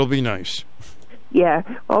 and that'll be nice. Yeah.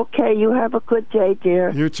 Okay. You have a good day,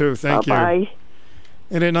 dear. You too. Thank you. Bye.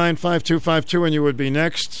 889-5252, and you would be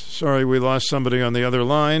next. Sorry, we lost somebody on the other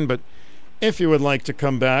line, but if you would like to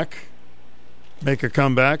come back, make a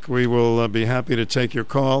comeback, we will be happy to take your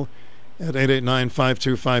call at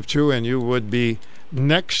 889-5252, and you would be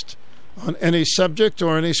next on any subject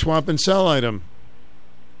or any swap and sell item.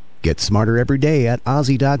 Get smarter every day at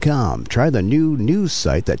Ozzy.com. Try the new news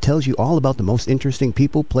site that tells you all about the most interesting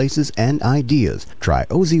people, places, and ideas. Try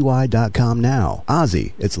OZY.com now.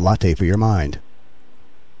 Ozzy, it's latte for your mind.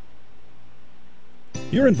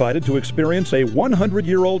 You're invited to experience a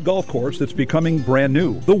 100-year-old golf course that's becoming brand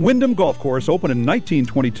new. The Wyndham Golf Course, opened in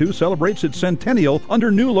 1922, celebrates its centennial under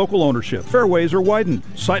new local ownership. Fairways are widened,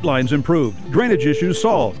 sightlines improved, drainage issues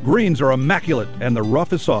solved, greens are immaculate, and the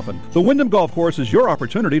rough is softened. The Wyndham Golf Course is your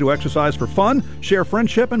opportunity to exercise for fun, share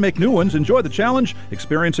friendship, and make new ones. Enjoy the challenge,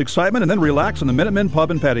 experience excitement, and then relax in the Minutemen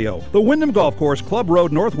Pub and Patio. The Wyndham Golf Course, Club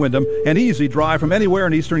Road, North Wyndham, an easy drive from anywhere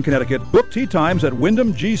in eastern Connecticut. Book tee times at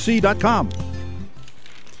wyndhamgc.com.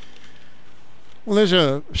 Well, there's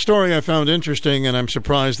a story I found interesting, and I'm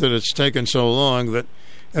surprised that it's taken so long, that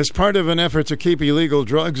as part of an effort to keep illegal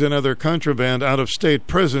drugs and other contraband out of state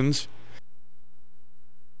prisons,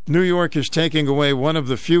 New York is taking away one of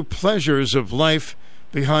the few pleasures of life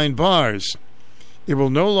behind bars. It will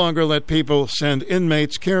no longer let people send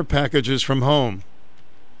inmates care packages from home.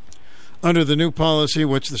 Under the new policy,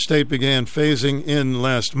 which the state began phasing in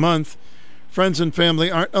last month, friends and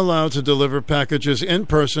family aren't allowed to deliver packages in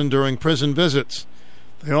person during prison visits.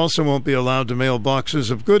 They also won't be allowed to mail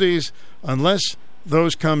boxes of goodies unless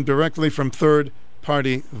those come directly from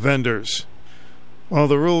third-party vendors. While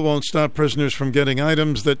the rule won't stop prisoners from getting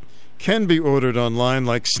items that can be ordered online,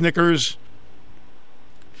 like Snickers,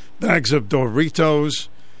 bags of Doritos,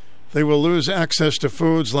 they will lose access to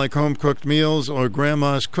foods like home-cooked meals or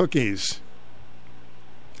grandma's cookies.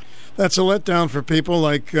 That's a letdown for people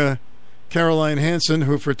like Caroline Hansen,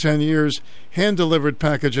 who for 10 years hand-delivered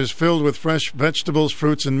packages filled with fresh vegetables,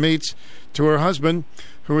 fruits, and meats to her husband,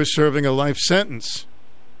 who is serving a life sentence.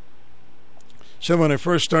 So when I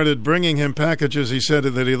first started bringing him packages, he said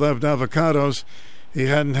that he loved avocados. He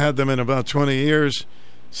hadn't had them in about 20 years,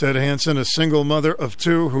 said Hansen, a single mother of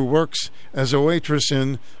two who works as a waitress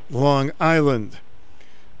in Long Island.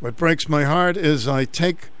 What breaks my heart is I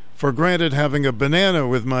take for granted having a banana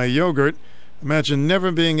with my yogurt. Imagine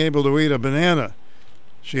never being able to eat a banana.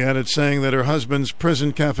 She added, saying that her husband's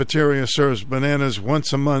prison cafeteria serves bananas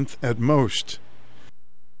once a month at most.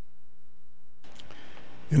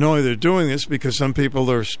 You know, they're doing this because some people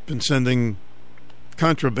have been sending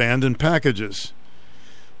contraband in packages.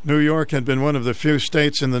 New York had been one of the few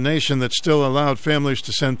states in the nation that still allowed families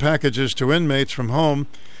to send packages to inmates from home.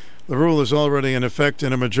 The rule is already in effect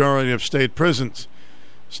in a majority of state prisons.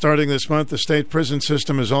 Starting this month, the state prison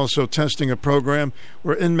system is also testing a program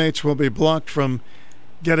where inmates will be blocked from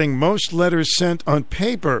getting most letters sent on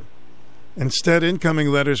paper. Instead, incoming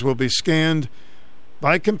letters will be scanned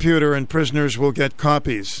by computer and prisoners will get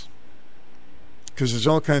copies. Because there's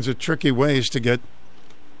all kinds of tricky ways to get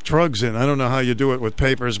drugs in. I don't know how you do it with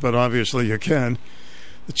papers, but obviously you can.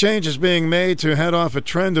 The change is being made to head off a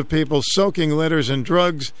trend of people soaking letters in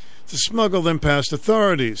drugs to smuggle them past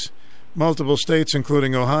authorities. Multiple states,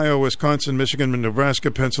 including Ohio, Wisconsin, Michigan,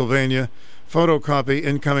 Nebraska, Pennsylvania, photocopy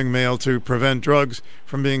incoming mail to prevent drugs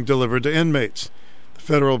from being delivered to inmates. The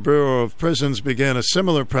Federal Bureau of Prisons began a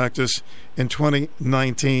similar practice in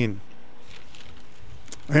 2019.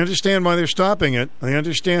 I understand why they're stopping it. I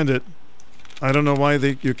understand it. I don't know why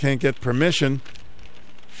you can't get permission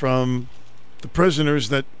from the prisoners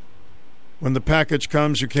that when the package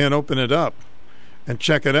comes, you can't open it up and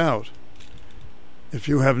check it out. If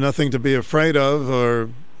you have nothing to be afraid of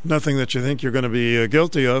or nothing that you think you're going to be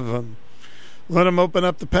guilty of, let them open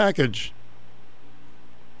up the package.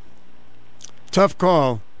 Tough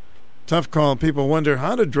call. Tough call. People wonder,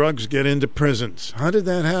 how do drugs get into prisons? How did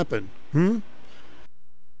that happen?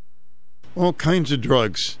 All kinds of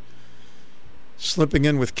drugs. Slipping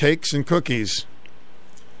in with cakes and cookies.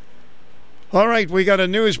 All right, we got a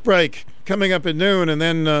news break coming up at noon, and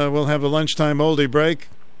then we'll have a lunchtime oldie break.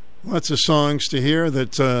 Lots of songs to hear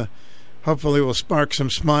that hopefully will spark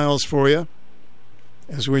some smiles for you,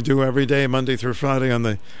 as we do every day, Monday through Friday, on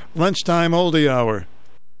the Lunchtime Oldie Hour.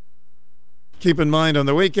 Keep in mind, on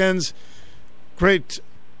the weekends, great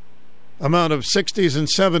amount of 60s and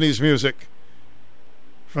 70s music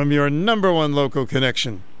from your number one local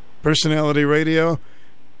connection, Personality Radio,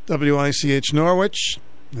 WICH Norwich.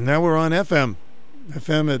 And now we're on FM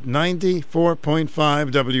at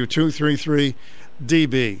 94.5 W233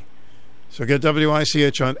 DB. So get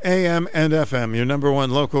WICH on AM and FM, your number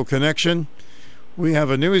one local connection. We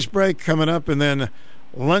have a news break coming up and then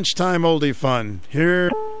lunchtime oldie fun.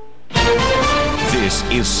 Here. This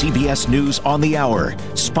is CBS News on the Hour,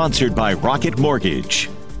 sponsored by Rocket Mortgage.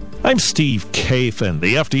 I'm Steve Kathan.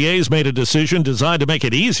 The FDA's made a decision designed to make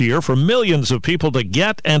it easier for millions of people to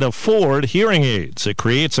get and afford hearing aids. It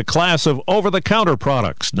creates a class of over-the-counter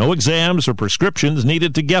products. No exams or prescriptions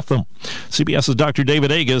needed to get them. CBS's Dr.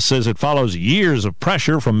 David Agus says it follows years of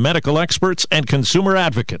pressure from medical experts and consumer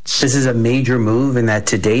advocates. This is a major move in that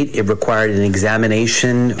to date it required an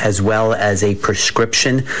examination as well as a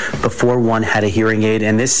prescription before one had a hearing aid,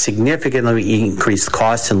 and this significantly increased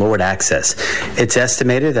costs and lowered access. It's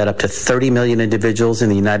estimated that up to 30 million individuals in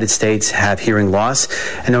the United States have hearing loss,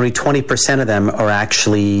 and only 20% of them are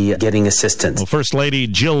actually getting assistance. Well, First Lady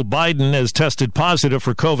Jill Biden has tested positive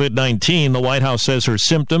for COVID-19. The White House says her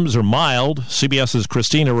symptoms are mild. CBS's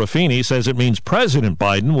Christina Ruffini says it means President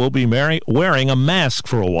Biden will be wearing a mask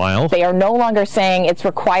for a while. They are no longer saying it's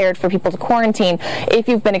required for people to quarantine if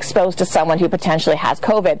you've been exposed to someone who potentially has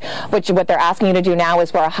COVID, which what they're asking you to do now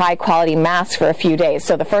is wear a high-quality mask for a few days.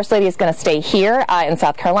 So the First Lady is going to stay here in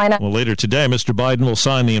South Carolina. Well, later today, Mr. Biden will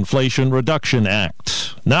sign the Inflation Reduction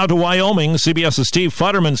Act. Now to Wyoming, CBS's Steve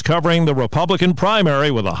Futterman's covering the Republican primary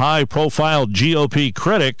with a high-profile GOP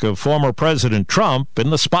critic of former President Trump in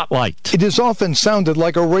the spotlight. It has often sounded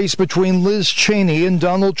like a race between Liz Cheney and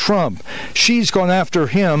Donald Trump. She's gone after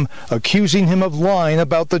him, accusing him of lying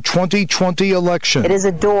about the 2020 election. It is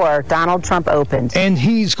a door Donald Trump opened. And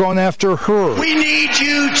he's gone after her. We need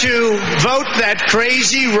you to vote that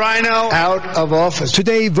crazy rhino out of office.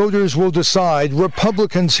 Today, voters will decide.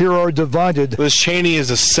 Republicans here are divided. Liz Cheney is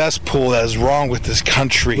a cesspool that is wrong with this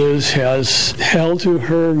country. Liz has held to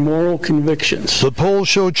her moral convictions. The polls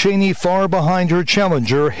show Cheney far behind her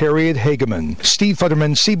challenger, Harriet Hageman. Steve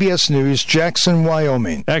Futterman, CBS News, Jackson,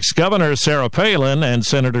 Wyoming. Ex-Governor Sarah Palin and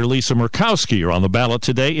Senator Lisa Murkowski are on the ballot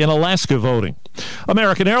today in Alaska voting.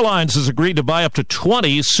 American Airlines has agreed to buy up to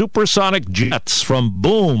 20 supersonic jets from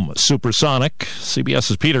Boom Supersonic.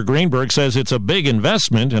 CBS's Peter Greenberg says it's a big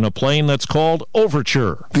investment in a plane that's called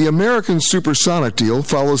Overture. The American Supersonic deal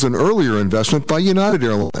follows an earlier investment by United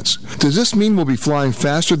Airlines. Does this mean we'll be flying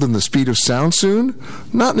faster than the speed of sound soon?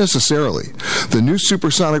 Not necessarily. The new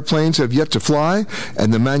supersonic planes have yet to fly,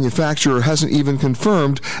 and the manufacturer hasn't even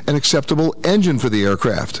confirmed an acceptable engine for the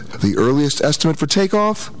aircraft. The earliest estimate for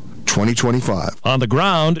takeoff? 2025. On the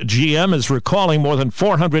ground, GM is recalling more than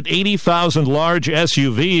 480,000 large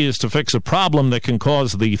SUVs to fix a problem that can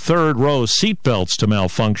cause the third-row seatbelts to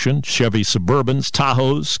malfunction. Chevy Suburbans,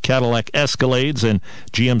 Tahoes, Cadillac Escalades, and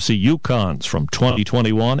GMC Yukons from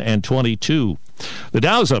 2021 and 22. The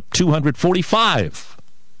Dow's up 245.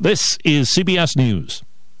 This is CBS News.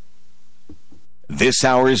 This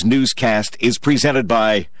hour's newscast is presented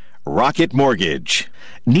by Rocket Mortgage.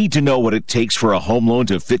 Need to know what it takes for a home loan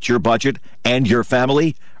to fit your budget and your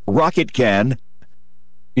family? Rocket can.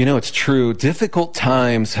 You know, it's true. Difficult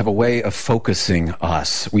times have a way of focusing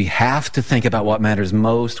us. We have to think about what matters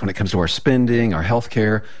most when it comes to our spending, our health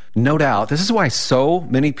care. No doubt. This is why so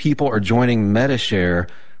many people are joining MediShare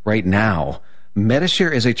right now.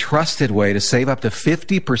 MediShare is a trusted way to save up to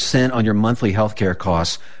 50% on your monthly health care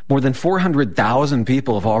costs. More than 400,000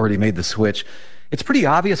 people have already made the switch. It's pretty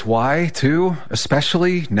obvious why, too,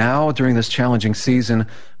 especially now during this challenging season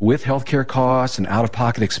with healthcare costs and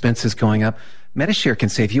out-of-pocket expenses going up. MediShare can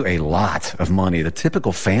save you a lot of money. The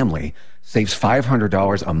typical family saves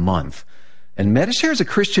 $500 a month. And MediShare is a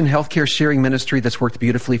Christian healthcare sharing ministry that's worked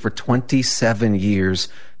beautifully for 27 years.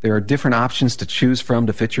 There are different options to choose from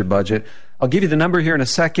to fit your budget. I'll give you the number here in a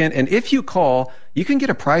second, and if you call, you can get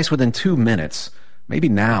a price within 2 minutes. Maybe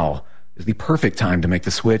now is the perfect time to make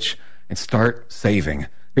the switch and start saving.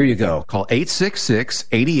 Here you go. Call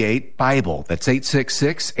 866-88-BIBLE. That's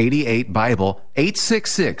 866-88-BIBLE.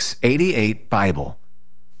 866-88-BIBLE.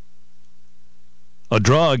 A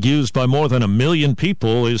drug used by more than 1 million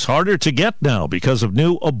people is harder to get now because of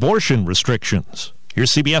new abortion restrictions.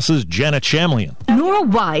 Here's CBS's Janet Shamlian. Nora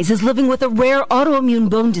Wise is living with a rare autoimmune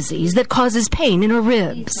bone disease that causes pain in her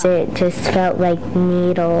ribs. It just felt like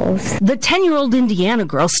needles. The 10-year-old Indiana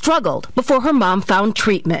girl struggled before her mom found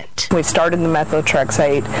treatment. We started the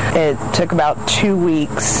methotrexate. It took about 2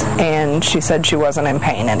 weeks, and she said she wasn't in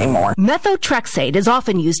pain anymore. Methotrexate is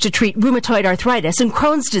often used to treat rheumatoid arthritis and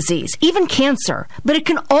Crohn's disease, even cancer, but it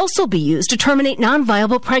can also be used to terminate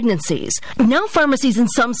non-viable pregnancies. Now pharmacies in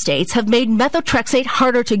some states have made methotrexate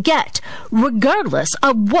harder to get, regardless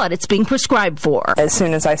of what it's being prescribed for. As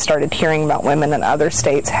soon as I started hearing about women in other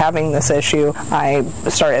states having this issue, I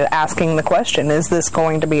started asking the question, is this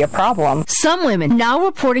going to be a problem? Some women now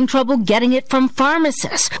reporting trouble getting it from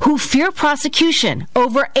pharmacists who fear prosecution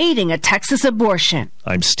over aiding a Texas abortion.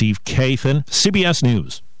 I'm Steve Kathan, CBS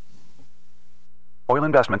News. Oil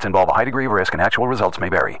investments involve a high degree of risk and actual results may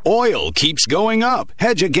vary. Oil keeps going up.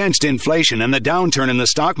 Hedge against inflation and the downturn in the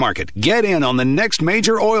stock market. Get in on the next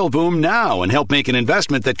major oil boom now and help make an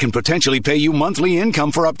investment that can potentially pay you monthly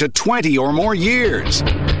income for up to 20 or more years.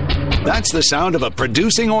 That's the sound of a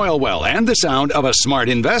producing oil well and the sound of a smart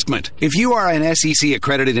investment. If you are an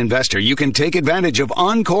SEC-accredited investor, you can take advantage of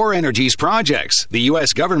Encore Energy's projects. The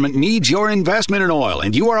U.S. government needs your investment in oil,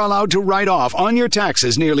 and you are allowed to write off on your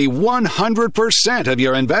taxes nearly 100% of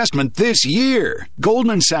your investment this year.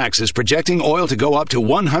 Goldman Sachs is projecting oil to go up to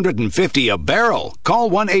 $150 a barrel. Call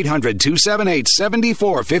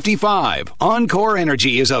 1-800-278-7455. Encore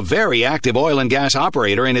Energy is a very active oil and gas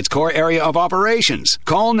operator in its core area of operations.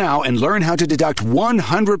 Call now and learn how to deduct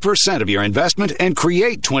 100% of your investment and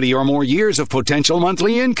create 20 or more years of potential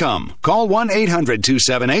monthly income. Call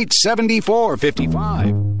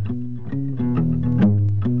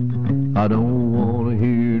 1-800-278-7455. I don't want to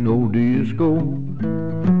hear no disco.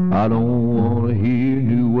 I don't want to hear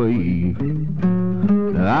new wave.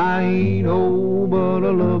 Now, I ain't old, but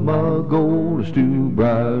I love my gold. Stu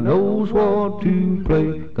Bryer knows what to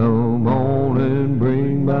play. Come on and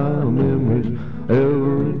bring my memories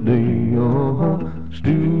every day.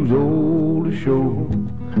 Stu's old show.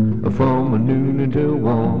 From noon until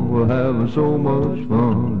 1, we're having so much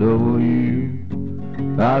fun.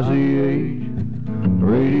 WICH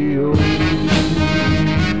Radio.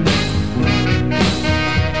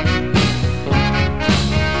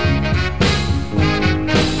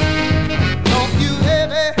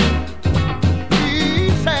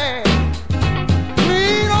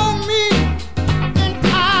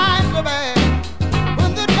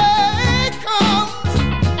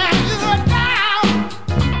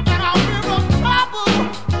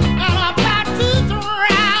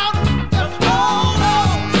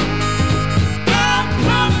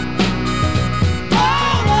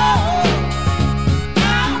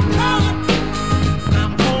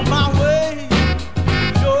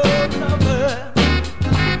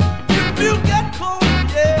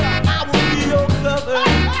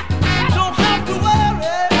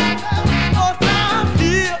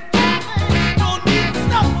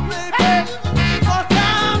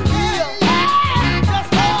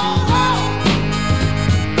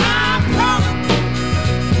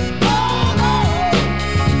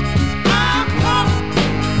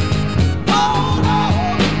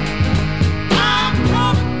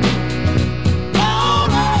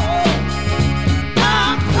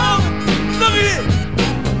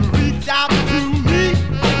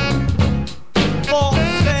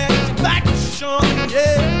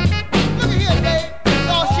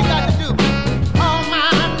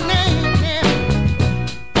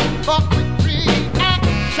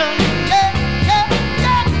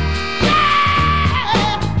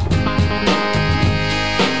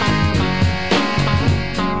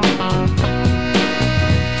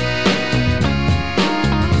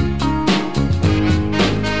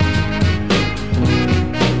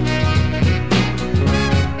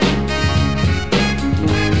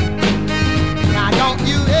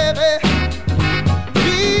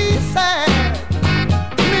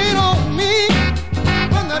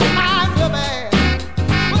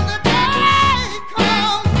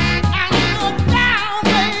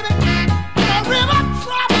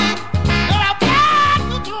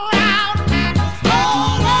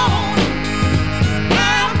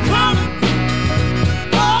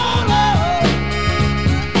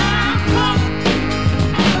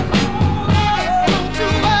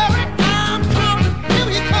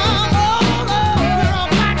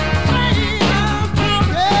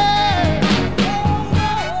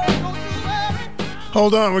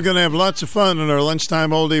 Hold on, we're going to have lots of fun in our lunchtime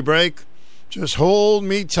oldie break. Just hold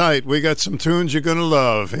me tight. We got some tunes you're going to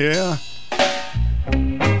love, yeah?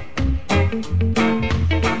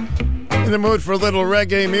 In the mood for a little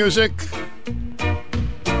reggae music?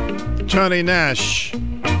 Johnny Nash.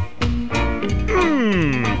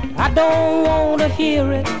 I don't want to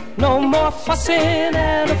hear it. No more fussing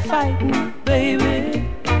and a fighting, baby.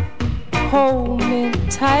 Hold me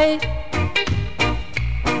tight.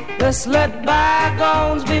 Let's let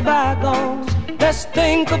bygones be bygones. Let's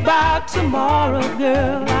think about tomorrow,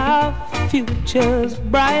 girl. Our future's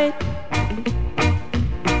bright.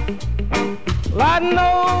 Well, I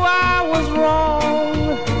know I was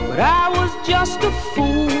wrong, but I was just a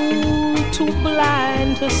fool, too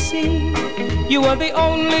blind to see you were the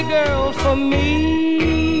only girl for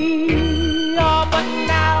me. Oh, but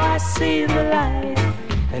now I see the light,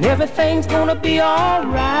 and everything's gonna be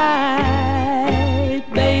alright,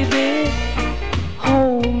 baby.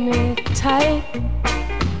 Hold me tight.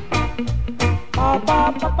 Ba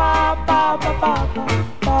ba ba ba ba ba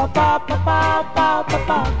ba ba ba ba ba ba ba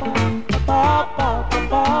ba.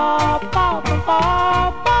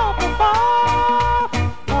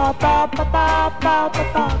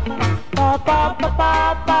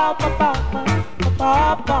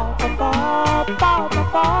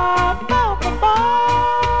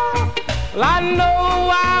 Well, I know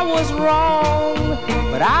I was wrong,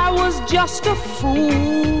 but I was just a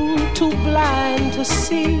fool, too blind to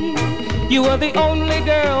see you were the only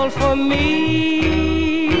girl for me.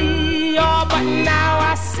 Oh, but now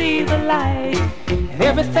I see the light, and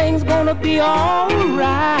everything's gonna be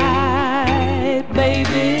alright,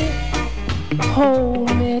 baby.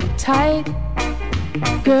 Hold me tight,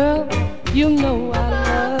 girl, you know I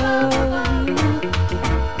love you.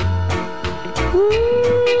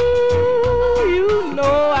 Ooh, you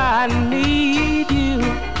know I need you,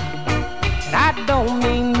 and I don't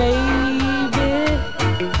mean maybe.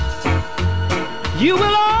 You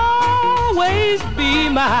will always be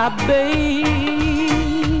my baby.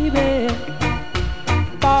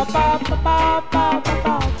 Ba ba ba ba ba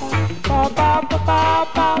ba ba ba ba ba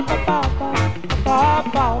ba ba ba.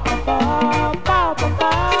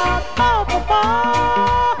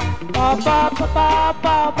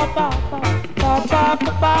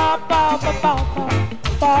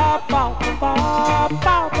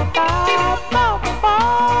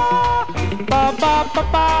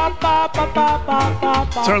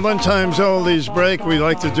 It's our lunchtime oldies break. We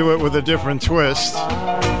like to do it with a different twist.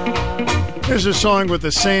 Here's a song with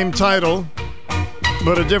the same title,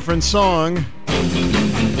 but a different song.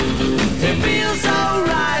 It feels so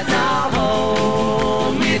right now,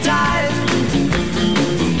 hold me tight.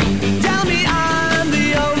 Tell me I'm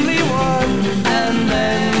the only one, and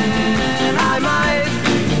then I might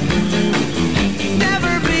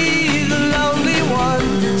never be the lonely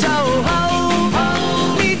one. So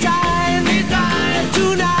hold me tight, tonight,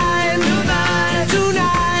 tonight,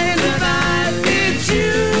 tonight, tonight. It's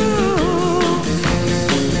you,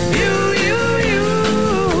 you, you, you.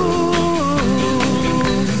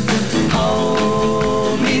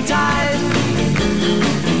 Hold me tight.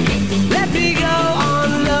 Let me go on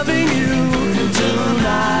loving you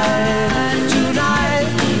tonight, tonight.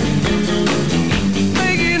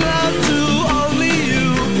 Making love to only you.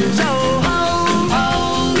 So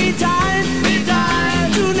hold me tight, tonight,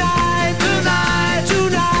 tonight, tonight,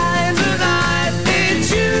 tonight. It's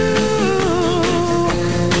you,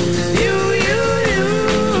 you, you, you.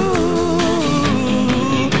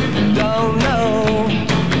 Don't know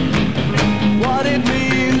what it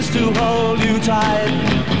means to hold you tight.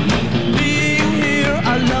 Being here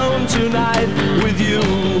alone tonight with you.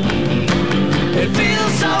 It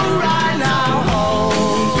feels so right now.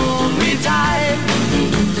 Hold me tight.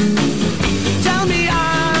 Tell me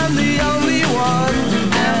I'm the only one,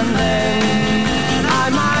 and then I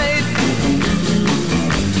might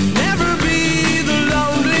never be the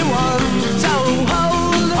lonely one. So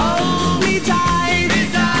hold me tight,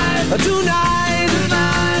 tonight,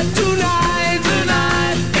 tonight, tonight,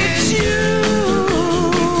 tonight. It's you,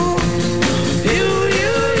 you,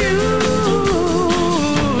 you, you.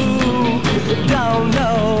 Don't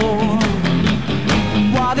know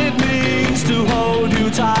what it means to hold you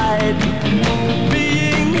tight.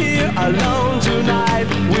 Being here alone tonight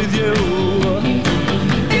with you.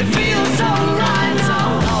 It feels so right, so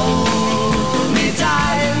hold me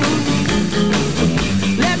tight.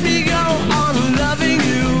 Let me go on loving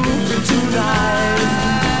you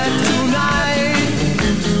tonight, tonight.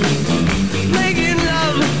 Making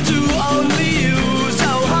love to only you.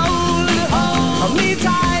 So hold me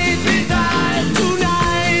tight, tonight,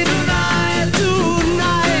 tonight,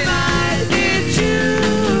 tonight. It's you,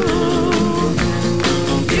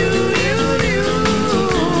 you, you, you.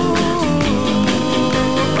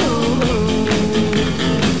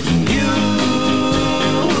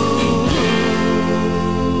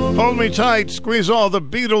 Hold me tight, squeeze all the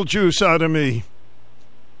Beetlejuice out of me.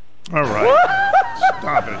 All right.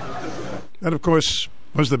 Stop it. That, of course,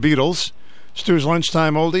 was the Beatles. Stu's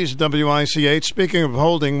Lunchtime Oldies, WICH. Speaking of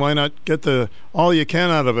holding, why not get the all you can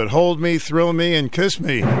out of it? Hold me, thrill me, and kiss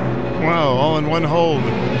me. Wow, all in one hold.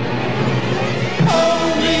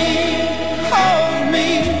 Hold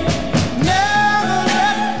me, never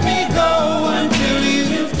let me go until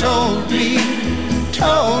you've told me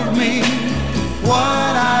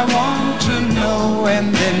what I want to know,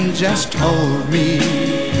 and then just hold me,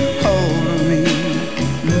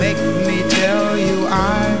 make me tell you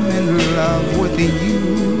I'm in love with you.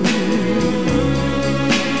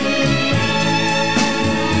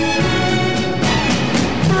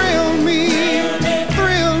 Thrill me,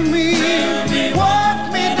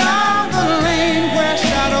 walk me down the lane where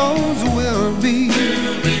shadows will be.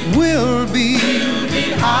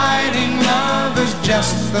 Hiding love is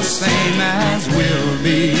just the same as will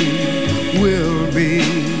be.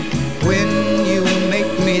 When you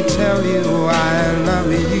make me tell you I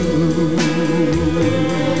love you.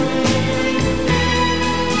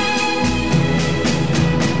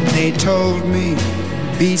 They told me,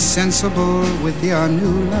 be sensible with your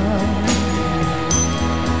new love.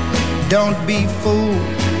 Don't be fooled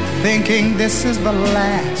thinking this is the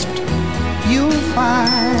last you'll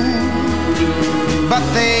find. But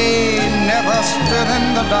they never stood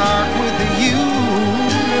in the dark with you,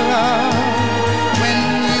 love. When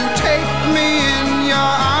you take me in your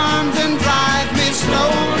arms and drive me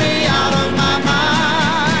slowly out of my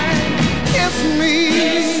mind. Kiss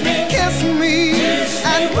me,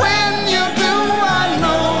 and when you do, I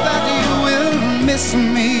know that you will miss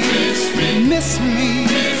me.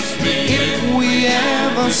 If we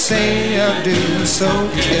ever say adieu, so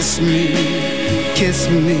kiss me.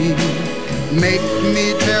 Make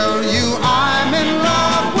me tell you I'm in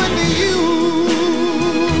love with you.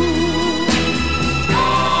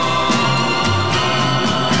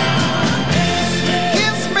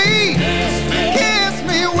 Kiss me.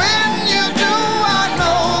 When you do, I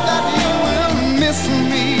know that you will miss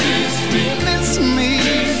me.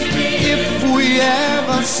 If we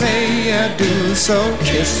ever say adieu, so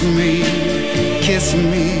kiss me.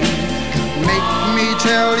 Make me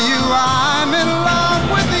tell you I'm in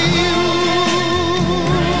love with you.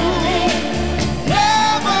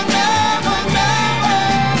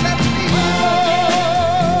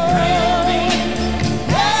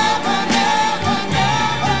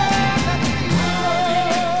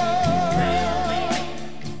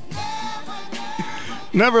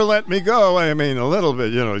 Never let me go. I mean, a little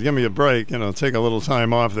bit, give me a break, take a little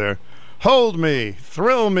time off there. Hold me,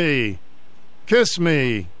 thrill me, kiss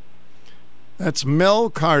me. That's Mel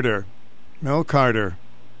Carter. Mel Carter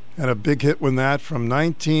had a big hit with that from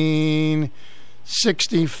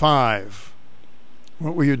 1965.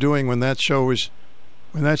 What were you doing when that song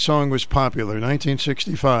was popular?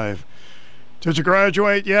 1965. Did you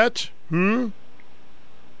graduate yet? Not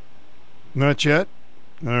yet?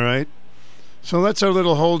 All right. So that's our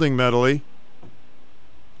little holding medley.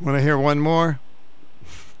 Want to hear one more?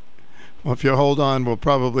 Well, if you hold on, we'll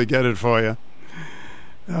probably get it for you.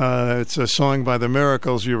 It's a song by the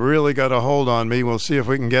Miracles. You really got to hold on me. We'll see if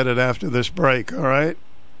we can get it after this break, all right?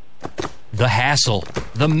 The hassle,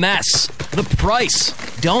 the mess, the price.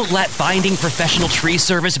 Don't let finding professional tree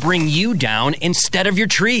service bring you down instead of your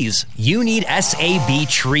trees. You need SAB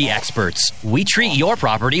Tree Experts. We treat your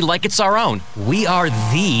property like it's our own. We are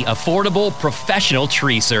the affordable professional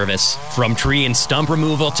tree service. From tree and stump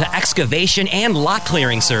removal to excavation and lot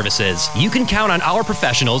clearing services, you can count on our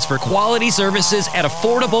professionals for quality services at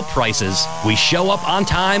affordable prices. We show up on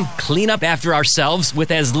time, clean up after ourselves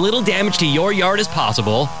with as little damage to your yard as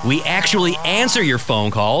possible. We actually answer your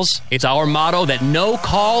phone calls. It's our motto that no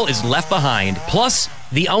call is left behind. Plus,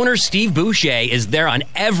 the owner, Steve Boucher, is there on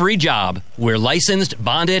every job. We're licensed,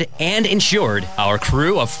 bonded, and insured. Our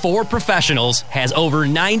crew of 4 professionals has over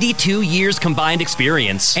 92 years combined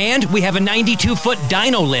experience. And we have a 92-foot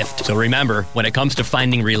dyno lift. So remember, when it comes to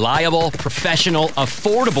finding reliable, professional,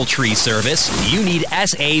 affordable tree service, you need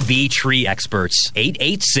SAB Tree Experts.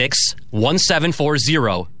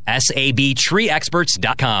 886-1740.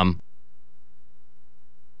 SABTreeExperts.com.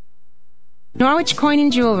 Norwich Coin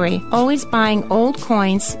and Jewelry, always buying old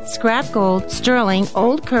coins, scrap gold, sterling,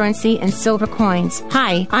 old currency, and silver coins.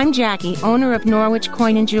 Hi, I'm Jackie, owner of Norwich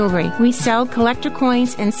Coin and Jewelry. We sell collector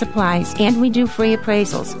coins and supplies, and we do free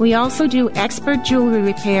appraisals. We also do expert jewelry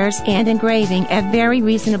repairs and engraving at very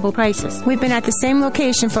reasonable prices. We've been at the same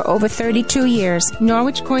location for over 32 years.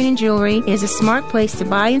 Norwich Coin and Jewelry is a smart place to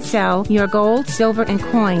buy and sell your gold, silver, and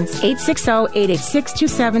coins.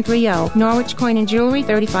 860-886-2730. Norwich Coin and Jewelry,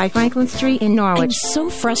 35 Franklin Street, in Norwich. I'm so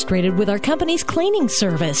frustrated with our company's cleaning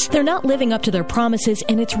service. They're not living up to their promises,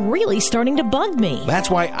 and it's really starting to bug me. That's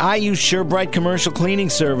why I use SureBright Commercial Cleaning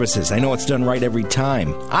Services. I know it's done right every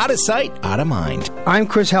time. Out of sight, out of mind. I'm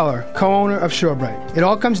Chris Heller, co-owner of SureBright. It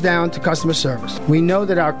all comes down to customer service. We know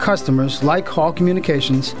that our customers, like Hall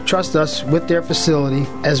Communications, trust us with their facility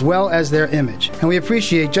as well as their image. And we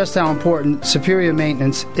appreciate just how important superior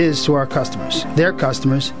maintenance is to our customers, their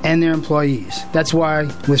customers, and their employees. That's why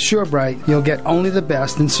with SureBright, you'll get only the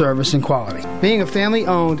best in service and quality. Being a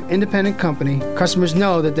family-owned, independent company, customers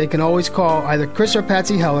know that they can always call either Chris or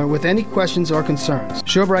Patsy Heller with any questions or concerns.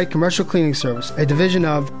 SureBright Commercial Cleaning Service, a division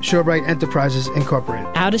of SureBright Enterprises, Incorporated.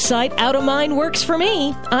 Out of sight, out of mind works for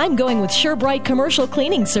me. I'm going with SureBright Commercial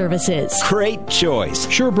Cleaning Services. Great choice.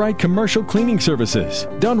 SureBright Commercial Cleaning Services.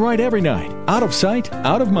 Done right every night. Out of sight,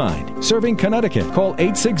 out of mind. Serving Connecticut. Call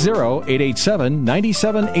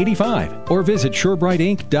 860-887-9785 or visit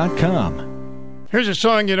SureBrightInc.com. Here's a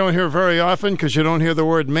song you don't hear very often because you don't hear the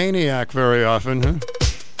word maniac very often. Huh?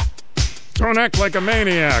 Don't act like a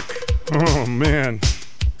maniac. Oh, man.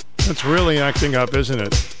 That's really acting up, isn't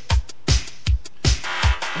it?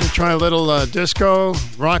 Let me try a little disco,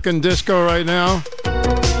 rockin' disco right now.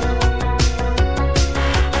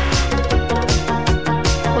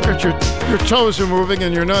 Look at your toes are moving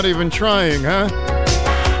and you're not even trying, huh?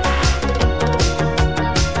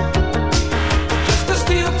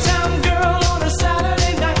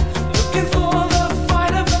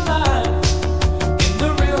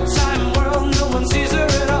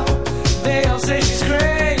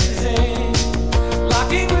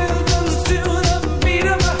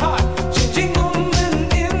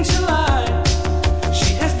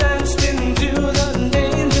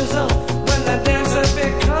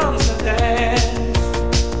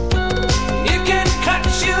 You can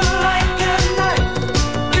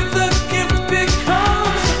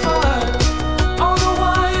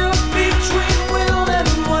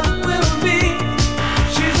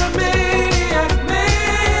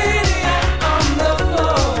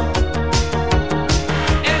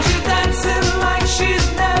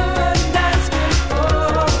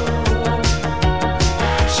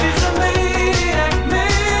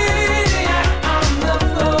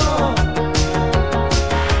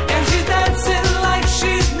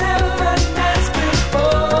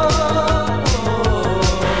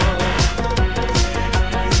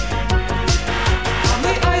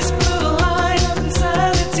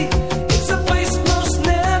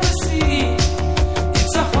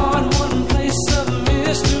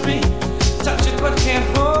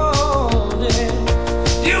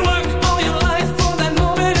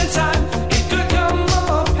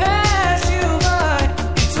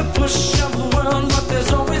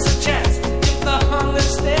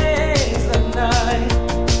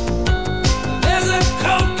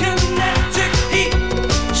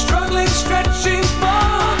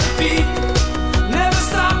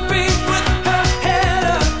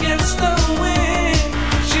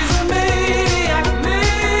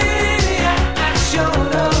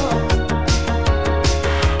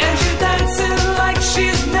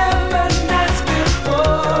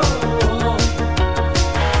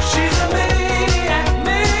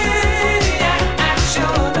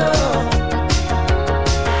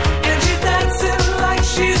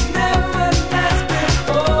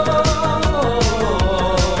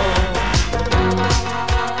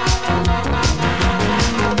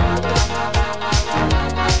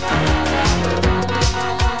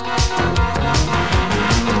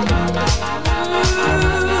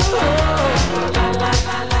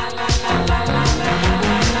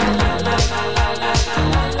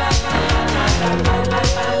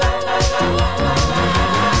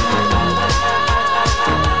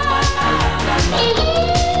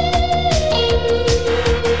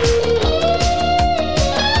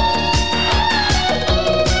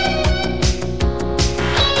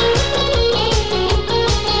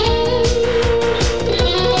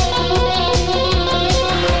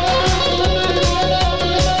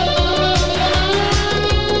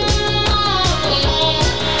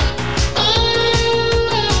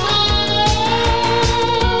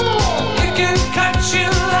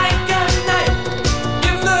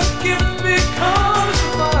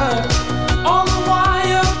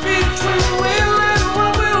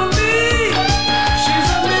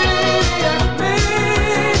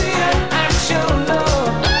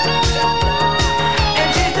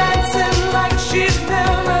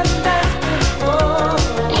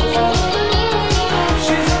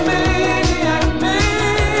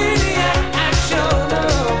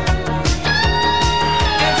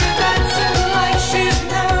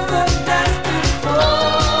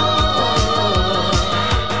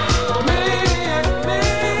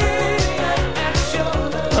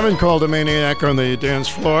Haven't called a maniac on the dance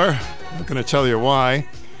floor. I'm not going to tell you why.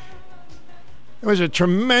 It was a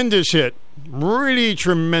tremendous hit. Really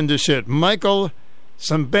tremendous hit. Michael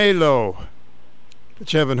Sambello.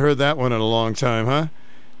 But you haven't heard that one in a long time, huh?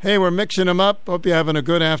 Hey, we're mixing them up. Hope you're having a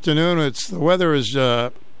good afternoon. The weather is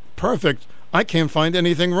perfect. I can't find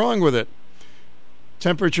anything wrong with it.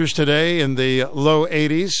 Temperatures today in the low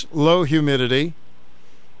 80s, low humidity,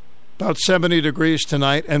 about 70 degrees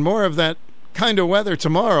tonight, and more of that kind of weather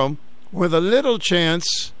tomorrow with a little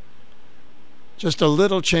chance, just a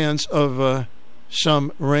little chance of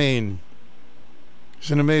some rain.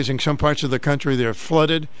 Isn't it amazing? Some parts of the country, they're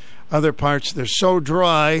flooded. Other parts, they're so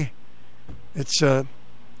dry. It's a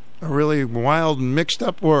really wild,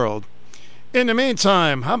 mixed-up world. In the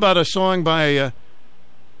meantime, how about a song by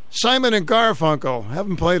Simon and Garfunkel?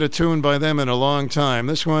 Haven't played a tune by them in a long time.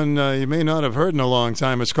 This one you may not have heard in a long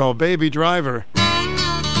time. It's called Baby Driver.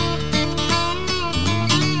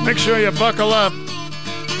 Make sure you buckle up.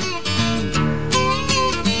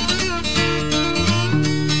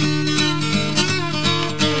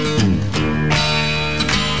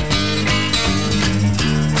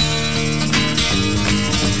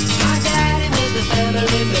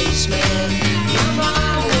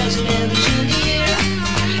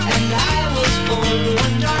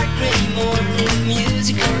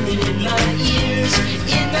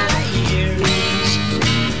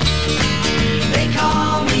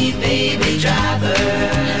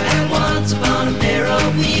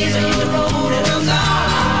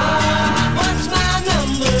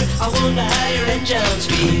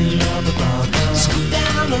 Scoot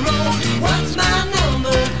down the road, what's my number?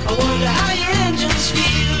 I wonder how your engines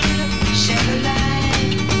feel. Chevrolet.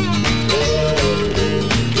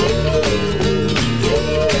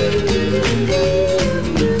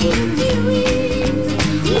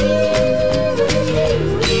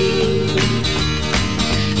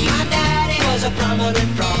 My daddy was a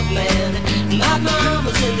prominent frogman. My mom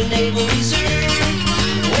was in the Naval Reserve.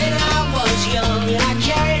 When I was young and I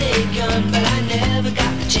carried a gun, but I never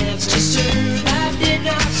got the chance to serve. I did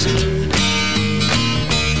not serve.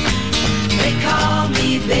 They call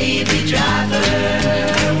me baby driver.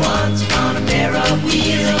 Once upon a pair of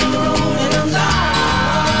wheels on the road and I'm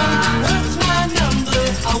gone. What's my number?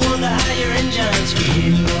 I wonder how your engines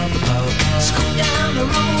feel. Scoot down the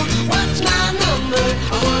road. What's my number?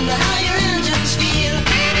 I wonder how your engines feel.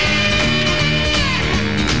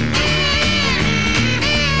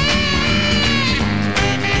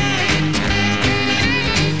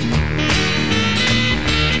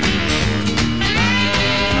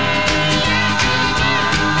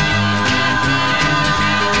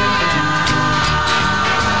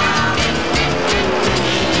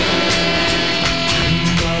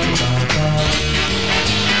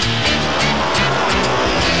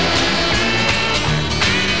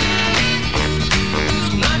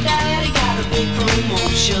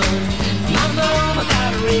 My mama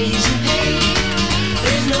got a raise in pay.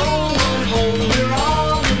 There's no one home, we're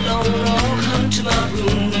all alone. All come to my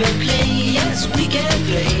room and play. Yes, we can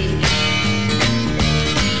play.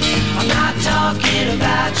 I'm not talking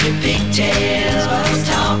about your pigtails, but I'm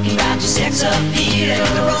talking about your sex appeal.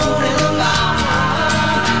 On the road and the bar.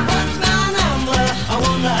 What's my number? I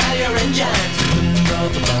wonder how your engines feel.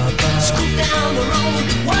 Scoot down the road.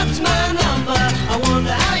 What's my number? I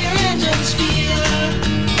wonder how your engines feel.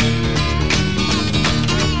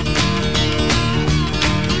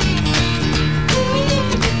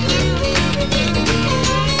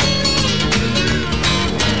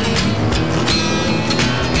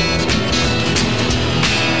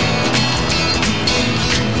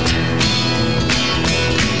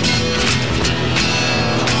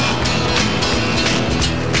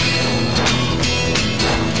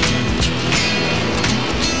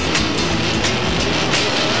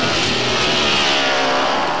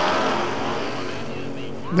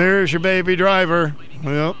 There's your baby driver.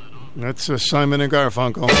 Well, that's Simon and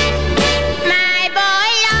Garfunkel. My boy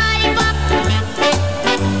lollipop,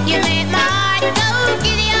 you make my heart go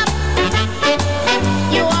giddy up.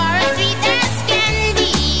 You are as sweet as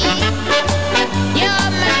candy. You're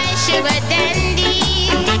my sugar dandy.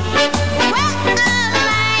 Well,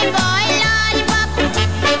 my boy lollipop,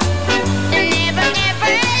 never, never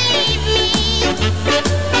leave me,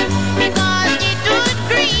 because it would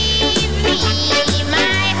grieve me.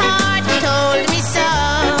 My heart told me so.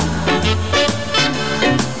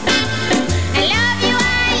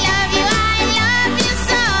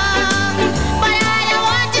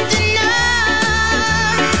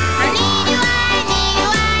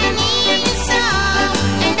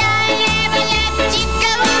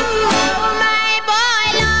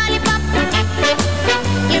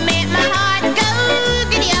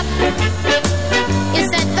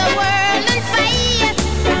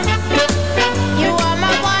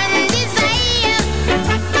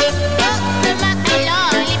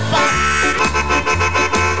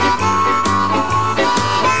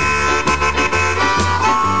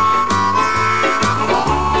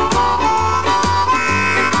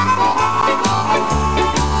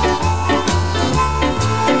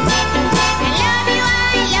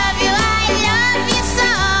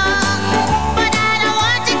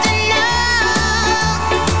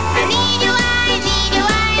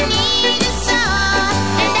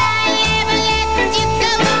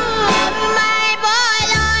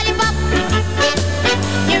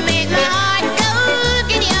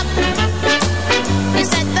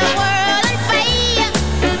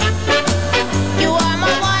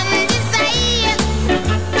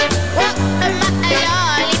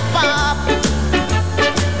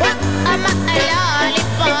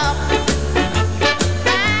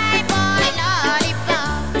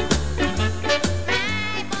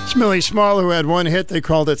 Millie Small, who had one hit, they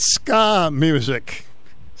called it ska music.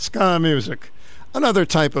 Ska music. Another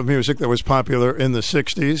type of music that was popular in the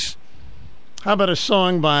 60s. How about a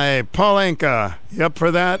song by Paul Anka? You up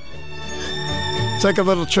for that? Take a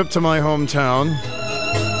little trip to my hometown.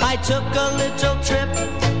 I took a little trip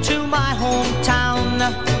to my hometown.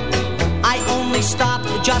 I only stopped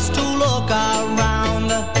just to look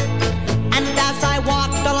around. And as I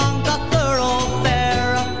walked along the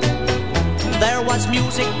thoroughfare, there was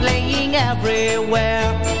music playing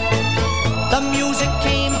everywhere. The music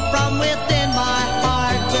came from within my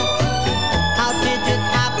heart. How did it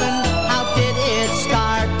happen? How did it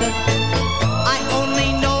start? I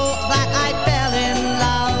only know that I fell in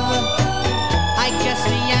love. I guess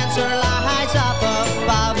the answer lies up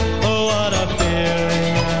above. Oh, what a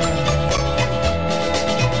feeling.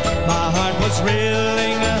 My heart was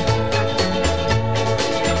reeling.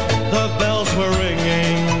 The bells were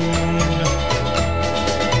ringing.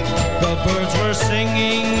 The birds were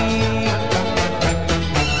singing.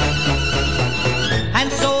 And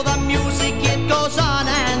so the music, it goes on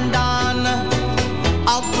and on,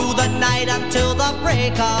 all through the night until the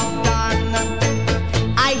break of dawn.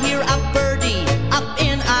 I hear a birdie up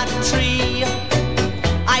in a tree.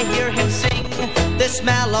 I hear him sing this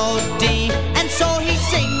melody, and so he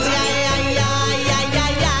sings, yeah, yeah, yeah, yeah,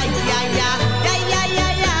 yeah, yeah, yeah, yeah, yeah, yeah,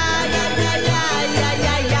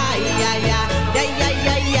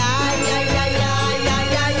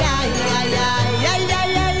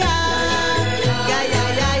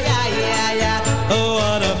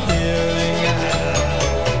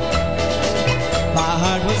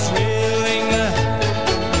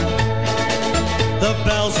 the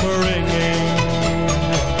bells were ringing,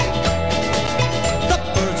 the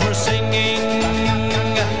birds were singing,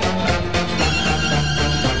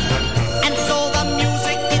 and so the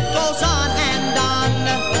music, it goes on and on,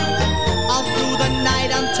 all through the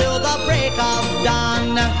night until the break of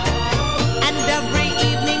dawn. And every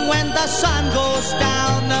evening when the sun goes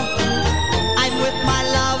down, I'm with my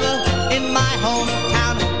love in my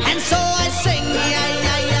hometown, and so I sing, yeah,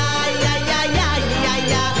 yeah, yeah, yeah, yeah, yeah, yeah,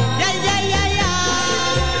 yeah, yeah, yeah, yeah, yeah,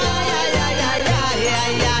 yeah, yeah, yeah,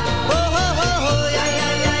 yeah, yeah, oh, oh, oh, oh, yeah,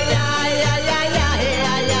 yeah, yeah, yeah, yeah, yeah, yeah, yeah, yeah, yeah,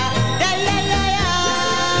 yeah, yeah,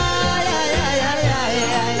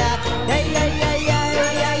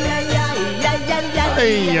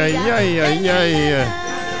 Hey, yeah, yeah, yeah, yeah,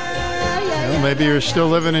 yeah. Well, maybe you're still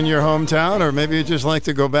living in your hometown, or maybe you just like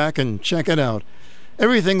to go back and check it out.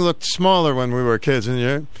 Everything looked smaller when we were kids,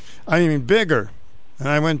 and I mean bigger. And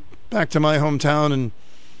I went back to my hometown, and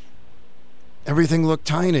everything looked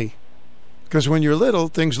tiny. Because when you're little,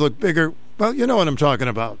 things look bigger. Well, you know what I'm talking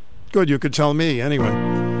about. Good, you could tell me anyway.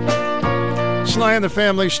 Sly and the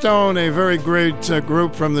Family Stone, a very great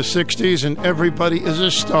group from the 60s, and Everybody is a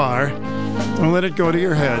Star. Don't let it go to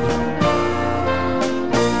your head.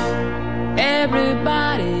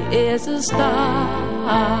 Everybody is a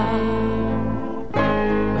star.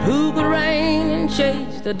 Who could rain and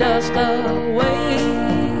chase the dust away?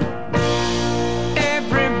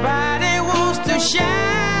 Everybody wants to shine.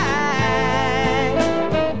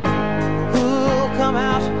 Who'll come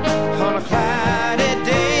out on a cloudy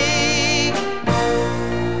day?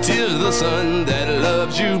 'Tis the sun that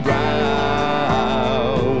loves you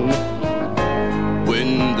brown.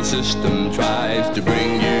 When the system tries to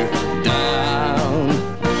bring you down,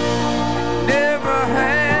 Never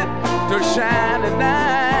had to shine at night.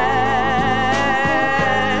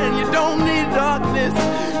 You don't need darkness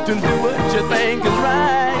to do what you think is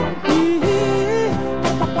right.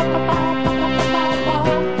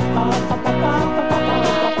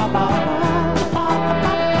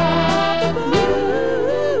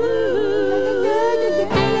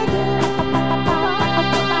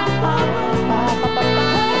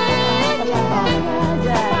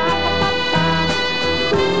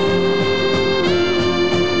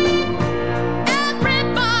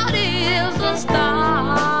 Everybody is a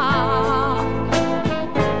star.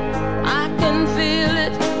 I can feel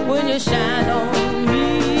it when you shine on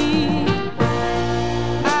me.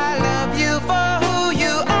 I love you for who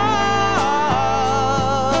you are,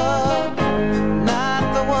 not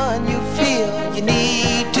the one you feel you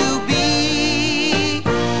need to be.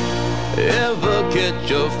 ever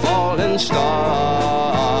catch a falling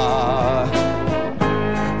star?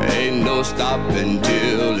 Ain't no stopping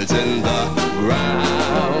till it's in the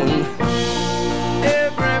ground.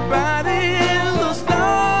 Everybody is a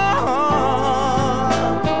star,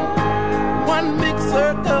 one big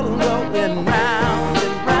circle going round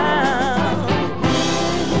and round.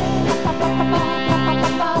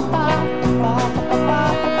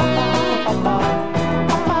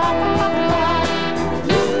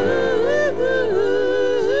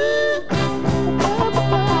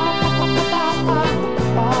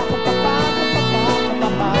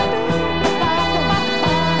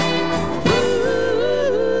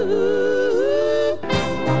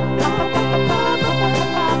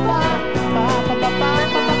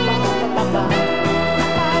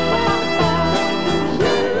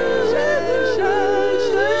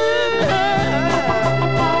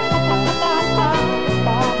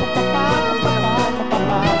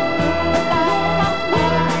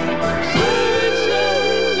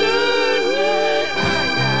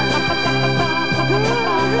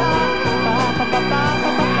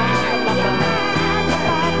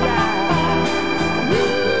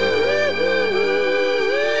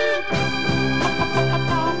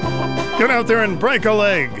 Get out there and break a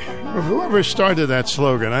leg. Whoever started that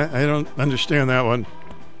slogan, I don't understand that one.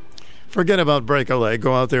 Forget about break a leg.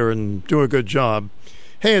 Go out there and do a good job.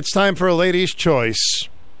 Hey, it's time for a lady's choice.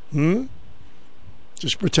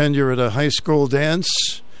 Just pretend you're at a high school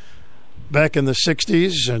dance back in the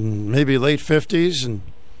 60s and maybe late 50s, and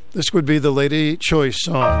this would be the lady choice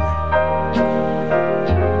song.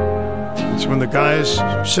 It's when the guys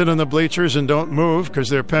sit on the bleachers and don't move because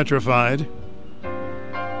they're petrified.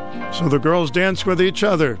 So the girls dance with each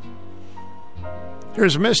other.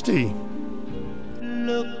 Here's Misty.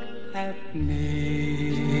 Look at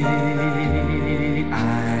me,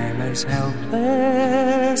 I'm as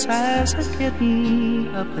helpless as a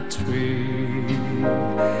kitten up a tree,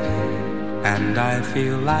 and I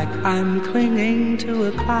feel like I'm clinging to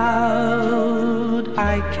a cloud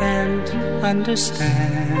I can't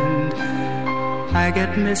understand. I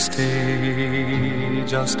get misty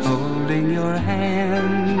just holding your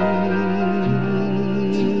hand.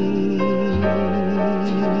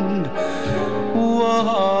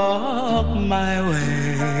 Walk my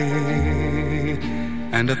way,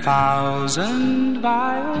 and 1,000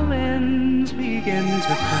 violins begin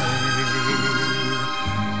to play.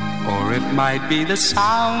 Or it might be the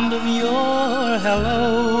sound of your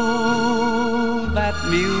hello, that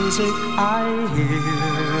music I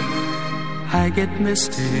hear. I get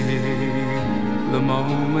misty the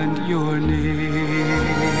moment you're near.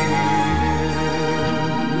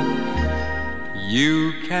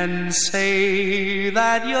 You can say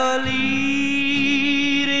that you're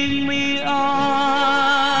leading me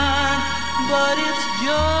on, but it's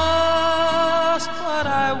just what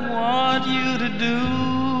I want you to do.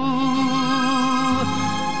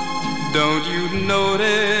 Don't you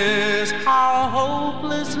notice how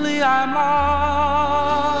hopelessly I'm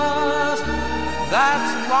lost?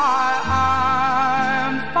 That's why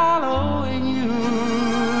I'm following you.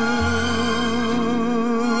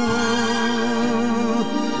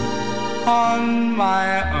 On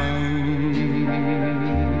my own,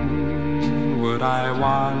 would I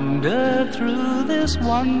wander through this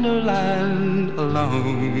wonderland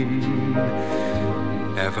alone,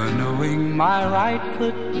 never knowing my right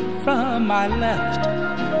foot from my left,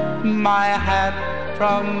 my hat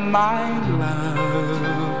from my glove?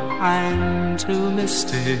 I'm too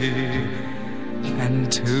misty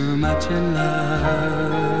and too much in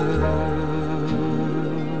love.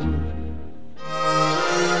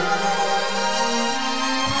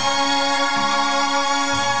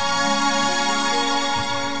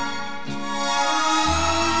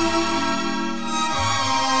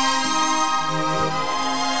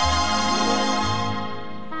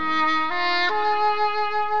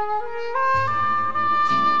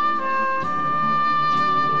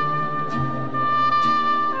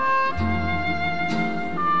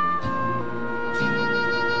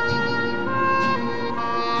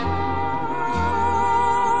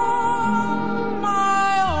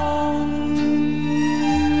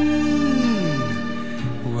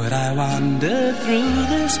 Through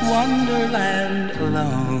this wonderland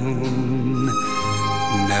alone,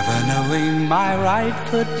 never knowing my right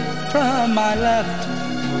foot from my left,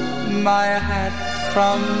 my hat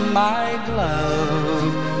from my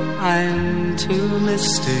glove. I'm too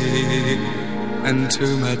misty and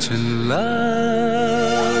too much in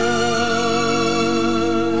love.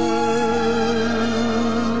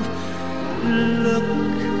 Look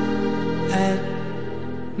at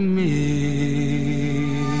me.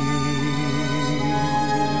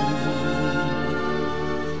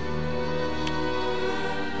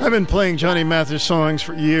 I've been playing Johnny Mathis songs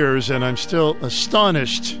for years, and I'm still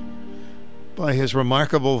astonished by his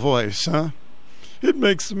remarkable voice, It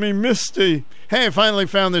makes me misty. Hey, I finally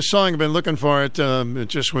found this song. I've been looking for it. It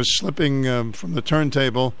just was slipping from the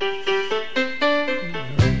turntable.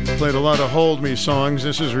 Played a lot of Hold Me songs.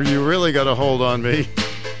 This is where You Really Got a Hold on Me.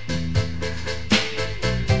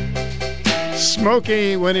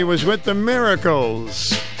 Smokey when he was with the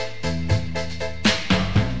Miracles.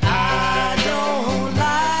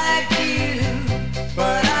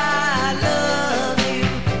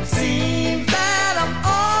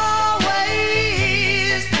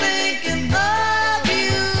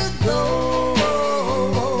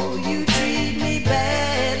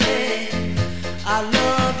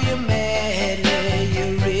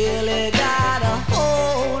 Really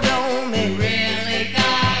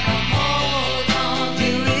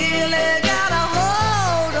got a hold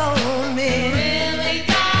on me.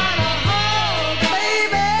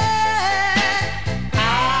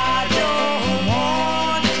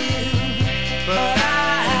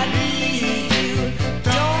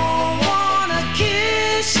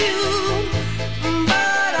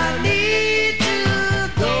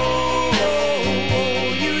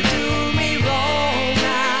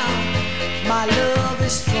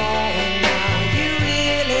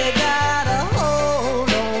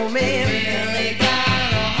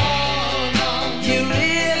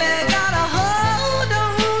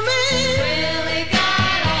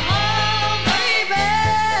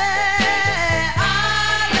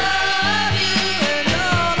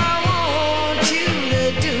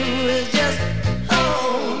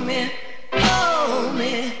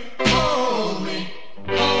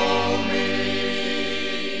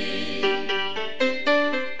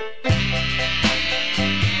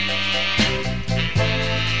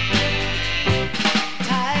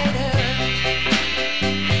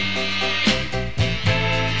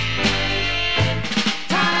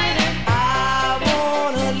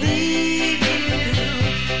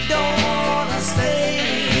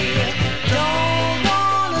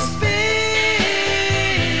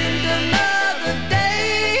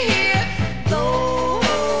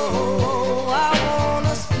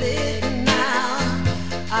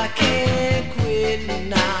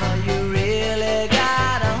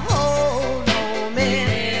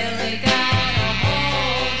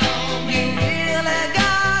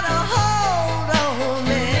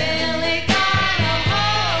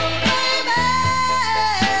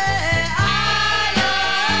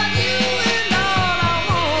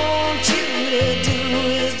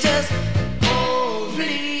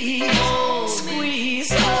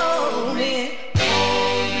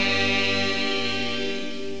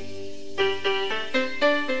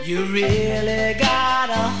 You really got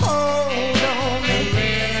a hold on me.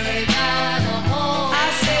 Really got a hold.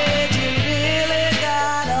 I said you really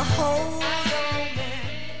got a hold on me.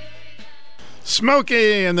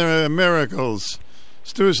 Smokey and the Miracles.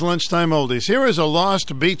 Stu's Lunchtime Oldies. Here is a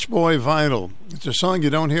lost Beach Boy vinyl. It's a song you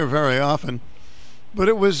don't hear very often, but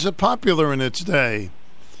it was popular in its day.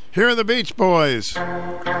 Here are the Beach Boys.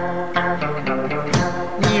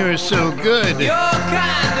 You're so good. You're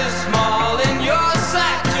kind of small and you're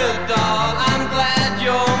such a doll. I'm glad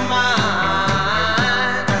you're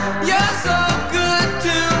mine. You're so good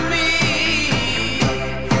to me.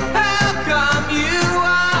 How come you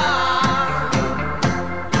are?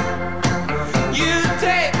 You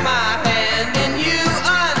take my hand and you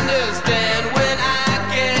understand when I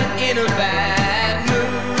get in a bad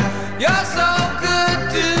mood. You're so good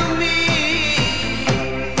to me.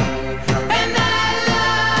 And I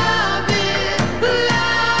love it,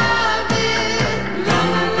 love it. La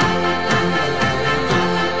la la la la la la la la.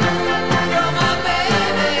 You're my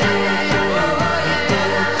baby, oh yeah.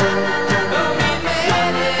 Oh me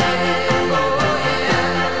baby, oh yeah.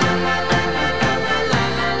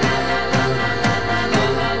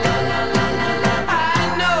 I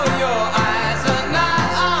know your eyes are not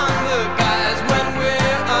on the guys when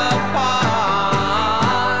we're apart.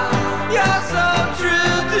 You're so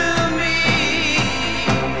true to me.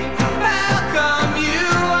 How come you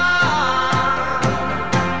are?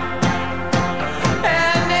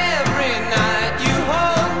 And every night you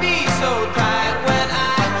hold me so tight when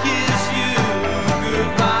I kiss you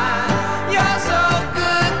goodbye. You're so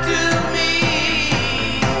good to me.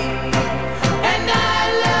 And I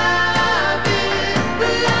love it,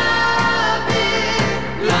 love it.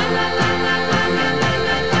 La la la la la la la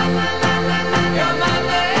la la la la la. You're my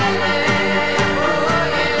baby, oh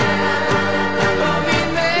yeah. Oh me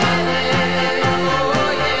baby, oh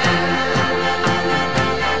yeah.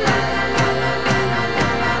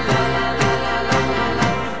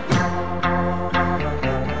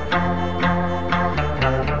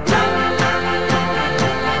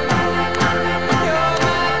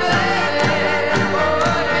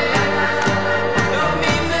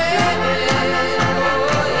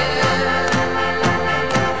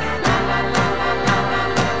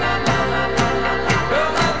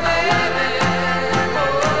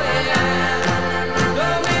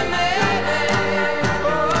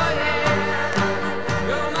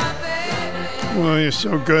 Well, you're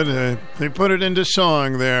so good. They put it into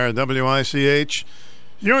song there, WICH.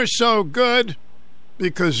 You're so good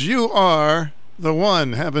because you are the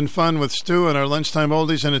one. Having fun with Stu and our Lunchtime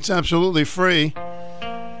Oldies, and it's absolutely free.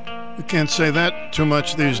 You can't say that too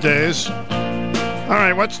much these days. All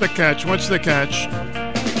right, what's the catch? What's the catch?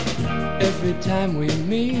 Every time we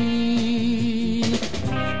meet,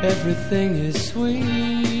 everything is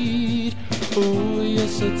sweet. Oh, you're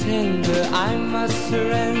so tender, I must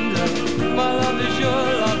surrender. My love is your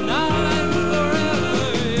love now and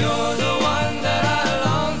forever. You're the one that I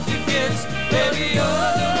long to kiss. Baby,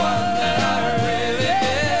 you're the one that I really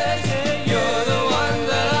miss. You're the one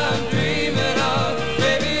that I'm dreaming of.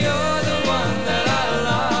 Baby, you're the one that I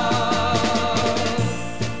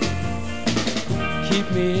love. Keep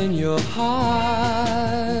me in your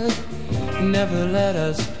heart, never let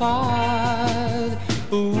us part.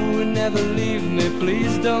 Ooh, never leave me,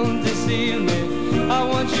 please don't deceive me. I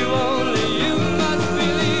want you only, you must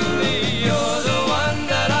believe me. You're the one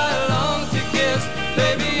that I long to kiss.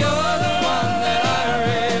 Baby, you're the one that I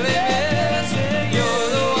really miss. You're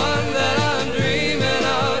the one that I'm dreaming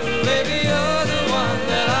of. Baby, you're the one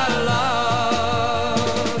that I love.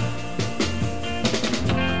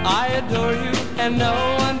 I adore you, and no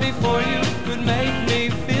one before you could make me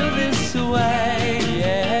feel this way.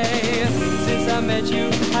 Yeah. Since I met you,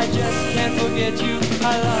 I just can't forget you.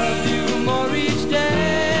 I love you more each day.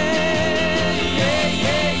 Yeah,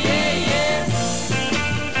 yeah, yeah, yeah.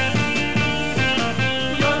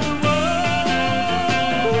 You're the one.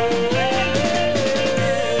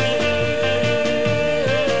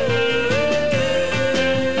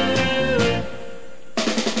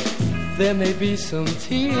 There may be some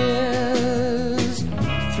tears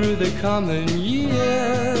through the coming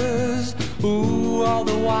years. Ooh, all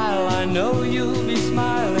the while I know you'll be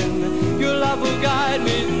smiling. Your love will guide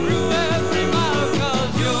me through every mile.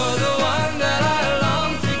 'Cause you're the one that I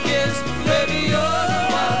long to kiss. Baby, you're the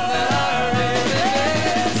one that I really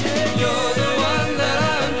miss. You're the one that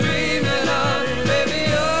I'm dreaming of. Baby,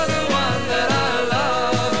 you're the one that I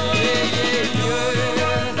love. Yeah, yeah, you're the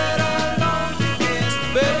one that I long to kiss.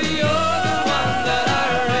 Baby, you're the one that I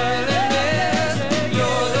really miss.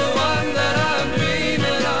 You're the one that I'm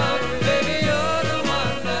dreaming of. Baby, you're the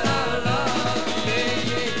one that I love. Yeah,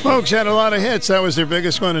 yeah. Strokes had a lot of hits. That was their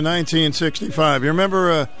biggest one in 1965. You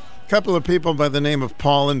remember a couple of people by the name of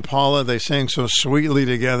Paul and Paula? They sang so sweetly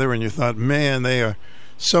together, and you thought, man, they are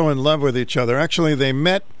so in love with each other. Actually, they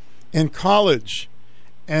met in college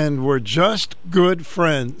and were just good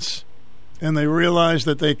friends. And they realized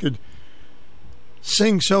that they could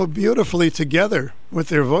sing so beautifully together with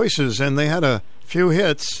their voices, and they had a few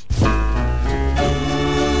hits.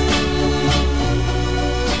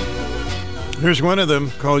 Here's one of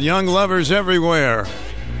them called Young Lovers Everywhere.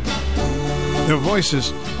 Their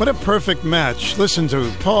voices, what a perfect match. Listen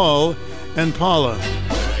to Paul and Paula.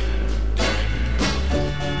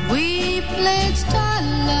 We pledged our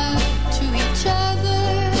love to each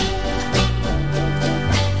other.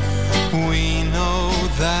 We know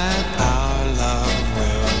that our love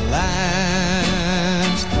will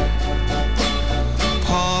last.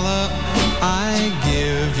 Paula, I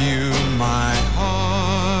give you my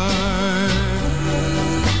heart.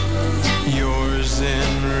 Yours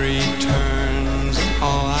in return's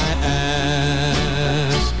all I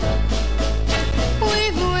ask.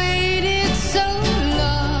 We've waited so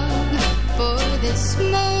long for this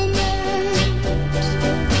moment.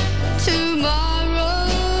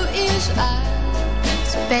 Tomorrow is our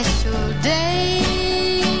special day.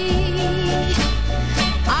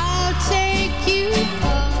 I'll take you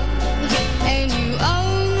home and you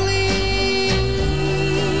only.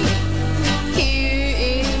 Here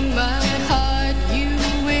in my heart you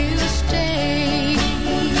will stay.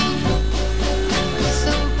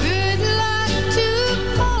 So good luck to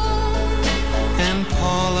Paul and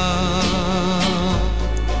Paula.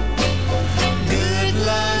 Good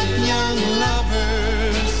luck, young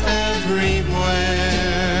lovers everywhere.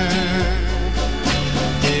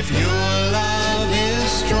 If your love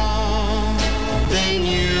is strong, then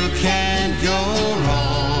you can't go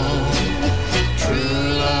wrong.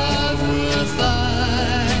 True love will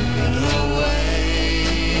find a way.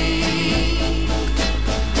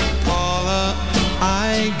 Paula,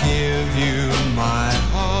 I give you my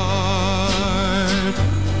heart.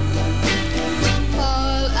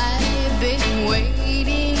 Paul, I've been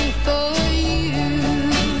waiting for you.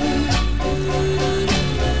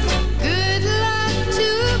 Good luck to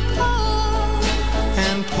Paul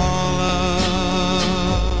and Paula.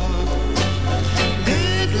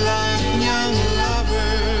 Good luck, young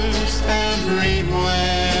lovers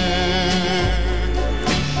everywhere.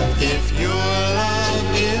 If your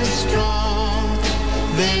love is strong,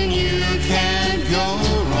 then you can't go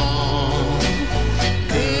wrong.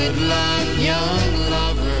 Good luck, young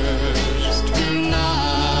lovers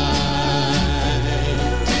tonight.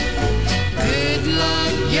 Good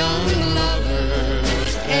luck, young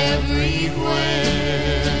lovers everywhere.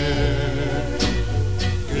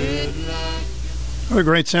 Good luck. What a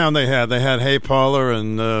great sound they had. They had Hey Paula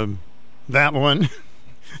and that one.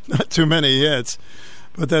 Not too many hits,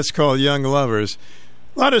 but that's called Young Lovers.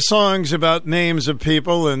 A lot of songs about names of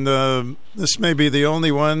people, and this may be the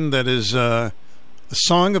only one that is a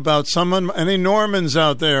song about someone. Any Normans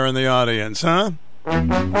out there in the audience, huh? This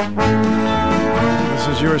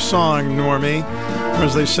is your song, Normie, or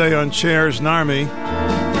as they say on Chairs, Narmy.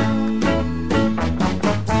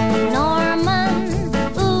 Norman,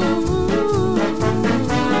 ooh,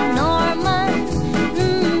 Norman,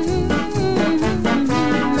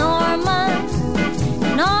 Norman,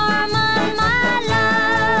 Norman, my love.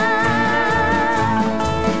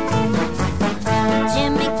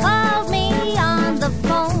 Jimmy called me on the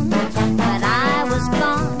phone, but I was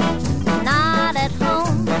gone, not at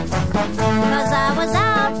home, 'cause I was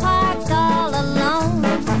out parked all alone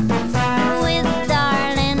with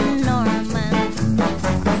darling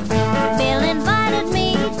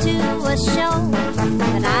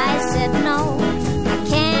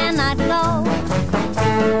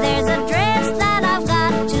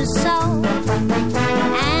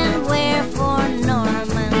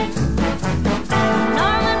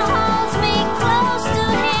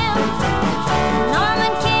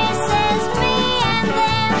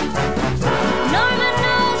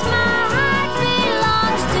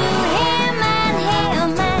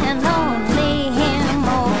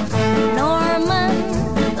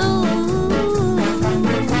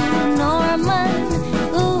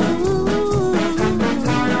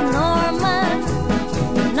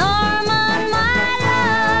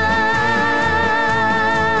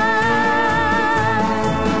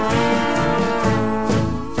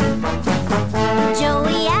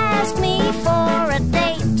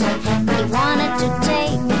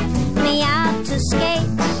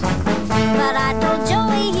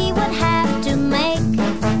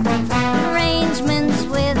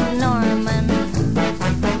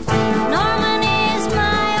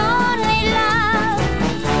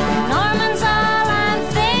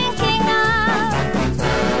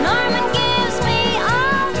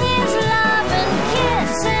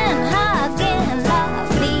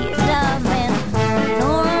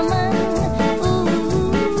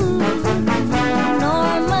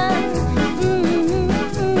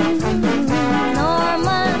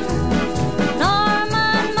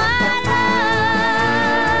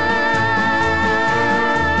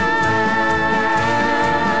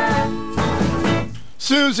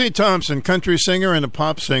Lizzie Thompson, country singer and a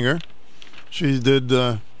pop singer. She did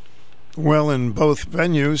well in both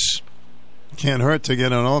venues. Can't hurt to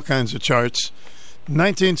get on all kinds of charts.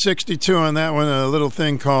 1962 on that one, a little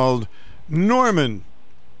thing called Norman.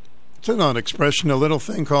 It's an odd expression, a little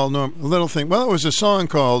thing called Norman. A little thing. Well, it was a song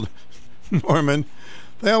called Norman.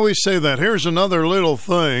 They always say that. Here's another little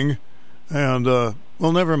thing. And,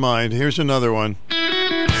 well, never mind. Here's another one.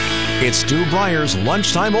 It's Stu Bryer's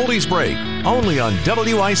Lunchtime Oldies Break, only on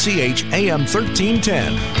WICH AM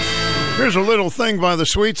 1310. Here's a little thing by the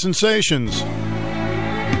Sweet Sensations.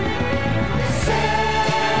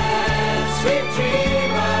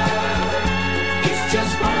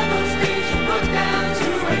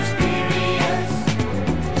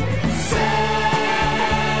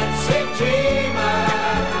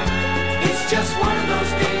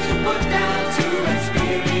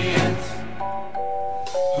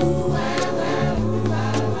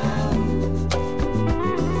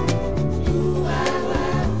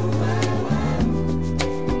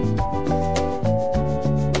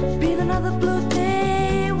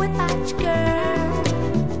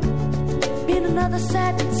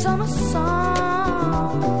 Summer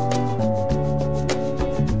song.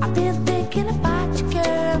 I've been thinking about you,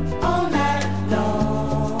 girl, all night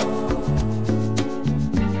long.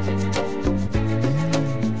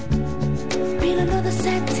 Been another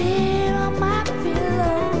sad tear on my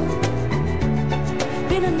pillow.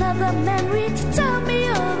 Been another memory to tell me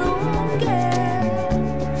you're the one, girl.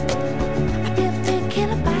 I've been thinking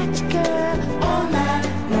about you, girl, all night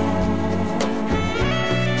long.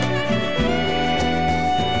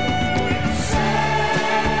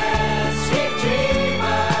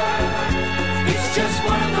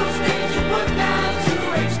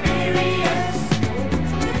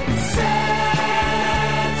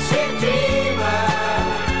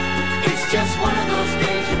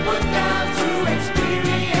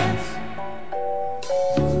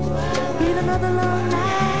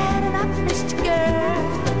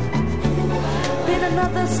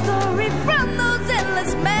 Another story from those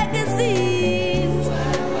endless magazines.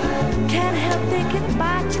 Can't help thinking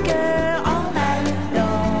about you, girl, all night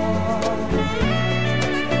long.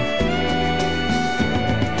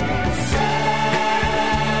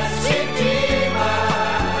 Sad, sweet dreamer.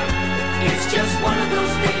 It's just one of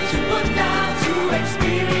those things you put down to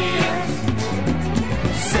experience.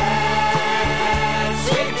 Sad,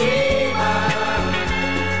 sweet dreamer.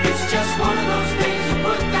 It's just one of those things you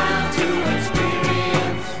put down to experience.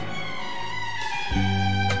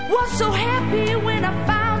 Was so happy when I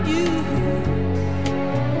found you,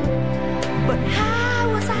 but how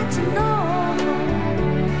was I to know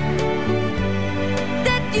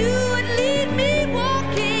that you would lead me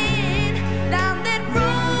walking down that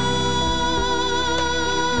road?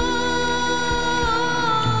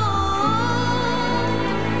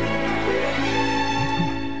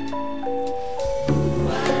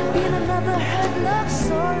 Been another hurt love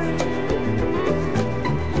story.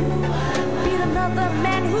 Another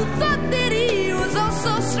man who thought that he was oh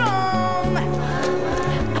so strong.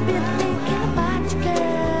 I've been thinking about you,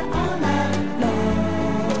 girl, all night long.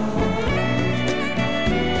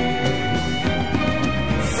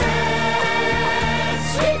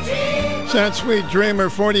 Sad Sweet Dreamer.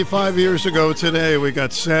 45 years ago today, we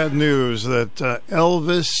got sad news that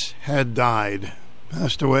Elvis had died.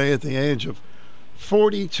 Passed away at the age of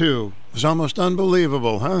 42. It was almost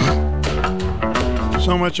unbelievable, huh?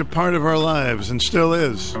 So much a part of our lives, and still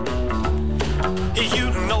is. You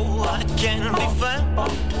know I can be found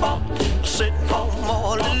sitting home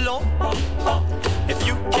all alone. If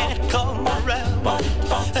you can't come around,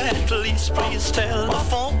 at least please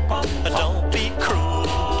telephone. Don't be cruel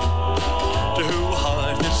to who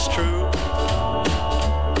heart is true.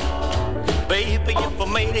 Baby, if I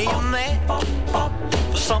made you mad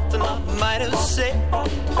for something I might have said,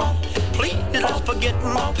 please let's forget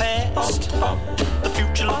my past. The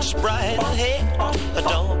future looks bright ahead.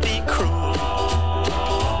 Don't be cruel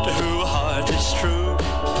to who heart is true.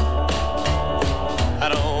 I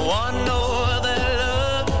don't want no other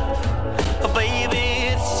love, baby.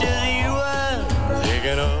 It's just you I'm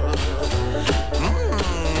thinking of.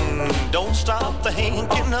 Don't stop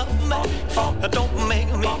thinking of me. Don't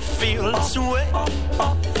make me feel this way.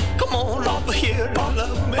 Come on over here and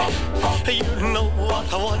love me. You know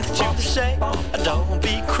what I want you to say. Don't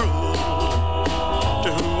be cruel to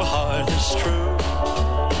who heart is true.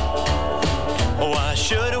 Why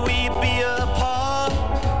should we be apart?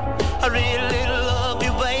 I really love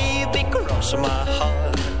you, baby, cross my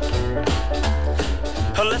heart.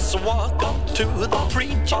 Let's walk up to the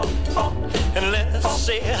preacher and let's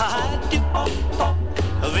say I do.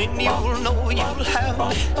 then you'll know you'll have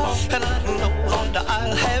me, and I know that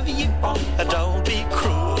I'll have you. Don't be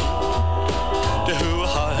cruel to a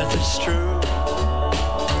heart that's true.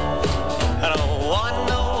 I don't want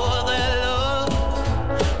no other love.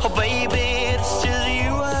 Oh, baby, it's just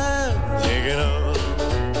you I'm thinking of.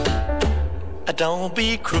 Don't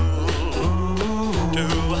be cruel to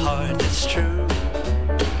a heart that's true.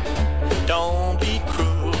 Don't be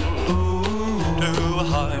cruel to a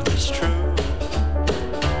heart that's true.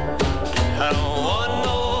 I don't want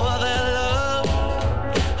no other love.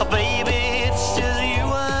 Oh, baby, it's just you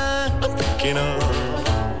I'm thinking of.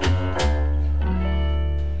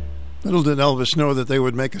 Little did Elvis know that they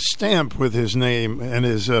would make a stamp with his name and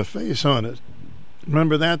his face on it.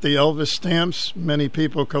 Remember that? The Elvis stamps? Many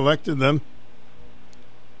people collected them.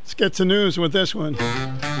 Let's get to news with this one.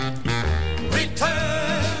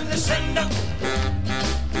 Return to sender.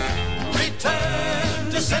 Return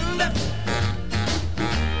to sender.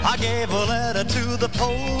 I gave a letter to the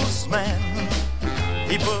postman.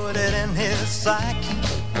 He put it in his sack.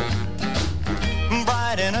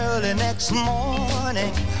 Bright and early next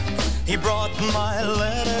morning, he brought my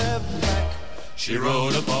letter back. She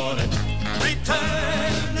wrote upon it,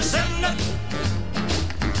 return to sender.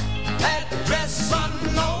 Address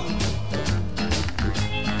unknown.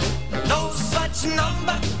 No such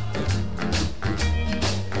number.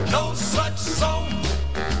 No such song.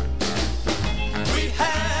 We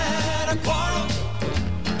had a quarrel.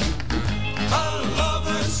 A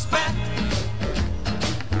lover's spat.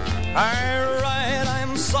 Alright,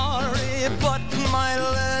 I'm sorry, but my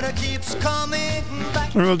letter keeps coming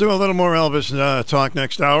back. We'll do a little more Elvis talk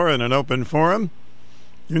next hour in an open forum.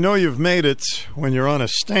 You know you've made it when you're on a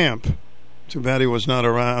stamp. Too bad he was not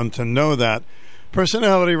around to know that.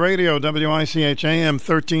 Personality Radio, WICH AM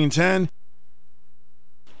 1310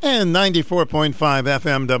 and 94.5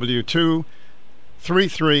 FM W2,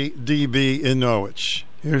 33 dB in Norwich.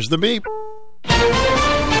 Here's the beep.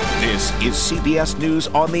 This is CBS News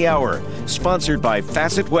on the Hour, sponsored by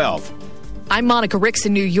Facet Wealth. I'm Monica Ricks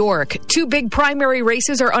in New York. Two big primary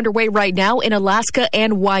races are underway right now in Alaska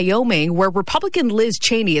and Wyoming, where Republican Liz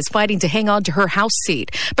Cheney is fighting to hang on to her House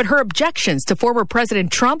seat. But her objections to former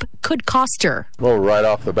President Trump could cost her. Well, right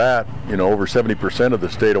off the bat, over 70% of the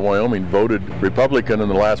state of Wyoming voted Republican in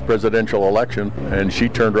the last presidential election, and she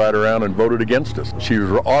turned right around and voted against us. She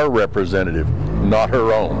was our representative, not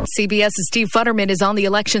her own. CBS's Steve Futterman is on the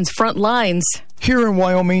election's front lines. Here in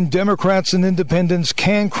Wyoming, Democrats and independents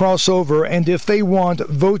can cross over and, if they want,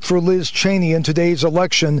 vote for Liz Cheney in today's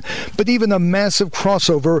election. But even a massive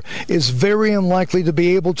crossover is very unlikely to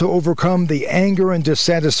be able to overcome the anger and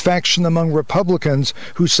dissatisfaction among Republicans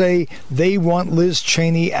who say they want Liz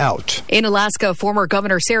Cheney out. In Alaska, former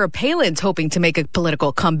Governor Sarah Palin's hoping to make a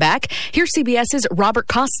political comeback. Here's CBS's Robert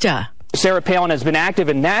Costa. Sarah Palin has been active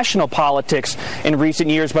in national politics in recent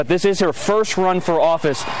years, but this is her first run for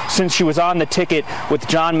office since she was on the ticket with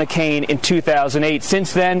John McCain in 2008.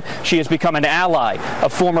 Since then, she has become an ally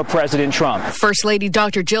of former President Trump. First Lady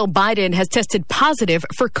Dr. Jill Biden has tested positive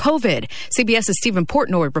for COVID. CBS's Stephen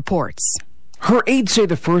Portnoy reports. Her aides say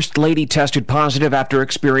the First Lady tested positive after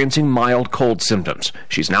experiencing mild cold symptoms.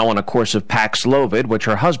 She's now on a course of Paxlovid, which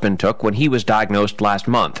her husband took when he was diagnosed last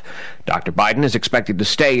month. Dr. Biden is expected to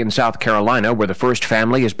stay in South Carolina, where the first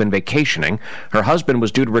family has been vacationing. Her husband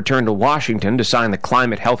was due to return to Washington to sign the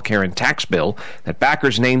climate, health care, and tax bill that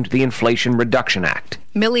backers named the Inflation Reduction Act.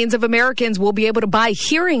 Millions of Americans will be able to buy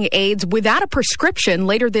hearing aids without a prescription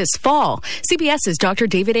later this fall. CBS's Dr.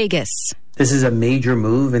 David Agus. This is a major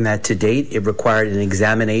move in that to date it required an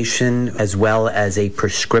examination as well as a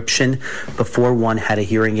prescription before one had a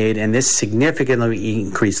hearing aid, and this significantly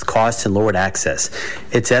increased costs and lowered access.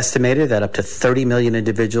 It's estimated that up to 30 million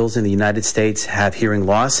individuals in the United States have hearing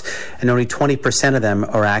loss, and only 20% of them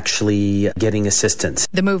are actually getting assistance.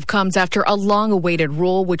 The move comes after a long-awaited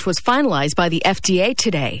rule which was finalized by the FDA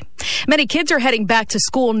today. Many kids are heading back to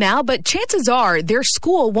school now, but chances are their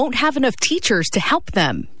school won't have enough teachers to help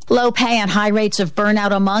them. Low pay and high rates of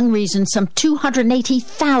burnout among reasons some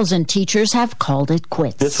 280,000 teachers have called it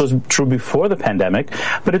quits. This was true before the pandemic,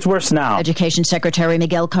 but it's worse now. Education Secretary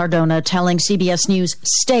Miguel Cardona telling CBS News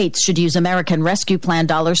states should use American Rescue Plan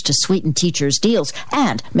dollars to sweeten teachers' deals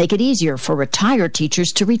and make it easier for retired teachers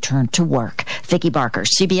to return to work. Vicki Barker,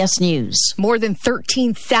 CBS News. More than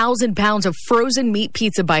 13,000 pounds of frozen meat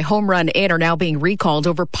pizza by Home Run Inn are now being recalled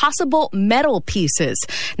over possible metal pieces.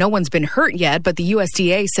 No one's been hurt yet, but the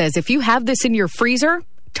USDA says if you have this in your freezer,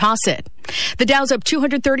 toss it. The Dow's up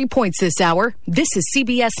 230 points this hour. This is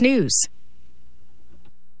CBS News.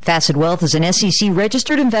 Facet Wealth is an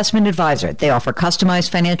SEC-registered investment advisor. They offer customized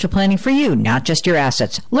financial planning for you, not just your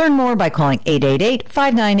assets. Learn more by calling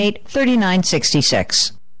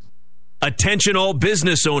 888-598-3966. Attention all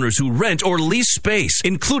business owners who rent or lease space,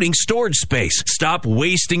 including storage space. Stop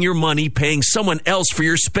wasting your money paying someone else for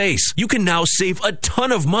your space. You can now save a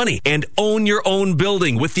ton of money and own your own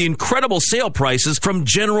building with the incredible sale prices from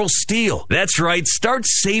General Steel. That's right, start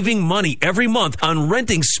saving money every month on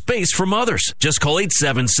renting space from others. Just call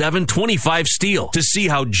 877-25-STEEL to see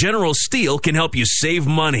how General Steel can help you save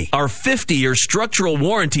money. Our 50-year structural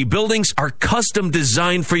warranty buildings are custom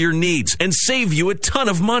designed for your needs and save you a ton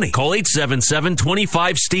of money. Call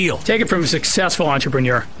 877-25-STEEL. Take it from a successful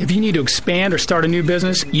entrepreneur. If you need to expand or start a new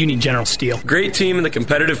business, you need General Steel. Great team and the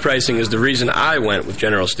competitive pricing is the reason I went with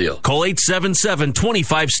General Steel. Call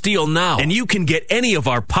 877-25-STEEL now, and you can get any of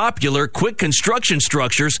our popular quick construction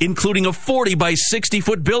structures, including a 40 by 60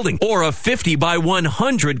 foot building or a 50 by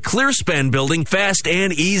 100 clear span building, fast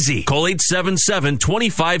and easy. Call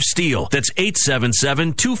 877-25-STEEL. That's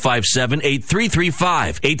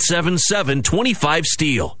 877-257-8335.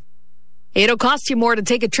 877-25-STEEL. It'll cost you more to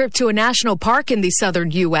take a trip to a national park in the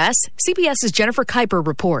southern U.S. CBS's Jennifer Kuiper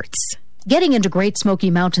reports. Getting into Great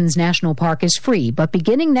Smoky Mountains National Park is free, but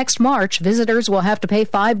beginning next March, visitors will have to pay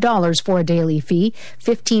 $5 for a daily fee,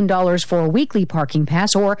 $15 for a weekly parking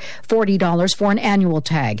pass, or $40 for an annual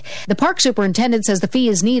tag. The park superintendent says the fee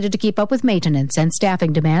is needed to keep up with maintenance and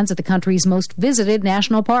staffing demands at the country's most visited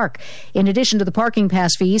national park. In addition to the parking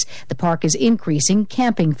pass fees, the park is increasing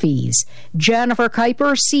camping fees. Jennifer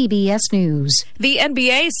Kuiper, CBS News. The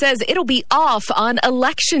NBA says it'll be off on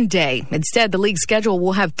Election Day. Instead, the league schedule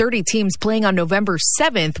will have 30 teams playing on November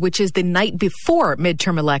 7th, which is the night before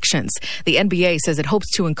midterm elections. The NBA says it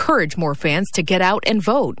hopes to encourage more fans to get out and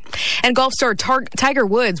vote. And golf star Tiger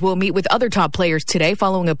Woods will meet with other top players today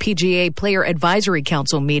following a PGA Player Advisory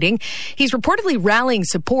Council meeting. He's reportedly rallying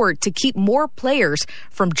support to keep more players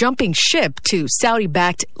from jumping ship to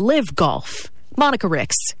Saudi-backed Live Golf. Monica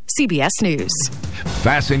Ricks, CBS News.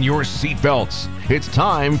 Fasten your seatbelts. It's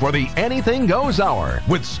time for the Anything Goes Hour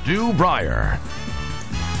with Stu Bryer.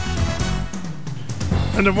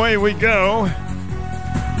 And away we go.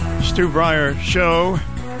 Stu Bryer Show.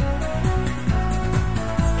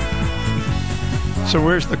 So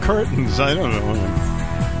where's the curtains? I don't know.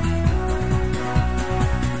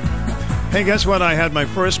 Hey, guess what? I had my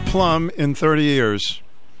first plum in 30 years.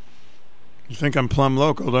 You think I'm plum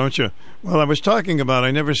local, don't you? Well, I was talking about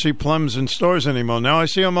I never see plums in stores anymore. Now I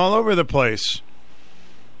see them all over the place.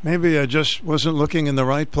 Maybe I just wasn't looking in the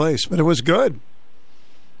right place, but it was good.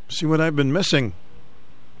 See what I've been missing.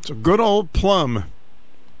 It's a good old plum.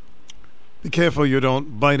 Be careful you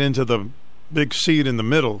don't bite into the big seed in the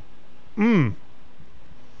middle. Thought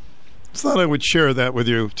I would share that with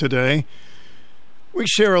you today. We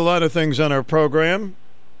share a lot of things on our program.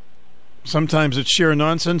 Sometimes it's sheer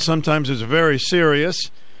nonsense. Sometimes it's very serious.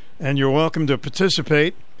 And you're welcome to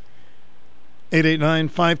participate.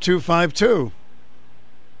 889-5252.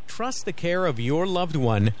 Trust the care of your loved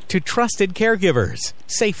one to trusted caregivers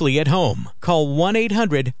safely at home. Call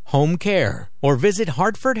 1-800-HOME-CARE or visit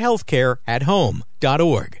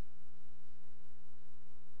hartfordhealthcareathome.org.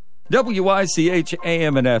 WICH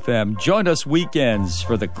AM and FM. Join us weekends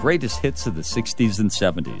for the greatest hits of the 60s and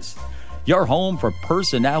 70s. Your home for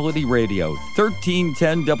personality radio,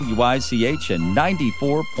 1310 WICH and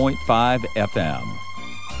 94.5 FM.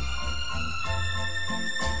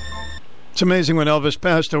 It's amazing when Elvis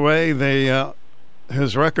passed away,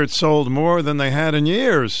 his records sold more than they had in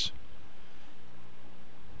years.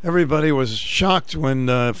 Everybody was shocked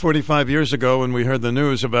when 45 years ago when we heard the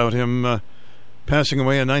news about him passing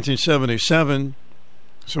away in 1977.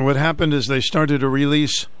 So what happened is they started to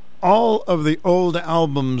release all of the old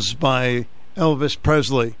albums by Elvis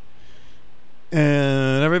Presley.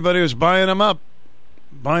 And everybody was buying them up.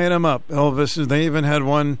 Elvis, they even had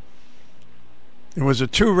one. It was a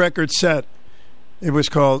 2-record set. It was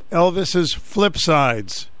called Elvis's Flip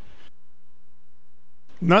Sides.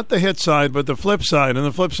 Not the hit side, but the flip side. And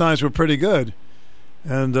the flip sides were pretty good.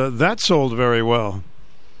 And that sold very well.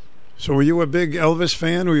 So were you a big Elvis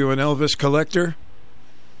fan? Were you an Elvis collector?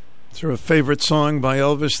 Is there a favorite song by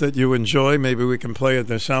Elvis that you enjoy? Maybe we can play it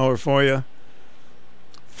this hour for you.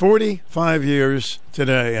 45 years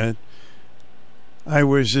today. And I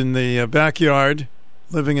was in the backyard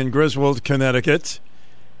living in Griswold, Connecticut,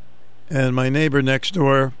 and my neighbor next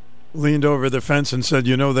door leaned over the fence and said,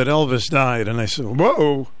 "You know that Elvis died?" And I said,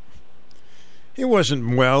 "Whoa." He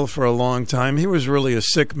wasn't well for a long time. He was really a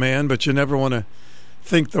sick man, but you never want to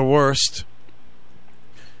think the worst.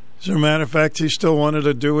 As a matter of fact, he still wanted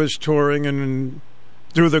to do his touring and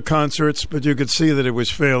do the concerts, but you could see that it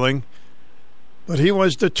was failing. But he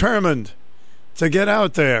was determined to get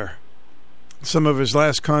out there. Some of his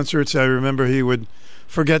last concerts, I remember he would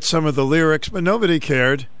forget some of the lyrics, but nobody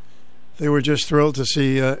cared. They were just thrilled to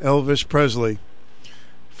see Elvis Presley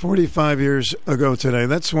 45 years ago today.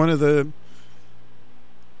 That's one of the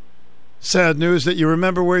sad news that you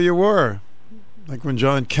remember where you were. Like when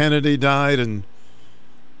John Kennedy died and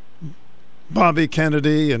Bobby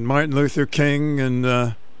Kennedy and Martin Luther King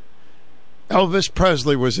and Elvis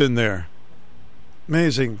Presley was in there.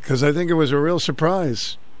 Amazing, because I think it was a real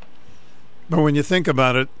surprise. But when you think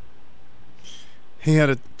about it, he had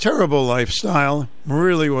a terrible lifestyle,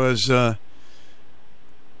 really was, had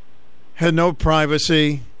no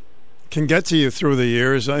privacy, can get to you through the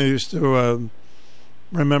years. I used to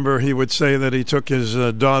remember he would say that he took his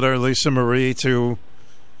daughter, Lisa Marie, to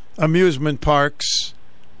amusement parks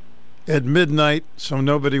at midnight so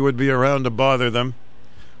nobody would be around to bother them.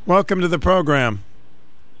 Welcome to the program.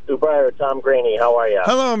 Stu Bryer, Tom Graney, how are you?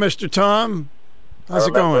 Hello, Mr. Tom. How's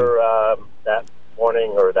it going? I remember that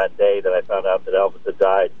morning or that day that I found out that Elvis had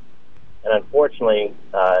died. And unfortunately,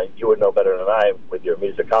 you would know better than I with your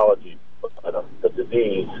musicology. The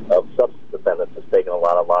disease of substance dependence has taken a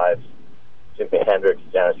lot of lives. Jimi Hendrix,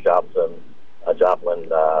 Janis Joplin,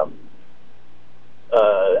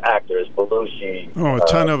 actors, Belushi. Oh, a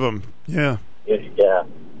ton of them. Yeah. Yeah.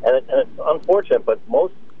 And it's unfortunate, but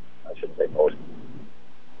most, I shouldn't say most,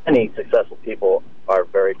 many successful people are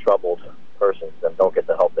very troubled persons and don't get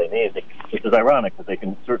the help they need, which is ironic because they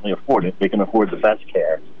can certainly afford it. They can afford the best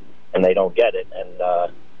care, and they don't get it.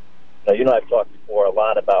 And, you know, I've talked before a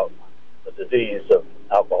lot about the disease of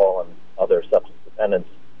alcohol and other substance dependence.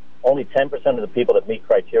 Only 10% of the people that meet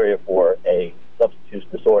criteria for a substance use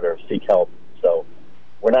disorder seek help. So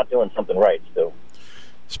we're not doing something right, Stu.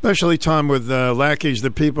 Especially, Tom, with lackeys,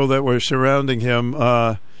 the people that were surrounding him,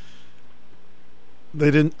 they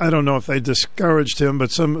didn't. I don't know if they discouraged him,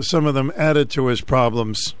 but some of them added to his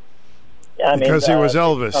problems. Yeah, because he was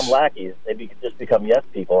Elvis. They become lackeys. They just become yes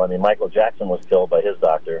people. I mean, Michael Jackson was killed by his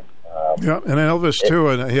doctor. Yeah, and Elvis too.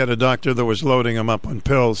 And he had a doctor that was loading him up on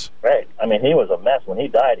pills. Right. I mean, he was a mess when he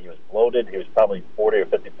died. He was bloated. He was probably 40 or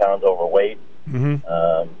 50 pounds overweight. Mm-hmm.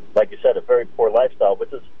 Like you said, a very poor lifestyle,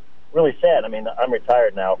 which is really sad. I mean, I'm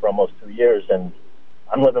retired now for almost 2 years, and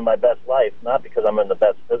I'm living my best life, not because I'm in the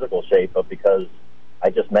best physical shape, but because I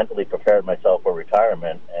just mentally prepared myself for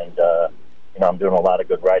retirement. And, I'm doing a lot of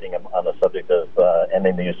good writing on the subject of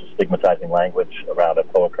ending the use of stigmatizing language around a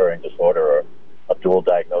co-occurring disorder or a dual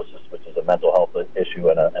diagnosis, which is a mental health issue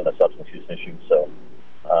and a substance use issue. So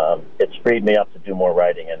it's freed me up to do more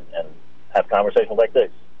writing and have conversations like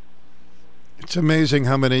this. It's amazing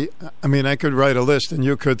how many, I could write a list, and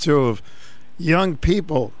you could too, of young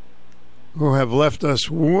people who have left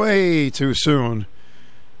us way too soon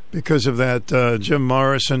because of that. Jim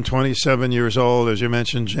Morrison, 27 years old, as you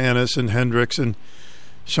mentioned, Janis and Hendrix, and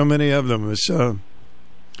so many of them. It's,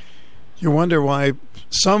 you wonder why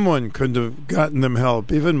someone couldn't have gotten them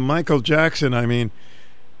help. Even Michael Jackson,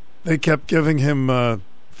 they kept giving him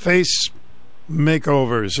face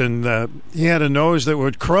makeovers, and he had a nose that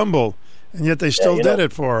would crumble, and yet they still did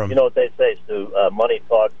it for him. You know what they say, Stu? Money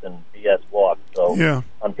talks and BS walks. So yeah.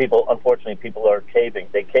 Unfortunately, people are caving.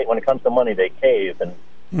 When it comes to money, they cave. And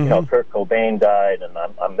Kurt Cobain died, and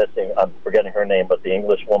I'm forgetting her name, but the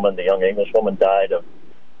young English woman died of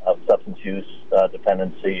substance use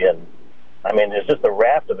dependency. And there's just a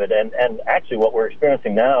raft of it. And actually, what we're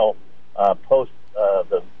experiencing now, post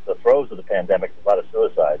the throes of the pandemic, is a lot of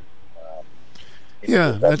suicides.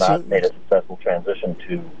 That's not made a successful transition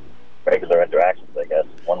to regular interactions, I guess,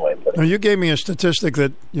 one way of putting it. Now, you gave me a statistic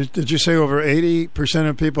that, did you say over 80%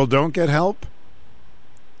 of people don't get help?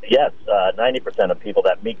 Yes, 90% of people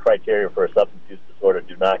that meet criteria for a substance use disorder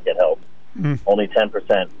do not get help. Only 10%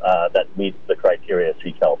 that meet the criteria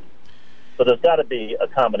seek help. So there's got to be a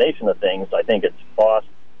combination of things. I think it's cost.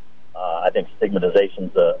 I think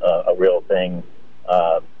stigmatization's a real thing.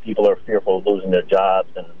 People are fearful of losing their jobs,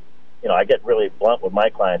 and I get really blunt with my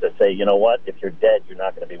clients. I say, you know what? If you're dead, you're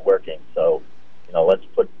not going to be working. So, let's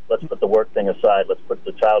put the work thing aside. Let's put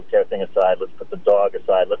the child care thing aside. Let's put the dog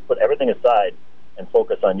aside. Let's put everything aside and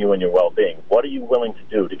focus on you and your well-being. What are you willing to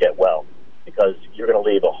do to get well? Because you're going to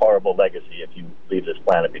leave a horrible legacy if you leave this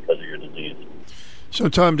planet because of your disease. So,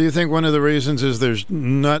 Tom, do you think one of the reasons is there's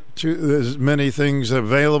not as many things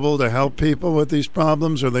available to help people with these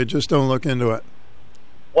problems, or they just don't look into it?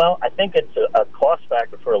 Well, I think it's a cost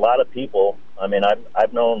factor for a lot of people.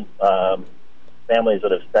 I've known families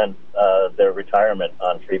that have spent their retirement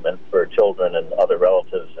on treatment for children and other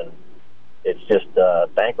relatives, and it's just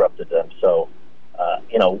bankrupted them. So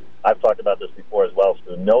I've talked about this before as well,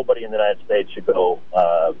 Stu. Nobody in the United States should go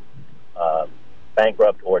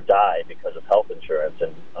bankrupt or die because of health insurance.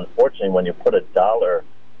 And unfortunately, when you put a dollar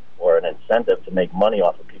or an incentive to make money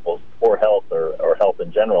off of people's poor health or health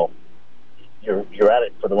in general, you're at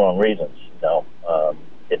it for the wrong reasons.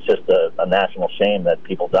 It's just a national shame that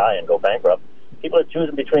people die and go bankrupt. People are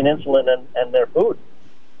choosing between insulin and their food.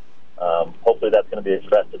 Hopefully that's going to be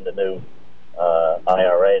addressed in the new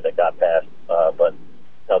IRA that got passed. But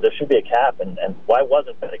there should be a cap. And why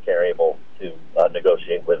wasn't Medicare able to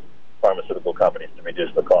negotiate with pharmaceutical companies to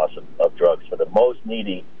reduce the cost of drugs for the most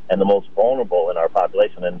needy and the most vulnerable in our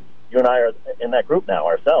population? And you and I are in that group now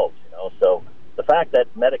ourselves. So the fact that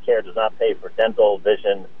Medicare does not pay for dental,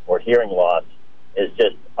 vision, or hearing loss is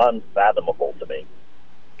just unfathomable to me.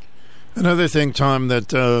 Another thing, Tom,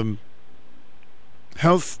 that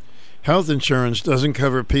health insurance doesn't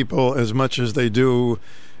cover people as much as they do.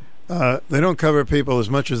 They don't cover people as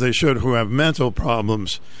much as they should who have mental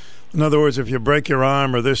problems. In other words, if you break your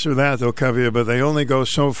arm or this or that, they'll cover you, but they only go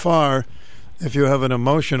so far if you have an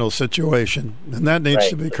emotional situation, and that needs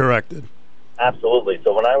to be corrected. Absolutely.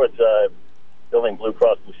 So when I was billing Blue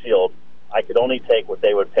Cross Blue Shield, I could only take what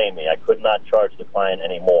they would pay me. I could not charge the client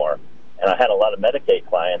anymore. And I had a lot of Medicaid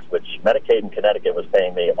clients, which Medicaid in Connecticut was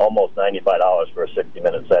paying me almost $95 for a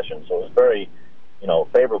 60-minute session. So it was very,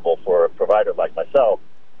 favorable for a provider like myself.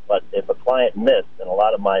 But if a client missed, and a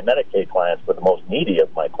lot of my Medicaid clients were the most needy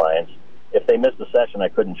of my clients, if they missed a session, I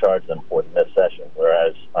couldn't charge them for the missed session,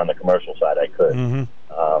 whereas on the commercial side I could.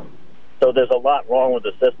 Mm-hmm. So there's a lot wrong with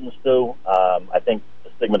the system, Stu. I think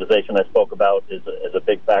the stigmatization I spoke about is a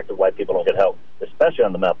big factor why people don't get help, especially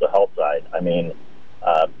on the mental health side. I mean,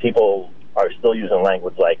 people are still using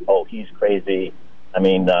language like, oh, he's crazy. I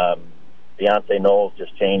mean, Beyonce Knowles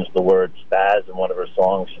just changed the word spaz in one of her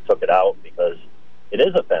songs. She took it out because it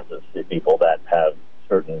is offensive to people that have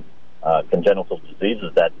certain congenital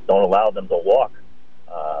diseases that don't allow them to walk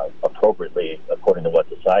appropriately according to what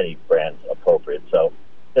society brands appropriate. So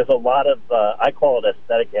there's a lot of, I call it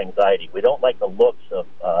aesthetic anxiety. We don't like the looks of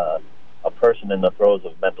a person in the throes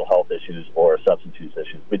of mental health issues or substance use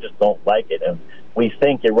issues. We just don't like it. And we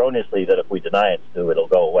think erroneously that if we deny it, Stu, it'll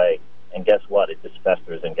go away. And guess what? It just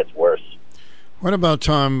festers and gets worse. What about,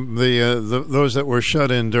 Tom, those that were shut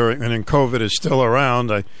in during, and COVID is still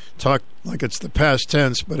around? I talk like it's the past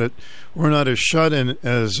tense, but we're not as shut in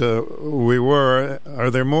as we were. Are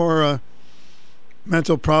there more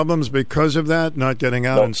mental problems because of that, not getting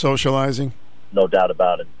out and socializing? No doubt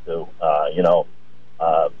about it, Stu.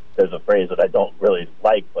 There's a phrase that I don't really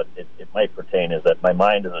like, but it might pertain, is that my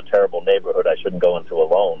mind is a terrible neighborhood I shouldn't go into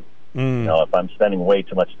alone. If I'm spending way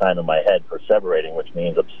too much time in my head perseverating, which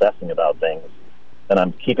means obsessing about things, then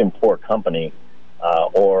I'm keeping poor company,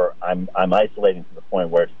 or I'm isolating to the point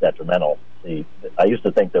where it's detrimental. See, I used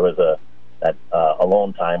to think there was that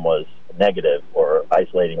alone time was negative or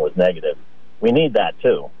isolating was negative. We need that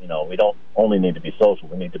too. We don't only need to be social.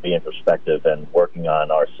 We need to be introspective and working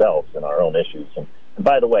on ourselves and our own issues. And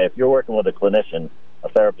by the way, if you're working with a clinician, a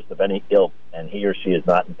therapist of any ilk, and he or she is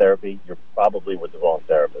not in therapy, you're probably with the wrong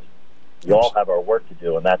therapist. We all have our work to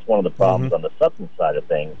do, and that's one of the problems on the substance side of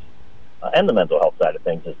things and the mental health side of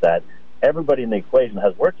things, is that everybody in the equation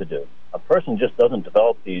has work to do. A person just doesn't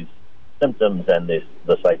develop these symptoms and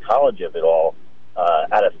the psychology of it all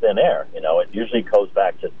out of thin air. It usually goes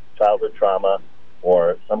back to childhood trauma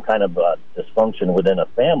or some kind of dysfunction within a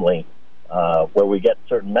family where we get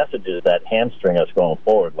certain messages that hamstring us going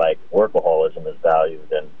forward, like workaholism is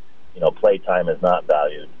valued and, playtime is not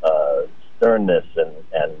valued, sternness and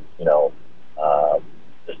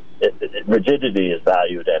rigidity is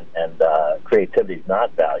valued, and creativity is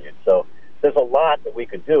not valued. So there's a lot that we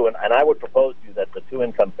could do, and I would propose to you that the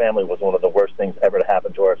two-income family was one of the worst things ever to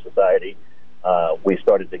happen to our society. We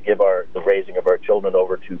started to give the raising of our children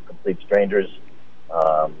over to complete strangers.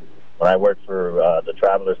 When I worked for the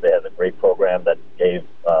Travelers, they had a great program that gave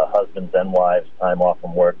husbands and wives time off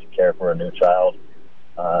from work to care for a new child.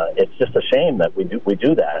 It's just a shame that we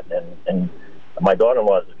do that, and my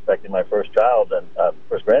daughter-in-law is expecting my first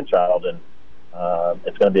grandchild, and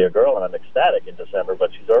it's going to be a girl, and I'm ecstatic in December,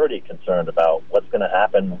 but she's already concerned about what's going to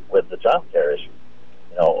happen with the child care issue.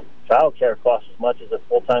 Child care costs as much as a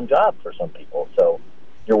full-time job for some people, so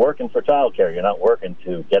you're working for child care. You're not working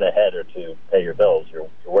to get ahead or to pay your bills. You're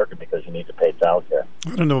working because you need to pay child care.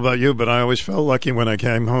 I don't know about you, but I always felt lucky when I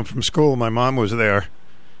came home from school. My mom was there.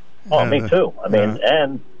 Oh, me too. I mean,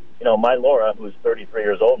 and my Laura, who's 33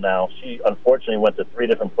 years old now, she unfortunately went to 3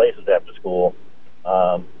 different places after school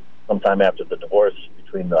sometime after the divorce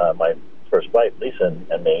between my first wife, Lisa,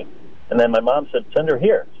 and me. And then my mom said, send her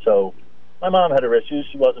here. So my mom had her issues.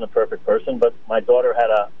 She wasn't a perfect person, but my daughter had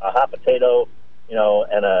a hot potato,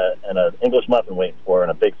 and an English muffin waiting for her,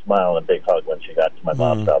 and a big smile and a big hug when she got to my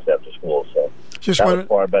mom's house after school. So that was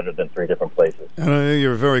far better than 3 different places. And I know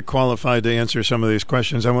you're very qualified to answer some of these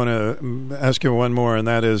questions. I want to ask you one more, and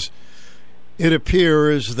that is, it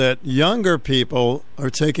appears that younger people are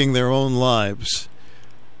taking their own lives.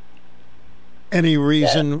 Any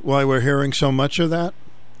reason why we're hearing so much of that?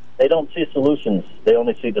 They don't see solutions. They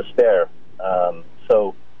only see despair.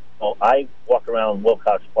 I walk around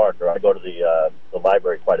Wilcox Park, or I go to the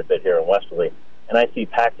library quite a bit here in Westerly, and I see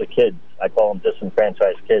packs of kids. I call them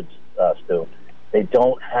disenfranchised kids, Stu. They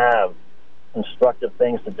don't have constructive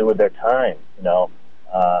things to do with their time,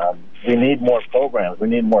 We need more programs. We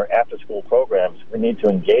need more after-school programs. We need to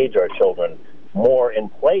engage our children more in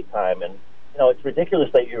playtime. And, it's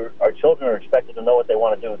ridiculous that our children are expected to know what they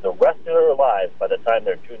want to do the rest of their lives by the time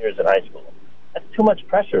they're juniors in high school. That's too much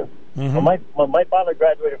pressure. Mm-hmm. When my father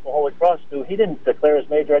graduated from Holy Cross, he didn't declare his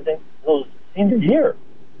major, I think, until his senior year,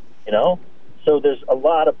 So there's a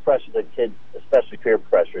lot of pressure that kids, especially peer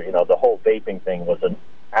pressure, the whole vaping thing was an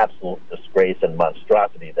absolute disgrace and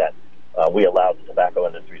monstrosity that we allowed the tobacco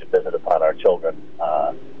industry to visit upon our children,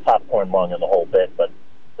 popcorn lung and the whole bit. But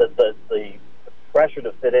the pressure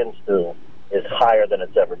to fit in, Stu, is higher than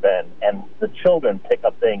it's ever been. And the children pick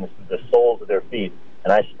up things through the soles of their feet,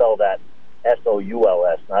 and I spell that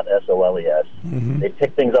S-O-U-L-S, not S-O-L-E-S. Mm-hmm. They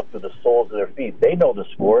pick things up through the soles of their feet. They know the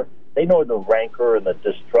score. They know the rancor and the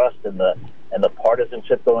distrust and the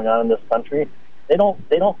partisanship going on in this country. They don't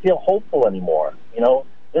feel hopeful anymore.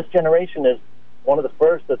 This generation is one of the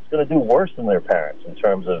first that's going to do worse than their parents in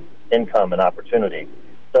terms of income and opportunity.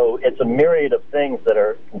 So it's a myriad of things that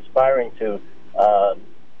are conspiring to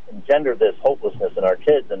engender this hopelessness in our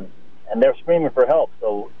kids, and they're screaming for help.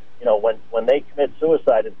 So when they commit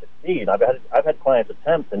suicide and succeed, I've had clients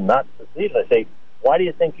attempt and not succeed, and I say, why do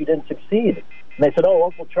you think you didn't succeed? And they said,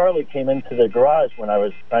 Uncle Charlie came into the garage when I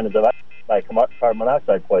was trying to die by carbon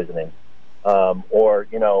monoxide poisoning,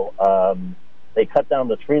 they cut down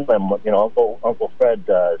the tree limb. Uncle Fred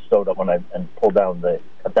showed up when and cut down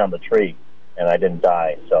the tree, and I didn't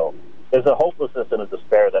die. So there's a hopelessness and a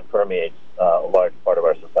despair that permeates a large part of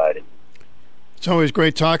our society. It's always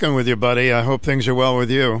great talking with you, buddy. I hope things are well with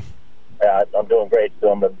you. I'm doing great.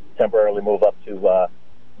 So I'm going to temporarily move up to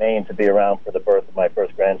Maine to be around for the birth of my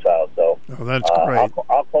first grandchild. So that's great.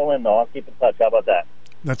 I'll call in, though. I'll keep in touch. How about that?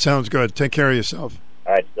 That sounds good. Take care of yourself.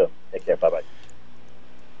 All right, Stu. Take care. Bye-bye.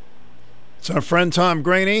 It's our friend Tom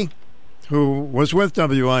Graney, who was with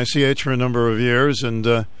WICH for a number of years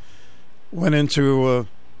and went into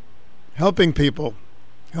helping people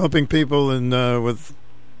with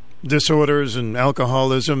disorders and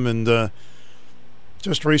alcoholism, and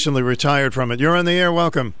just recently retired from it. You're on the air.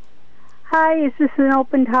 Welcome. Hi, is this an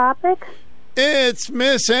open topic? It's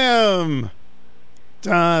Miss M.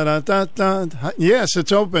 Da, da, da, da. Yes,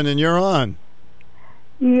 it's open, and you're on.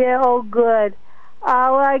 Yeah, oh, good.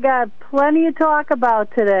 Well, I got plenty to talk about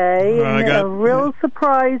today, and a real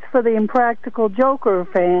surprise for the Impractical Joker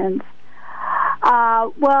fans.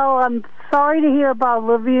 Well, I'm sorry to hear about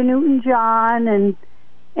Olivia Newton-John and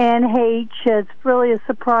Anne H. It's really a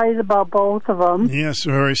surprise about both of them. Yes,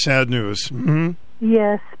 very sad news. Mm-hmm.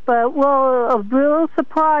 Yes, but, a real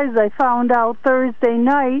surprise I found out Thursday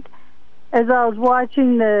night as I was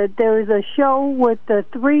watching there was a show with the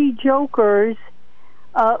 3 Jokers,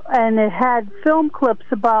 and it had film clips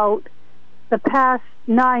about the past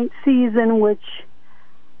 9th season, which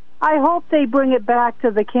I hope they bring it back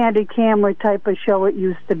to the candid camera type of show it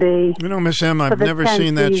used to be. Miss M, I've never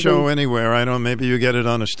seen that show anywhere. I don't. Maybe you get it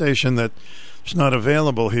on a station that's not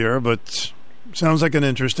available here, but sounds like an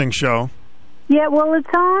interesting show. Yeah, well, it's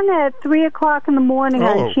on at 3 o'clock in the morning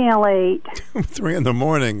on Channel 8. 3 in the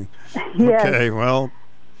morning? Yes. Okay, well,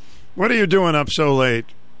 what are you doing up so late?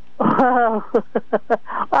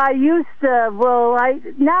 I used to,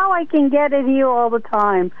 now I can get it here all the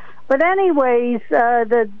time. But anyways,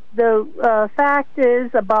 the fact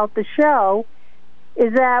is about the show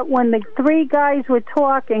is that when the 3 guys were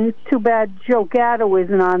talking, too bad Joe Gatto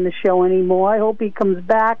isn't on the show anymore. I hope he comes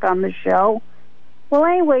back on the show. Well,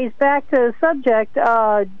 anyways, back to the subject.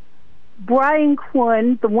 Brian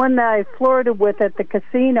Quinn, the one that I flirted with at the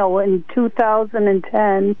casino in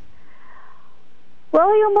 2010,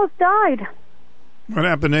 well, he almost died. What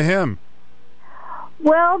happened to him?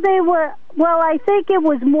 Well, I think it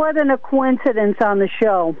was more than a coincidence on the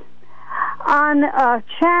show. On a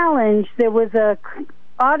challenge, there was a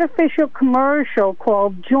artificial commercial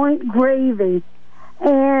called Joint Gravy,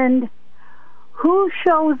 and who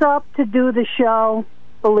shows up to do the show,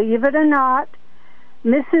 believe it or not,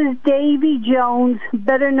 Mrs. Davy Jones,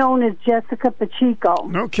 better known as Jessica Pacheco.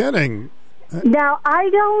 No kidding. Now, I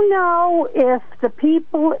don't know if the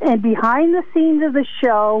people behind the scenes of the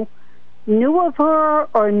show knew of her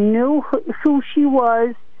or knew who she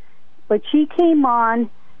was, but she came on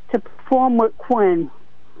to perform with Quinn.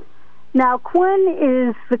 Now, Quinn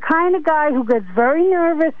is the kind of guy who gets very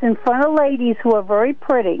nervous in front of ladies who are very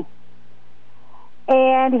pretty.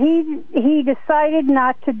 And he decided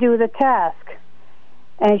not to do the task.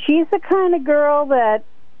 And she's the kind of girl that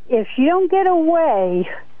if she don't get away,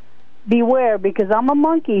 beware, because I'm a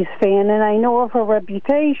Monkees fan and I know of her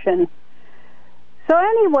reputation. So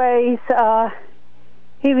anyways,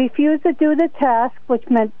 he refused to do the task, which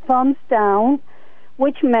meant thumbs down,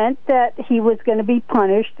 which meant that he was going to be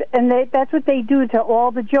punished. And that's what they do to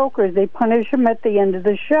all the jokers. They punish them at the end of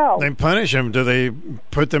the show. They punish them. Do they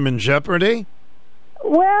put them in jeopardy?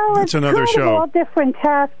 Well, that's it's another kind show. of all different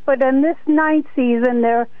tasks, but in this 9th season,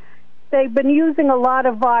 they've been using a lot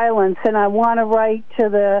of violence, and I want to write to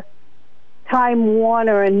the Time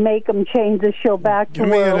Warner and make them change the show back to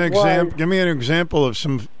where it was. Give me an example of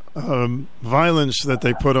some violence that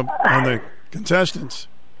they put up on the contestants.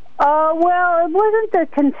 Well, it wasn't the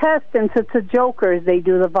contestants; it's the jokers. They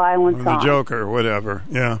do the violence on. The Joker, whatever.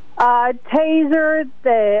 Yeah. Taser.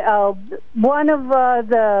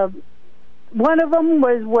 One of them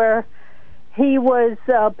was where he was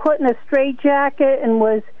put in a straitjacket and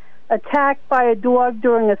was attacked by a dog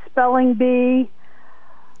during a spelling bee.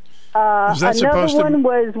 Another one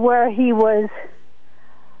was where he was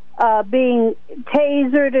being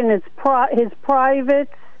tasered in his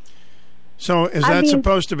privates. So is that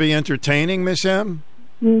supposed to be entertaining, Miss M?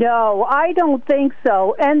 No, I don't think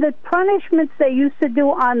so. And the punishments they used to do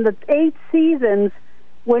on the 8 seasons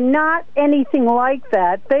were not anything like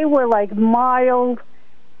that. They were like mild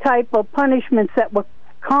type of punishments that were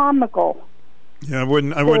comical. Yeah, I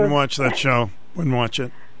wouldn't watch that show. Wouldn't watch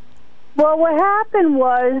it. Well, what happened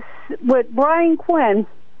was with Brian Quinn,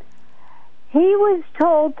 he was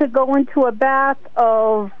told to go into a bath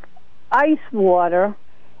of ice water,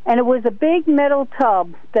 and it was a big metal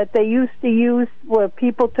tub that they used to use where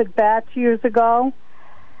people took baths years ago.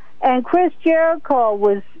 And Chris Jericho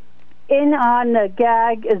was in on the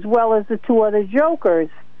gag as well as the 2 other jokers.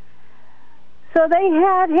 So they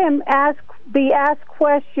had him be asked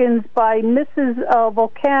questions by Mrs.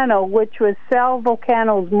 Volcano, which was Sal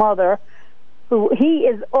Volcano's mother, who he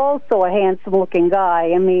is also a handsome-looking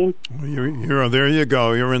guy. I mean, you're there. You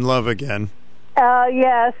go. You're in love again.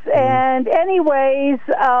 Yes. And anyways,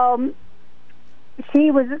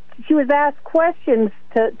 she was asked questions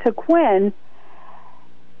to Quinn,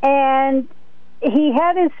 and he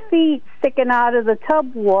had his feet sticking out of the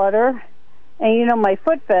tub water, and you know my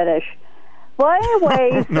foot fetish. Well,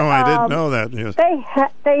 anyways, no, I didn't know that. Yes.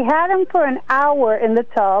 They had him for an hour in the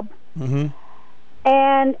tub, and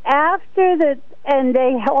and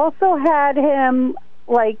they also had him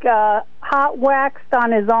like hot waxed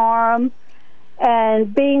on his arm,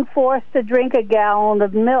 and being forced to drink a gallon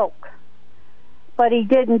of milk, but he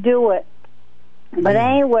didn't do it. But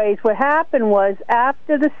anyways, what happened was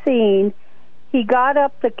after the scene, he got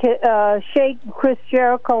up to shake Chris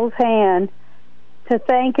Jericho's hand to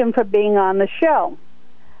thank him for being on the show.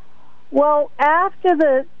 Well,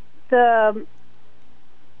 after the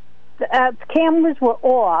cameras were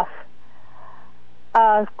off,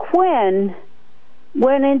 Quinn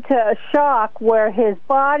went into a shock where his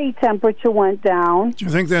body temperature went down. Do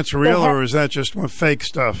you think that's real, or is that just fake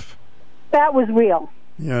stuff? That was real.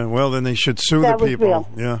 Yeah, well, then they should sue the people. Real.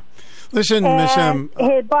 Yeah. Listen, Miss M.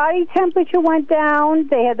 His body temperature went down.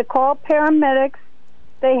 They had to call paramedics.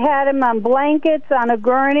 They had him on blankets on a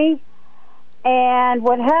gurney. And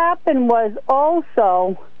what happened was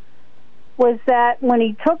that when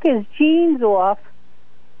he took his jeans off,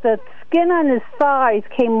 the skin on his thighs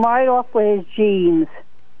came right off with his jeans.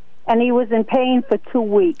 And he was in pain for 2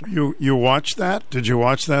 weeks. You watched that? Did you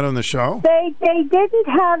watch that on the show? They didn't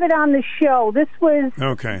have it on the show. This was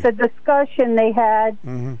the discussion they had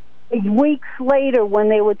weeks later when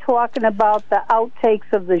they were talking about the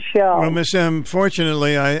outtakes of the show. Well, Miss M,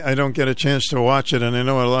 fortunately, I don't get a chance to watch it, and I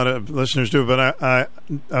know a lot of listeners do, but I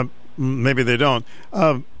maybe they don't.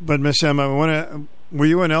 But Miss M, were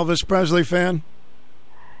you an Elvis Presley fan?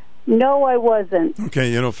 No, I wasn't.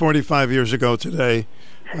 Okay, 45 years ago today,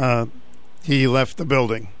 he left the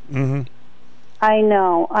building. I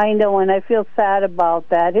know, and I feel sad about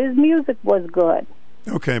that. His music was good.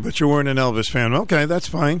 Okay, but you weren't an Elvis fan. Okay, that's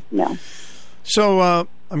fine. No. So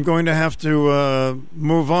I'm going to have to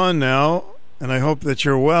move on now, and I hope that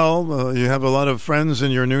you're well. You have a lot of friends in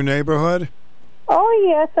your new neighborhood? Oh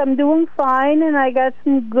yes, I'm doing fine, and I got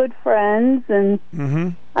some good friends, and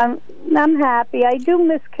I'm happy. I do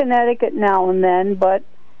miss Connecticut now and then, but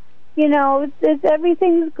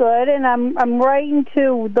everything's good, and I'm writing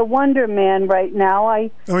to the Wonder Man right now.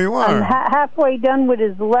 You are? I'm halfway done with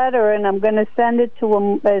his letter, and I'm going to send it to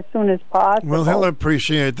him as soon as possible. Well, he'll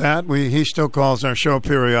appreciate that. He still calls our show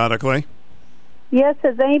periodically. Yes,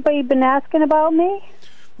 has anybody been asking about me?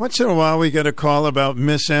 Once in a while, we get a call about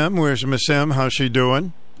Miss M. Where's Miss M? How's she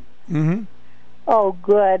doing? Mm-hmm. Oh,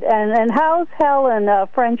 good. And how's Helen,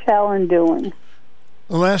 French Helen, doing?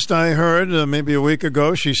 The last I heard, maybe a week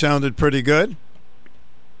ago, she sounded pretty good.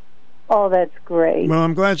 Oh, that's great. Well,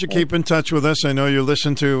 I'm glad you keep in touch with us. I know you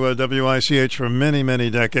listen to WICH for many, many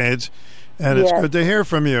decades, and it's good to hear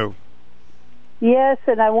from you. Yes,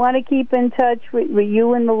 and I want to keep in touch with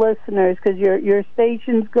you and the listeners, because your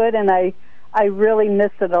station's good, and I really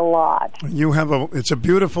miss it a lot. It's a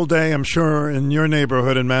beautiful day, I'm sure, in your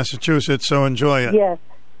neighborhood in Massachusetts, so enjoy it.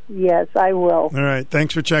 Yes, I will. All right,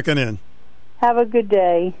 thanks for checking in. Have a good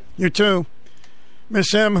day. You too.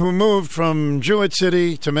 Miss M, who moved from Jewett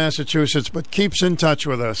City to Massachusetts, but keeps in touch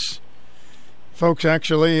with us. Folks,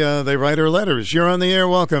 actually, they write her letters. You're on the air.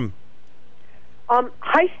 Welcome.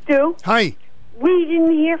 Hi, Stu. Hi. We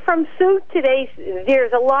didn't hear from Sue today.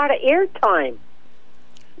 There's a lot of airtime.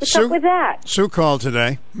 What's up with that? Sue called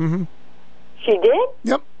today. Mm-hmm. She did?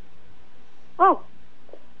 Yep. Oh.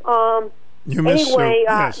 You miss anyway, Sue.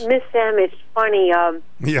 Yes. Miss M is funny.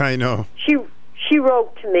 Yeah, I know. She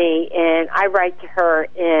wrote to me, and I write to her,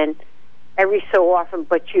 and every so often,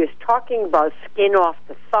 but she was talking about skin off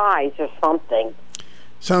the thighs or something.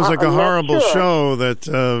 Sounds like a horrible show that,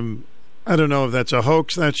 I don't know if that's a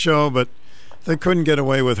hoax, that show, but they couldn't get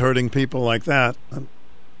away with hurting people like that. I'm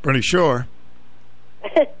pretty sure.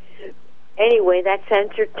 Anyway, that's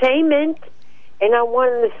entertainment. And I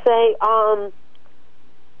wanted to say,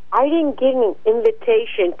 I didn't get an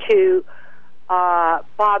invitation to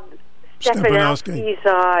Bob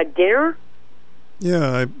Stefanowski's dinner.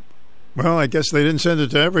 Yeah, I guess they didn't send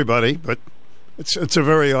it to everybody, but it's a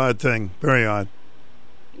very odd thing. Very odd.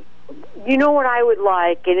 You know what I would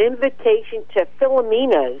like? An invitation to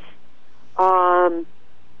Philomena's.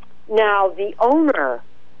 Now, the owner,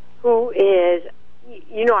 who is,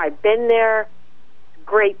 I've been there,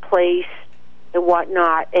 great place and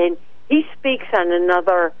whatnot, and he speaks on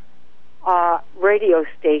another radio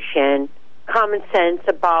station, Common Sense,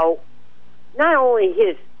 about not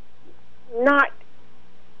only not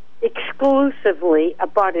exclusively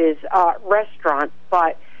about his restaurant,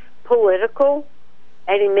 but political,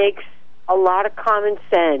 and he makes a lot of common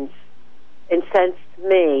sense and sense to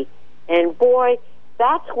me. And boy,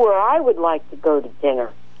 that's where I would like to go to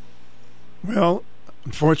dinner. Well,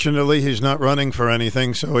 unfortunately, he's not running for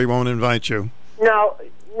anything, so he won't invite you. No,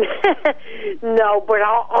 no, but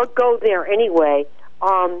I'll go there anyway.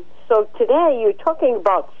 So today you're talking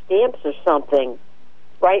about stamps or something,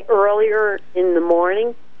 right? Earlier in the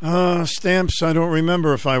morning. Stamps, I don't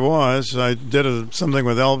remember if I was. I did something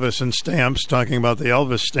with Elvis and stamps, talking about the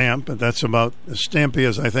Elvis stamp, but that's about as stampy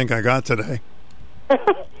as I think I got today.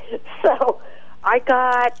 So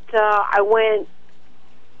I went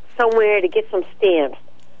somewhere to get some stamps.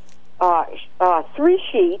 3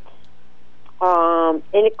 sheets, and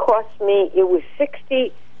it cost me, it was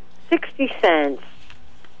 60 cents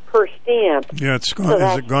per stamp. Yeah, it's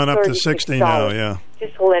gone up to 60 now, yeah.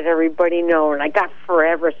 Just to let everybody know, and I got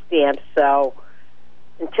forever stamps, so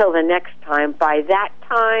until the next time. By that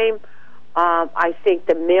time, I think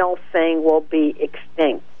the mail thing will be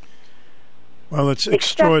extinct. Well, it's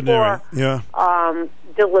extraordinary. Except for,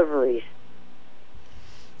 deliveries.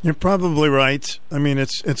 You're probably right. I mean,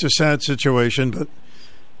 it's a sad situation, but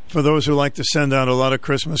for those who like to send out a lot of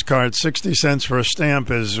Christmas cards, 60 cents for a stamp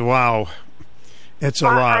is, wow, it's a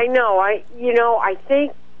lot. I know. I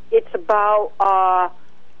think it's about,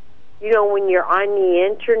 when you're on the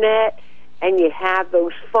internet and you have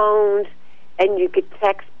those phones and you could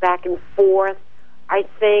text back and forth, I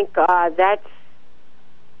think that's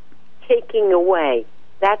taking away.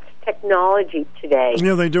 That's technology today.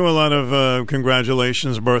 Yeah, they do a lot of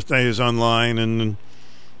congratulations, birthdays online, and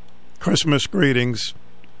Christmas greetings.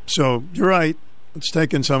 So you're right. It's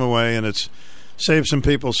taken some away, and it's saved some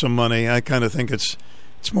people some money. I kind of think it's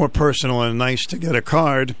more personal and nice to get a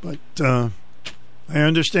card, but I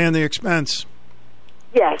understand the expense.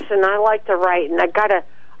 Yes, and I like to write, and I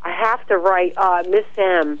have to write Miss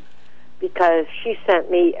M, because she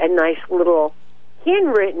sent me a nice little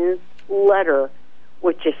handwritten letter,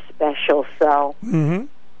 which is special. So, All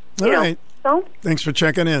right. So, thanks for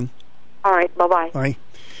checking in. All right. Bye-bye. Bye.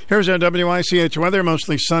 Here's our WICH weather,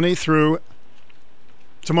 mostly sunny through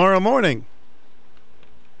tomorrow morning.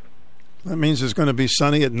 That means it's going to be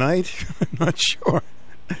sunny at night? I'm not sure.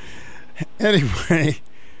 Anyway,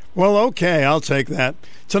 well, okay, I'll take that.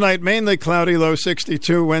 Tonight, mainly cloudy, low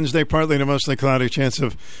 62. Wednesday, partly to mostly cloudy, chance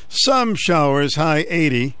of some showers, high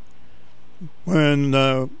 80. When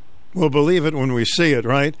we'll believe it when we see it,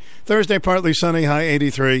 right? Thursday, partly sunny, high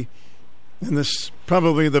 83. And this is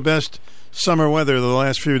probably the best summer weather the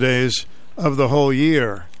last few days of the whole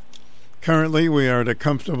year. Currently, we are at a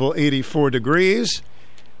comfortable 84 degrees.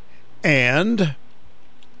 And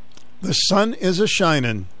the sun is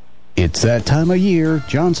a-shining. It's that time of year,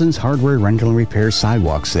 Johnson's Hardware Rental and Repair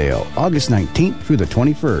Sidewalk Sale, August 19th through the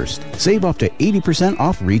 21st. Save up to 80%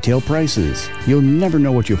 off retail prices. You'll never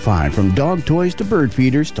know what you'll find, from dog toys to bird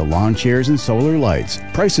feeders to lawn chairs and solar lights.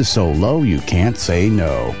 Prices so low you can't say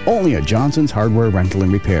no. Only at Johnson's Hardware Rental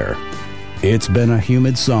and Repair. It's been a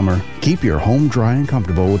humid summer. Keep your home dry and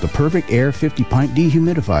comfortable with the Perfect Air 50-pint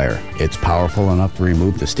dehumidifier. It's powerful enough to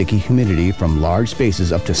remove the sticky humidity from large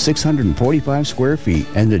spaces up to 645 square feet,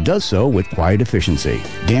 and it does so with quiet efficiency.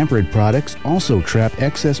 Damp-rid products also trap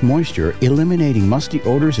excess moisture, eliminating musty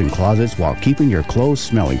odors in closets while keeping your clothes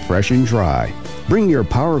smelling fresh and dry. Bring your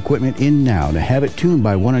power equipment in now to have it tuned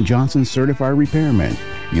by one of Johnson's certified repairmen.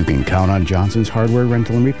 You can count on Johnson's Hardware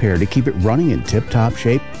Rental and Repair to keep it running in tip-top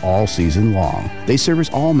shape all season long. They service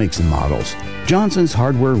all makes and models. Johnson's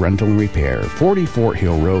Hardware Rental and Repair, 40 Fort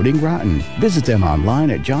Hill Road in Groton. Visit them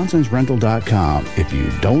online at johnsonsrental.com. If you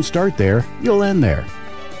don't start there, you'll end there.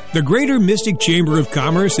 The Greater Mystic Chamber of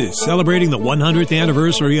Commerce is celebrating the 100th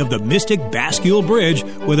anniversary of the Mystic Bascule Bridge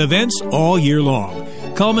with events all year long,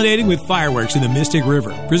 culminating with fireworks in the Mystic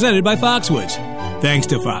River, presented by Foxwoods. Thanks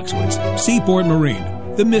to Foxwoods, Seaport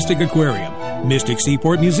Marine, the Mystic Aquarium, Mystic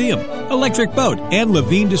Seaport Museum, Electric Boat, and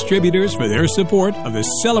Levine Distributors for their support of the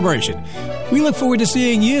celebration. We look forward to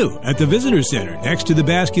seeing you at the Visitor Center next to the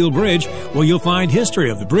Bascule Bridge, where you'll find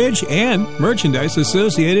history of the bridge and merchandise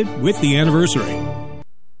associated with the anniversary.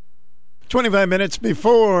 25 minutes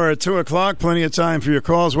before 2 o'clock, plenty of time for your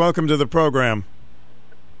calls. Welcome to the program.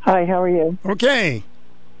 Hi, how are you? Okay.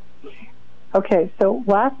 Okay, so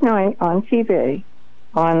last night on TV,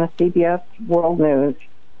 on the CBS World News,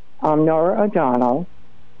 Nora O'Donnell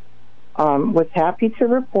was happy to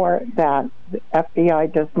report that the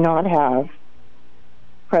FBI does not have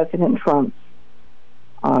President Trump's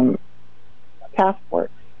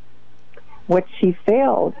passports. What she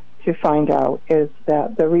failed to find out is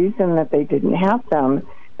that the reason that they didn't have them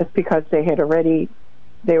is because they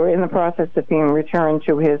were in the process of being returned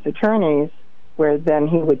to his attorneys, where then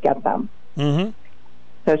he would get them. Mm-hmm.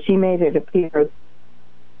 So she made it appear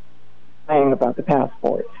saying about the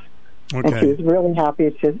passports. Okay. And she was really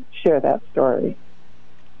happy to share that story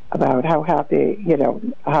about how happy,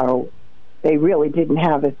 how they really didn't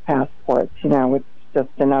have his passports. It's just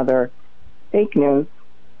another fake news.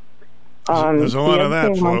 There's a lot of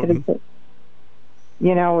that floating.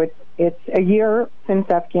 It's a year since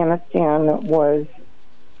Afghanistan was,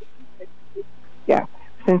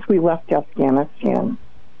 since we left Afghanistan.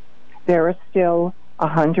 There are still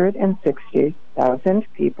 160,000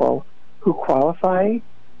 people who qualify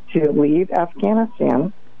to leave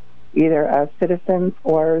Afghanistan, either as citizens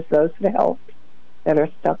or as those that helped, that are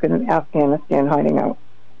stuck in Afghanistan hiding out.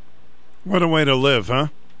 What a way to live, huh?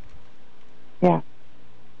 Yeah.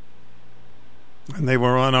 And they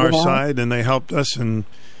were on our side, and they helped us, and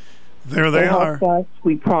there they are. Helped us.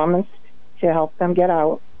 We promised to help them get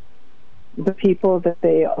out. The people that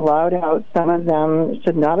they allowed out, some of them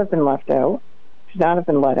should not have been left out, should not have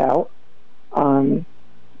been let out.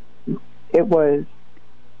 It was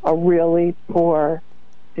a really poor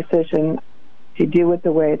decision to do it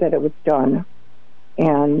the way that it was done.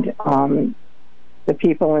 And the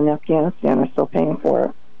people in Afghanistan are still paying for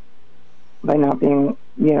it by not being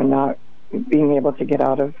able to get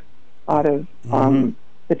out of the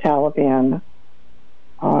Taliban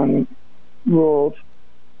ruled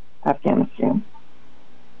Afghanistan.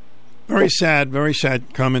 Very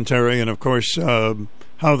sad commentary, and of course,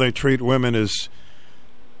 how they treat women is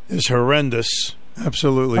horrendous,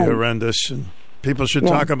 absolutely horrendous, and people should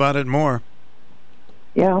talk about it more.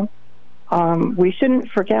 Yeah, we shouldn't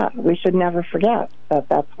forget. We should never forget that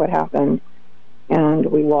that's what happened, and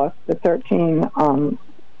we lost the 13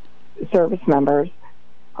 service members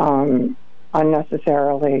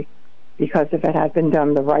unnecessarily, because if it had been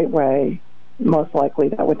done the right way, most likely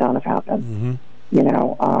that would not have happened.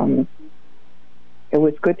 Mm-hmm. It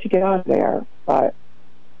was good to get out of there, but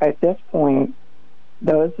at this point,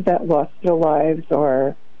 those that lost their lives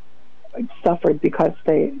or suffered because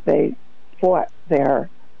they fought there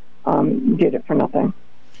did it for nothing.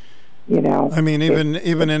 I mean,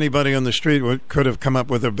 even anybody on the street could have come up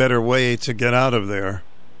with a better way to get out of there.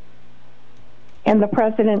 And the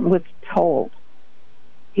president was told.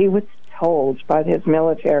 He was told by the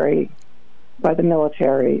military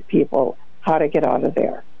people how to get out of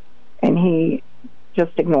there. And he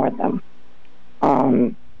just ignored them.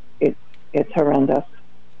 It's horrendous.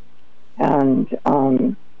 And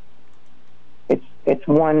it's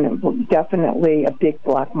one, definitely a big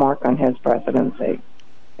black mark on his presidency,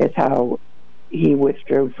 is how he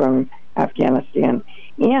withdrew from Afghanistan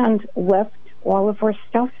and left all of our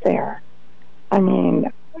stuff there. I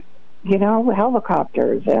mean, you know,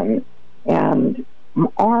 helicopters and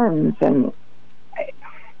arms, and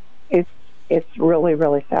it's really,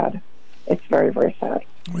 really sad. It's very, very sad.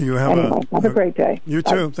 Well, you have have a great day. You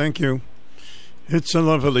too. Thank you. It's a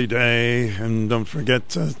lovely day, and don't forget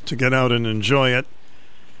to get out and enjoy it.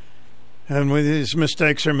 And when these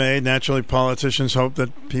mistakes are made, naturally politicians hope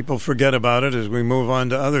that people forget about it as we move on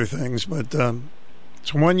to other things. But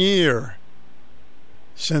it's 1 year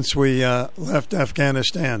since we left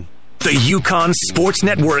Afghanistan. The Yukon Sports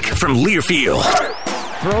Network from Learfield.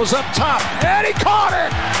 Throws up top, and he caught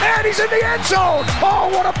it, and he's in the end zone. Oh,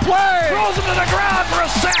 what a play! Throws him to the ground for a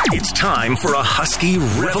sack. It's time for a Husky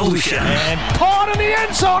revolution. And caught in the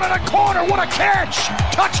end zone in a corner. What a catch!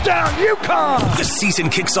 Touchdown, Yukon! The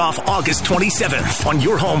season kicks off August 27th on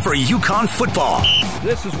your home for Yukon football.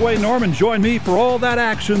 This is Wayne Norman. Join me for all that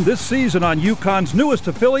action this season on Yukon's newest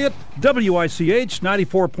affiliate, WICH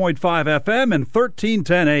 94.5 FM and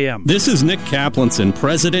 1310 AM. This is Nick Kaplanson,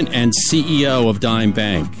 President and CEO of Dime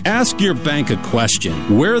Bank. Ask your bank a question.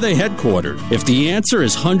 Where are they headquartered? If the answer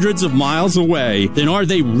is hundreds of miles away, then are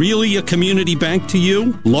they really a community bank to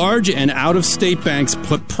you? Large and out-of-state banks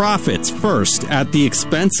put profits first at the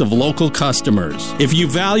expense of local customers. If you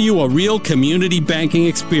value a real community banking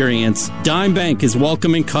experience, Dime Bank is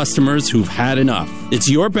welcoming customers who've had enough. It's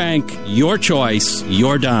your bank, your choice,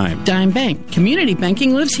 your dime. Dime Bank. Community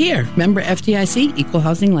banking lives here. Member FDIC, equal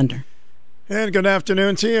housing lender. And good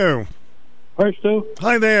afternoon to you. Hi, Stu.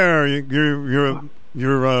 Hi there.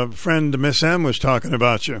 Your friend Miss M was talking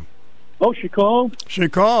about you. Oh, she called? She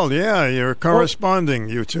called, yeah. You're corresponding,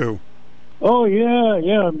 you two. Oh,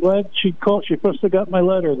 yeah. I'm glad she called. She must have got my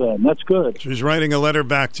letter then. That's good. She's writing a letter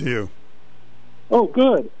back to you. Oh,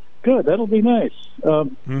 good. That'll be nice.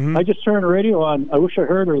 I just turned the radio on. I wish I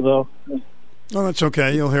heard her, though. Oh, that's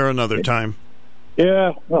okay. You'll hear another time.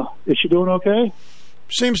 Yeah. Well, is she doing okay?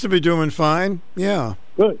 Seems to be doing fine, yeah.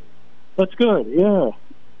 Good. That's good, yeah.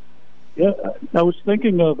 Yeah, I was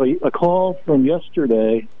thinking of a call from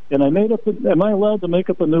yesterday, and am I allowed to make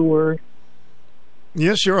up a new word?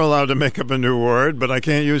 Yes, you're allowed to make up a new word, but I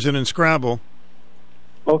can't use it in Scrabble.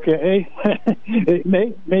 Okay.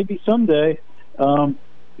 Maybe someday,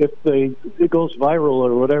 if it goes viral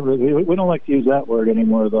or whatever. We don't like to use that word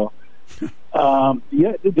anymore, though. I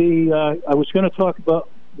was going to talk about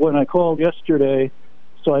when I called yesterday.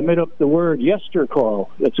 So I made up the word yestercall.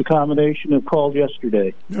 It's a combination of called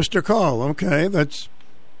yesterday. Yestercall, okay. It's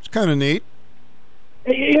kind of neat.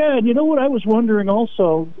 Yeah, and you know what I was wondering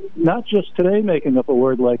also, not just today making up a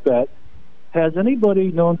word like that, has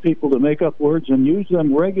anybody known people to make up words and use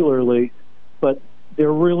them regularly, but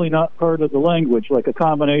they're really not part of the language, like a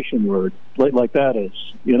combination word, like that is?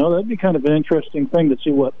 You know, that'd be kind of an interesting thing to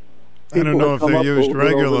see what people I don't know if they're used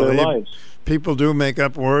regularly. People do make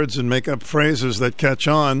up words and make up phrases that catch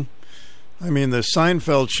on. I mean, the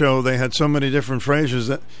Seinfeld show, they had so many different phrases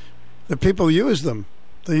that the people used them.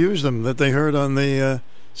 They used them that they heard on the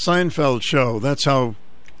Seinfeld show. That's how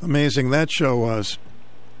amazing that show was.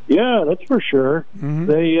 Yeah, that's for sure.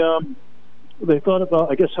 Mm-hmm. They thought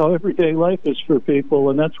about, I guess, how everyday life is for people,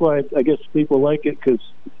 and that's why I guess people like it, because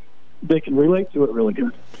they can relate to it really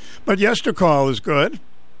good. But yestercall is good.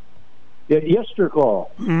 Yeah,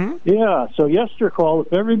 yestercall. Mm-hmm. Yeah, so yestercall,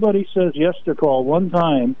 if everybody says yestercall one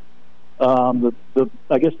time, I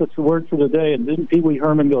guess that's the word for the day. And didn't Pee Wee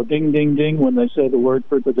Herman go ding, ding, ding when they say the word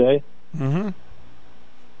for the day? Mm-hmm.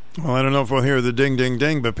 Well, I don't know if we'll hear the ding, ding,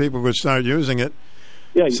 ding, but people would start using it.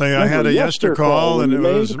 Yeah, say I had a yestercall, and it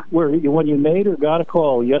was when you made or got a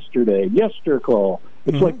call yesterday. Yestercall.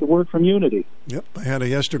 It's like the word from Unity. Yep, I had a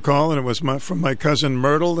yestercall, and it was from my cousin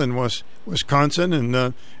Myrtle in Wisconsin,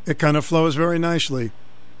 and it kind of flows very nicely.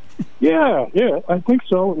 Yeah, I think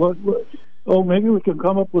so. Oh, maybe we can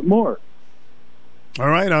come up with more. All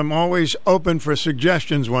right, I'm always open for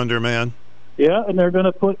suggestions, Wonder Man. Yeah, and they're going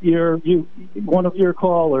to put one of your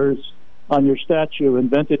callers on your statue,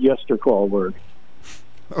 invented yestercall word.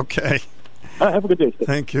 Okay. Have a good day.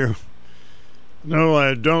 Thank you. No,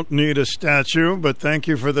 I don't need a statue, but thank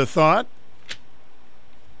you for the thought.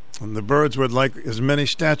 And the birds would like as many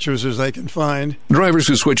statues as they can find. Drivers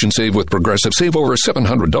who switch and save with Progressive save over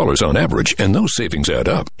 $700 on average, and those savings add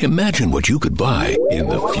up. Imagine what you could buy in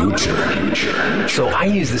the future. So I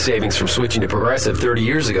used the savings from switching to Progressive 30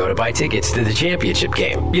 years ago to buy tickets to the championship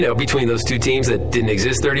game. You know, between those two teams that didn't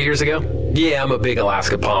exist 30 years ago. Yeah, I'm a big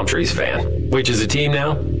Alaska Palm Trees fan. Which is a team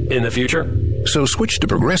now? In the future? So switch to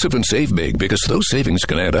Progressive and save big, because those savings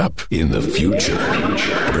can add up in the future.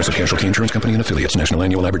 Progressive Casualty Insurance Company and affiliates. National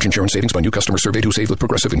annual average insurance savings by new customers surveyed who saved with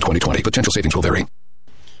Progressive in 2020. Potential savings will vary.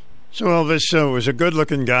 So Elvis was a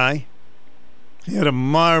good-looking guy. He had a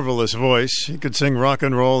marvelous voice. He could sing rock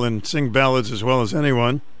and roll and sing ballads as well as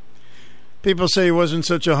anyone. People say he wasn't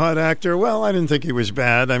such a hot actor. Well, I didn't think he was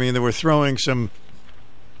bad. I mean, they were throwing some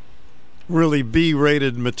really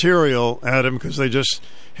B-rated material at him because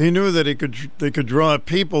he knew that they could draw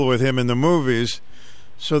people with him in the movies,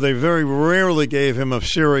 so they very rarely gave him a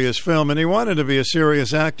serious film, and he wanted to be a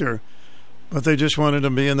serious actor, but they just wanted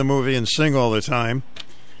him to be in the movie and sing all the time.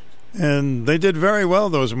 And they did very well,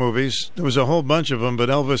 those movies. There was a whole bunch of them, but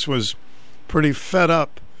Elvis was pretty fed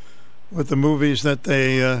up with the movies that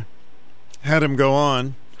they had him go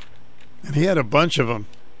on, and he had a bunch of them.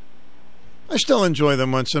 I still enjoy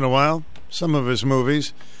them once in a while, some of his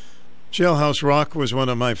movies. Jailhouse Rock was one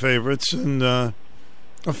of my favorites, and a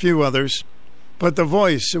few others. But the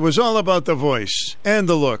voice, it was all about the voice and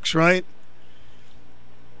the looks, right?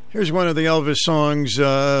 Here's one of the Elvis songs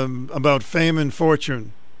about fame and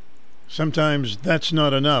fortune. Sometimes that's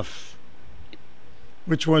not enough,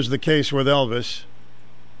 which was the case with Elvis.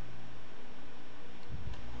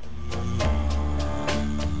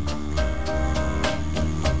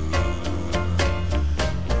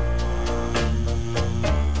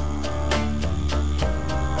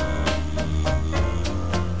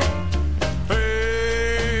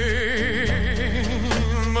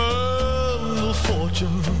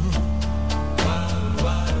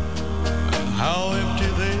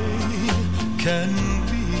 Can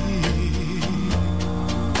be,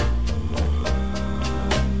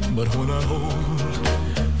 but when I hold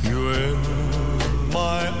you in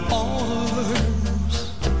my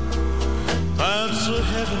arms, that's a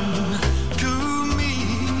heaven to me.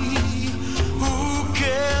 Who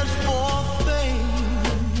cares for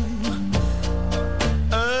fame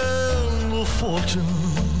and fortune?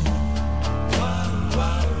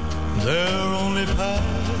 They're only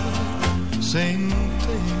passing.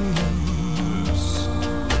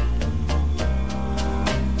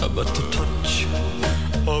 But the touch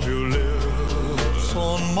of your lips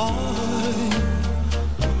on mine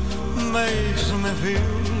makes me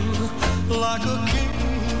feel like a king.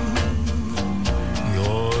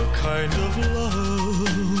 Your kind of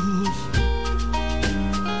love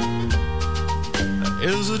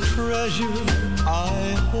is a treasure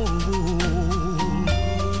I hold.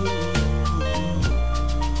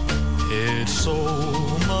 It's so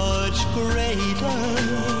much greater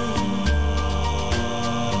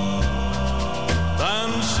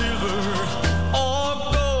than silver or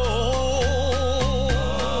gold.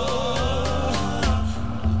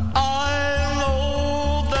 I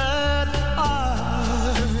know that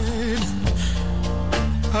I'd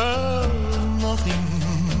have nothing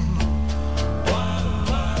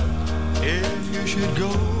if you should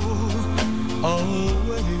go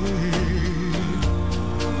away.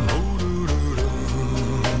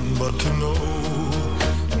 But to know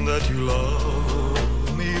that you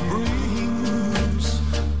love me brings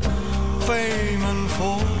fame and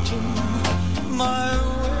fortune my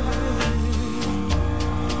way.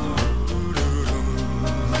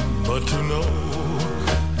 But to know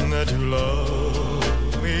that you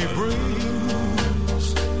love me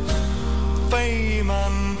brings fame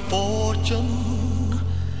and fortune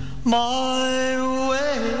my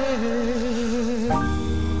way.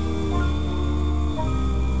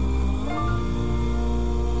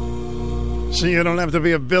 So you don't have to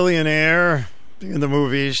be a billionaire in the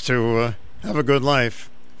movies to have a good life.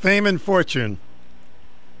 Fame and fortune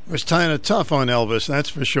was kind of tough on Elvis, that's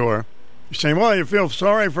for sure. You're saying, well, you feel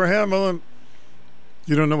sorry for him? Well,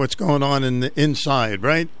 you don't know what's going on in the inside,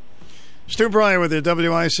 right? Stu Bryer with your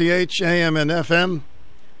WICH, AM and FM.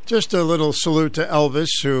 Just a little salute to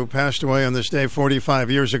Elvis, who passed away on this day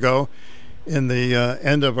 45 years ago in the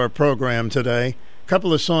end of our program today. A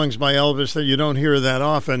couple of songs by Elvis that you don't hear that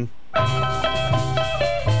often.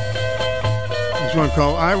 This one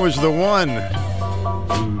called I Was the One. I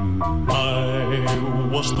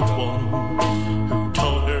was the one who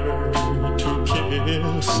told her to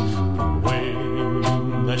kiss the way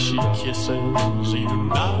that she kisses you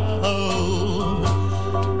now.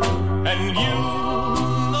 And you know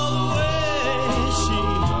the way she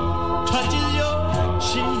touches your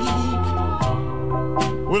cheek.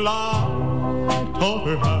 taught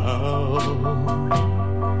her how.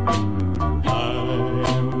 I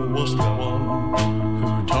was the one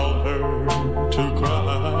who taught her to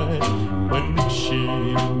cry when she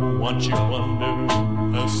wants you under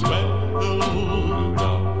as well.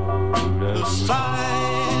 The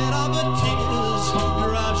sight of the tears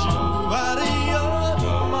drives you out of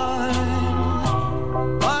your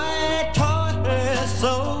mind. I taught her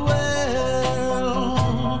so well.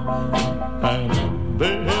 And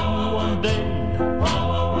then one day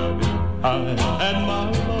I had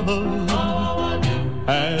my love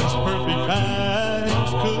as perfect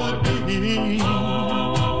as could be.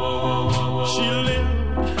 She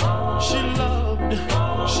lived, she loved,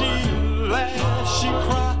 she laughed, she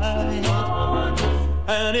cried,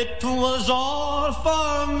 and it was all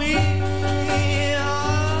for me.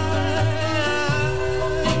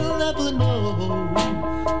 I'll never know who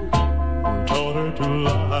taught her to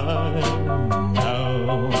lie.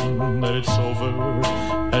 Now that it's over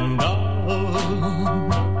and done,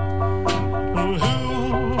 who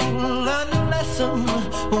learned a lesson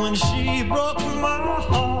when she broke my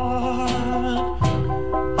heart.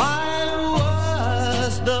 I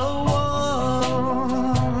was the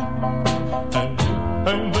one,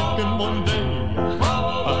 and then one day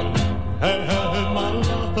I had my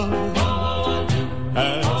love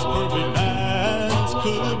as perfect as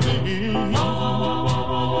could be.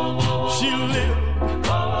 She lived,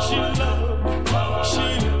 she loved, she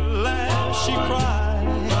laughed, she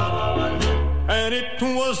cried, and it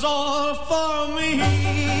was all for me.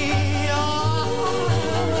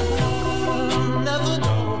 I'll never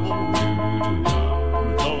know who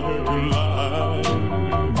taught her to lie.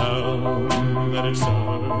 Now that it's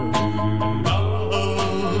over and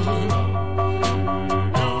done,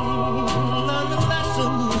 who learned the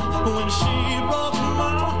lesson when she broke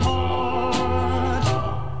my heart.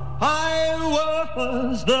 I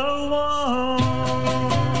was the one.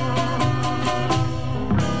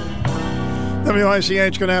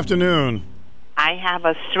 WICH, good afternoon. I have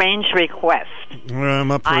a strange request.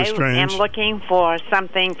 I'm up for a strange. I am looking for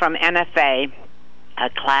something from NFA, a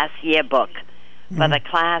class yearbook for the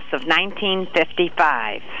class of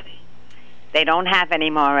 1955. They don't have any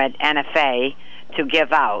more at NFA to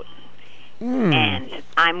give out. And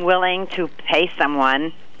I'm willing to pay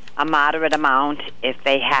someone a moderate amount if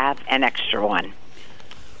they have an extra one.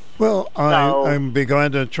 Well, I'd be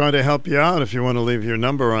glad to try to help you out if you want to leave your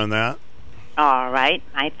number on that. All right.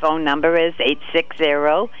 My phone number is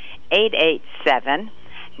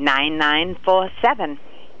 860-887-9947.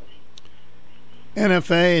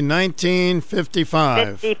 NFA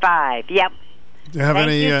 1955. 55, yep. Do you have Thank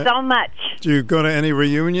any? you so much. Do you go to any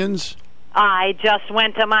reunions? I just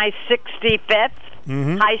went to my 65th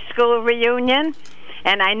high school reunion,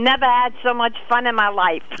 and I never had so much fun in my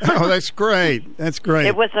life. Oh, that's great. That's great.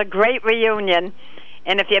 It was a great reunion,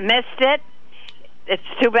 and if you missed it, it's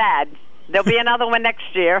too bad. There'll be another one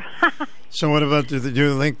next year. So what about, did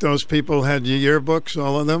you think those people had your yearbooks,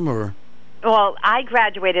 all of them, or? Well, I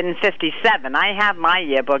graduated in 57. I have my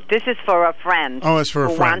yearbook. This is for a friend. Oh, it's for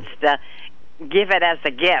a friend. Who wants to give it as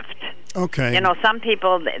a gift. Okay. You know, some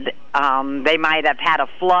people, they might have had a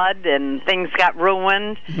flood and things got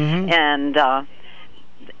ruined, and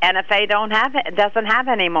NFA doesn't have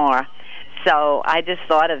any more. So I just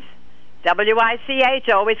thought of WICH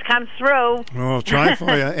always comes through. Well, I'll try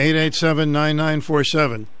for you.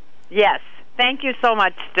 887-9947. Yes. Thank you so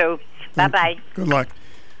much, Stu. Bye-bye. Good luck.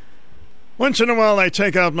 Once in a while, I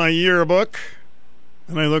take out my yearbook,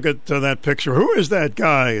 and I look at that picture. Who is that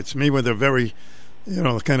guy? It's me with a very,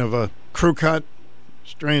 kind of a crew cut.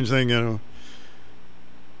 Strange thing,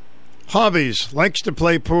 Hobbies. Likes to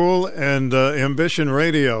play pool and Ambition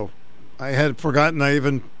Radio. I had forgotten I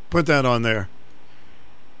even put that on there.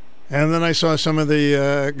 And then I saw some of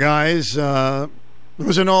the guys. It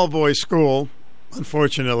was an all-boys school,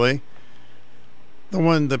 unfortunately. The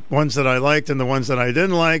ones that I liked and the ones that I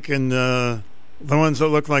didn't like, and the ones that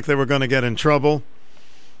looked like they were going to get in trouble.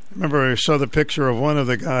 I remember I saw the picture of one of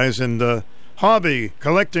the guys and hobby,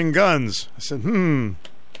 collecting guns. I said,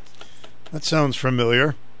 that sounds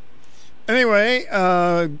familiar. Anyway,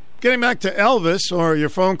 getting back to Elvis, or your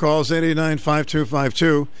phone calls,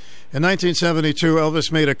 889-5252. In 1972,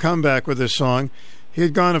 Elvis made a comeback with this song. He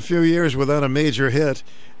had gone a few years without a major hit,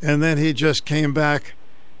 and then he just came back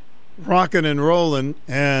rocking and rolling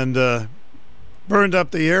and burned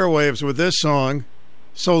up the airwaves with this song.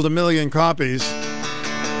 Sold 1 million copies.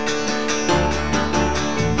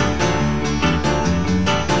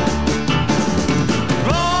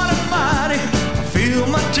 Lord Almighty, I feel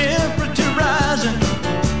my temperature rising.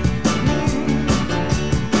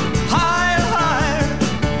 Higher, higher,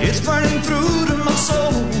 it's burning through to my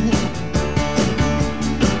soul.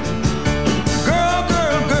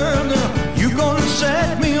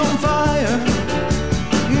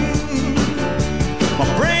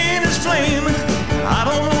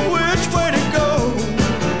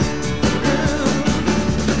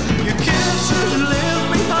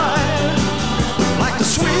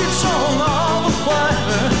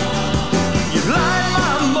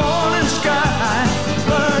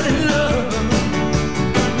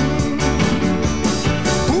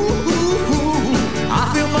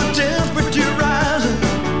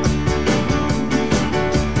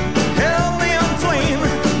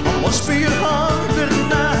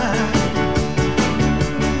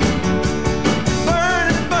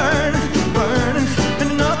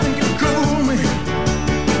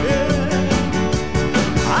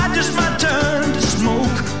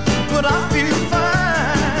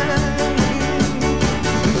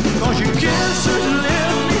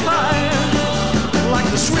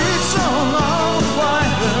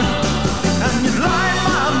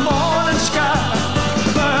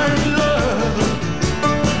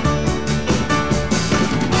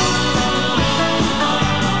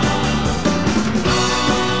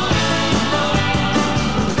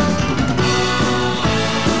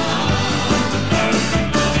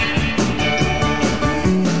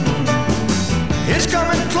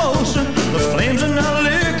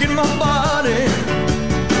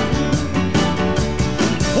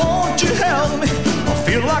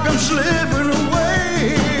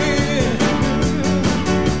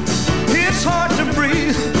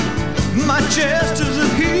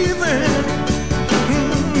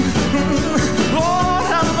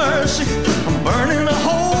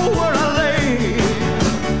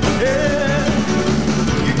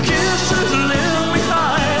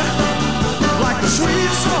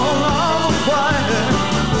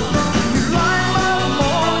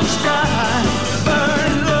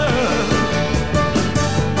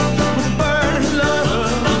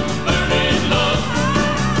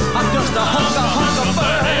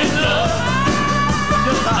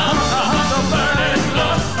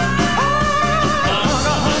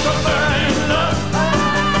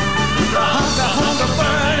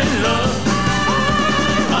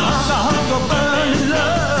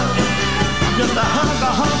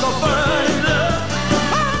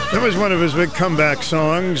 Here's one of his big comeback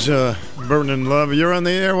songs, Burnin' Love. You're on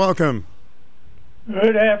the air. Welcome.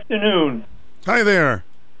 Good afternoon. Hi there.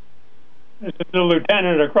 This is the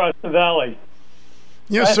lieutenant across the valley.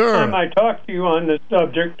 Yes, sir. Last time I talked to you on this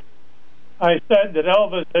subject, I said that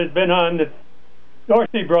Elvis had been on the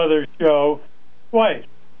Dorsey Brothers show twice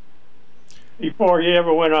before he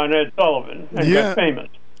ever went on Ed Sullivan and got famous.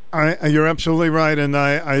 You're absolutely right, and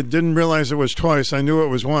I didn't realize it was twice. I knew it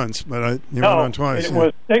was once, but you went on twice. It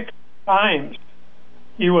was 6 times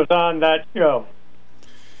he was on that show.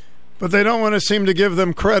 But they don't want to seem to give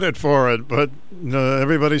them credit for it. But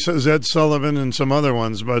everybody says Ed Sullivan and some other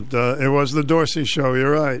ones, but it was the Dorsey show.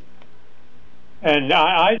 You're right. And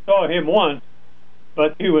I saw him once,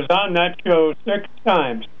 but he was on that show 6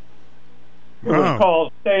 times. It was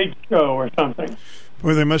called Stage Show or something.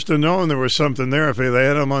 Boy, they must have known there was something there if they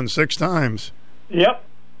had him on 6 times. Yep.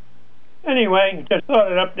 Anyway, just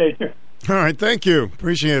thought I'd update you. All right, thank you.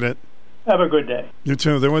 Appreciate it. Have a good day. You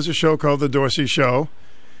too. There was a show called The Dorsey Show,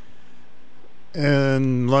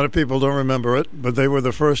 and a lot of people don't remember it, but they were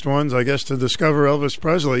the first ones, I guess, to discover Elvis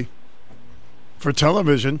Presley for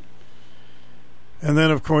television. And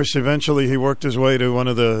then, of course, eventually he worked his way to one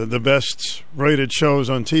of the best-rated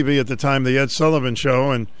shows on TV at the time, The Ed Sullivan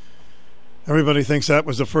Show, and everybody thinks that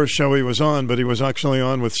was the first show he was on, but he was actually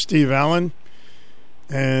on with Steve Allen,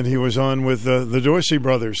 and he was on with the Dorsey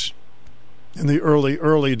Brothers in the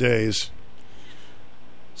early days.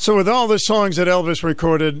 So with all the songs that Elvis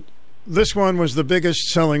recorded, this one was the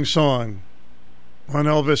biggest-selling song on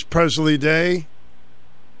Elvis Presley Day.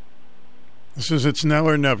 This is It's Now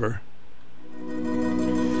or Never.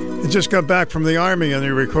 He just got back from the Army and he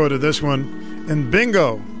recorded this one, and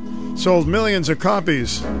bingo, sold millions of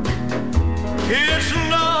copies. It's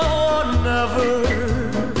now or never.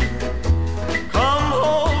 Come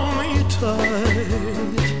hold me tight.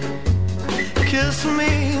 Kiss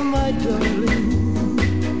me, my darling.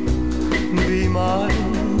 Be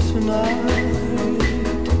mine tonight.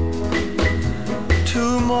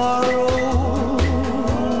 Tomorrow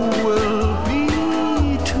will be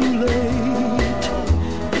too late.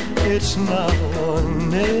 It's now or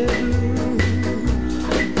never.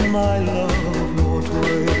 My love won't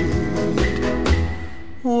wait.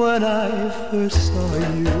 When I first saw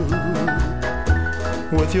you,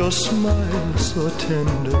 with your smile so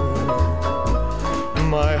tender,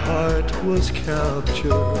 my heart was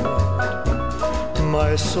captured,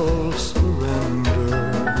 my soul surrendered.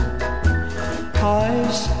 I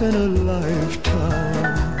spent a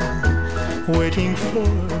lifetime waiting for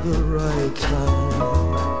the right time.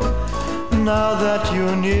 Now that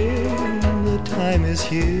you're near, the time is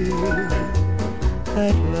here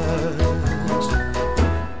at last.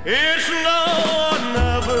 It's now or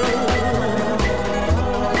never.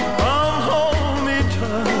 Come hold me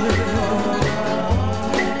tight.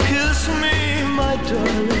 Kiss me, my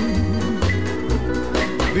darling.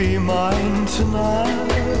 Be mine tonight.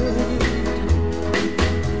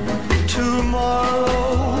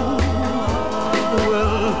 Tomorrow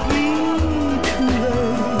will be too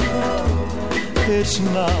late. It's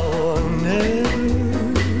now or never.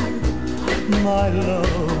 My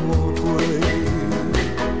love won't wait.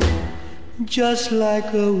 Just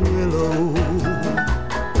like a willow,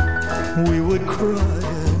 we would cry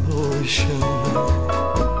an ocean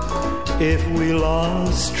if we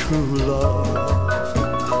lost true love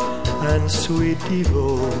and sweet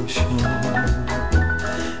devotion.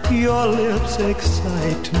 Your lips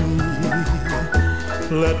excite me,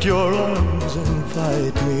 let your arms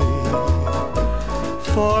invite me,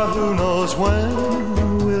 for who knows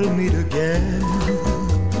when we'll meet again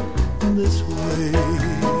this way.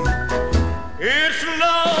 It's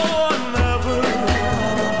now or never.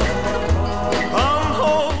 Come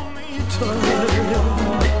hold me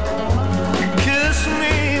tight. Kiss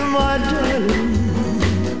me, my darling.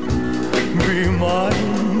 Be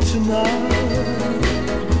mine tonight.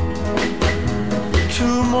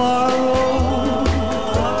 Tomorrow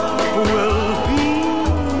will be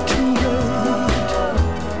too late.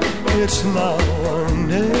 It's now or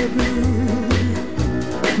never.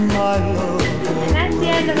 My love. And that's the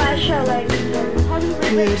end of our show, ladies and gentlemen. Hope you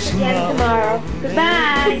will listen again tomorrow.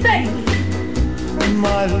 Goodbye.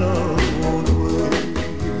 My love won't wait.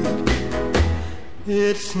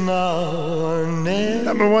 It's now or never.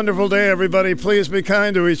 Have a wonderful day, everybody. Please be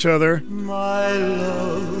kind to each other. My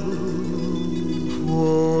love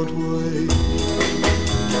won't wait.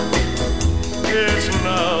 It's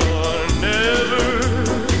now or never.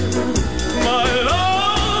 My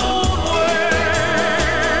love won't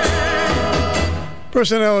wait.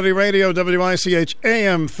 Personality Radio, WICH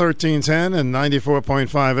AM 1310 and 94.5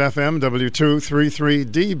 FM,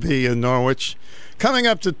 W233DB in Norwich. Coming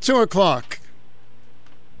up to 2 o'clock,